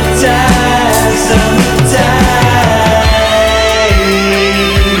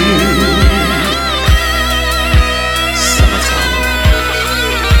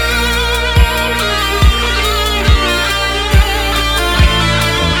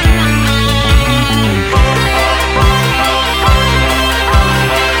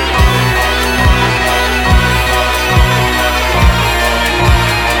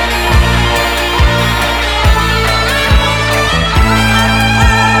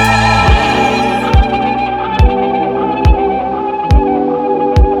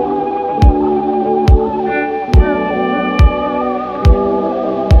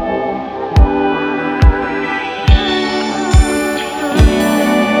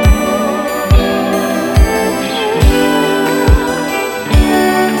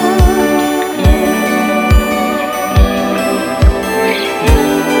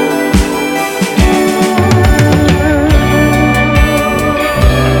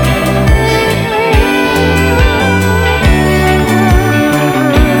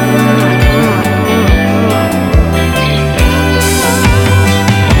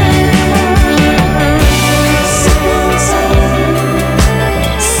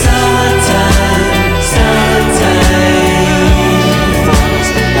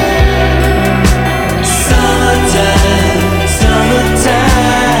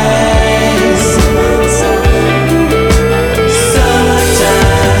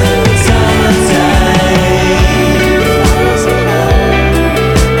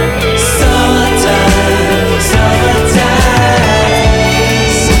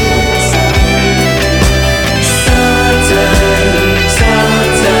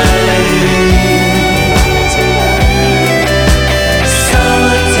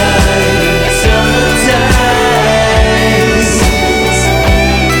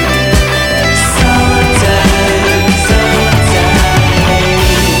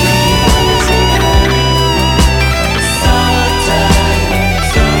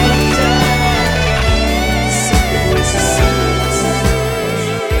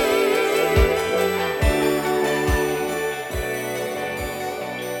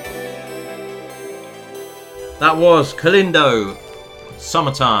 That was Kellindo,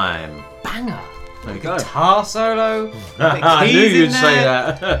 Summertime. Banger. There you go. Guitar solo. I knew you'd say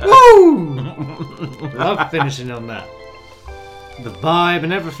that. Woo! Love finishing on that. The vibe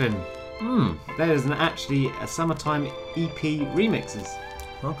and everything. There's actually a Summertime EP remixes.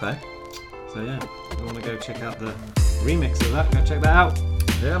 Okay. So yeah, if you want to go check out the remix of that, go check that out.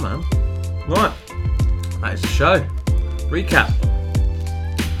 Yeah, man. Right. That is the show. Recap.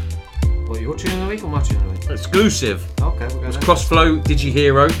 What, your tune of the week or my tune of the week? Exclusive. Okay, we'll go It's there. Crossflow,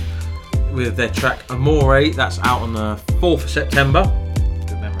 DIGIHIRO with their track A.M.O.R.E.Y. That's out on the 4th of September.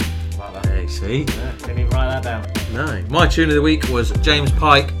 Good memory. Like that. Hey, see? Yeah, didn't even write that down. No. My tune of the week was James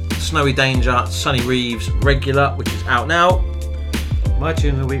Pyke, Snowy Danger, Sonny Reeves, Regular, which is out now. My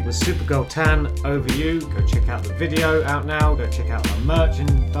tune of the week was Supergirl Tan, Over You. Go check out the video out now. Go check out our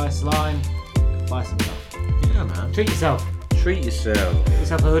merchandise line. Buy some stuff. Yeah, man. Treat yourself. Treat yourself. Get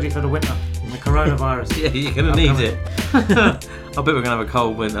yourself a hoodie for the winter and the coronavirus. Yeah, you're going to need it. I bet we're going to have a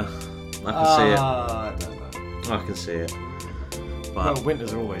cold winter. I can see it. I don't know. I can see it. But Well,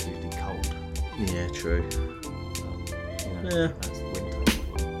 winters are always usually cold. yeah, true. Yeah. That's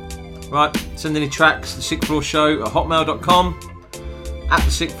winter. Right, send any tracks to the Sixth Floor Show at hotmail.com, at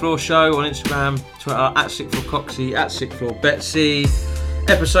the Sixth Floor Show on Instagram, Twitter, at Sixth Floor Coxie, at Sixth Floor Betsy.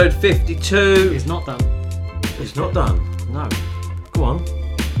 Episode 52. It's not done. It's not done. No. Go on.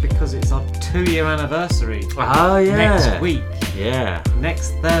 Because it's our 2-year anniversary. Oh, yeah. Next week. Yeah.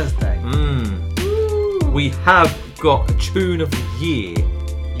 Next Thursday. We have got a tune of the year.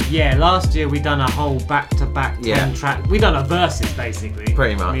 Yeah, last year we done a whole back-to-back 10 track. We done a versus basically.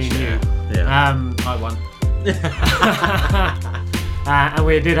 Pretty much. Me and you. Yeah. I won. And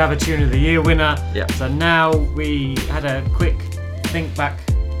we did have a tune of the year winner. Yeah. So now we had a quick think back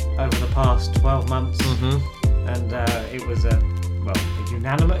over the past 12 months, and it was a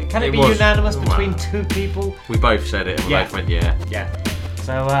unanimous. Can it be unanimous between two people? We both said it. And we both went yeah.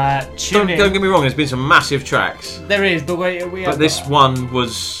 So tune in. Don't get me wrong. There's been some massive tracks. There is, but we have. But this one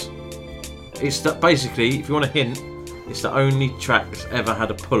was. It's basically, if you want a hint, it's the only track that's ever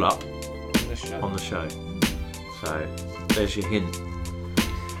had a pull up on the show. So there's your hint.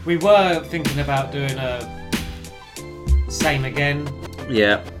 We were thinking about doing a same again.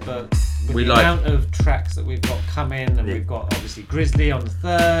 Yeah. But with the amount of tracks that we've got coming, and we've got obviously Grizzly on the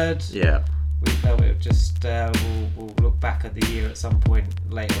 3rd. Yeah. We felt it just we'll look back at the year at some point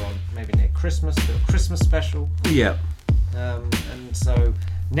later on, maybe near Christmas, do a Christmas special. Yeah. And so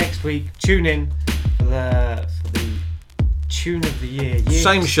next week, tune in for the tune of the year.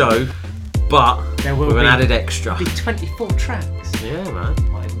 Same show, but there will with an be, added extra. Be 24 tracks. Yeah, man.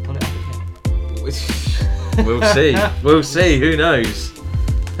 Might even pull it up again. We'll see. We'll see. Who knows?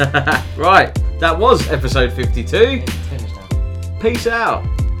 Right. That was episode 52. It's finished now. Peace out.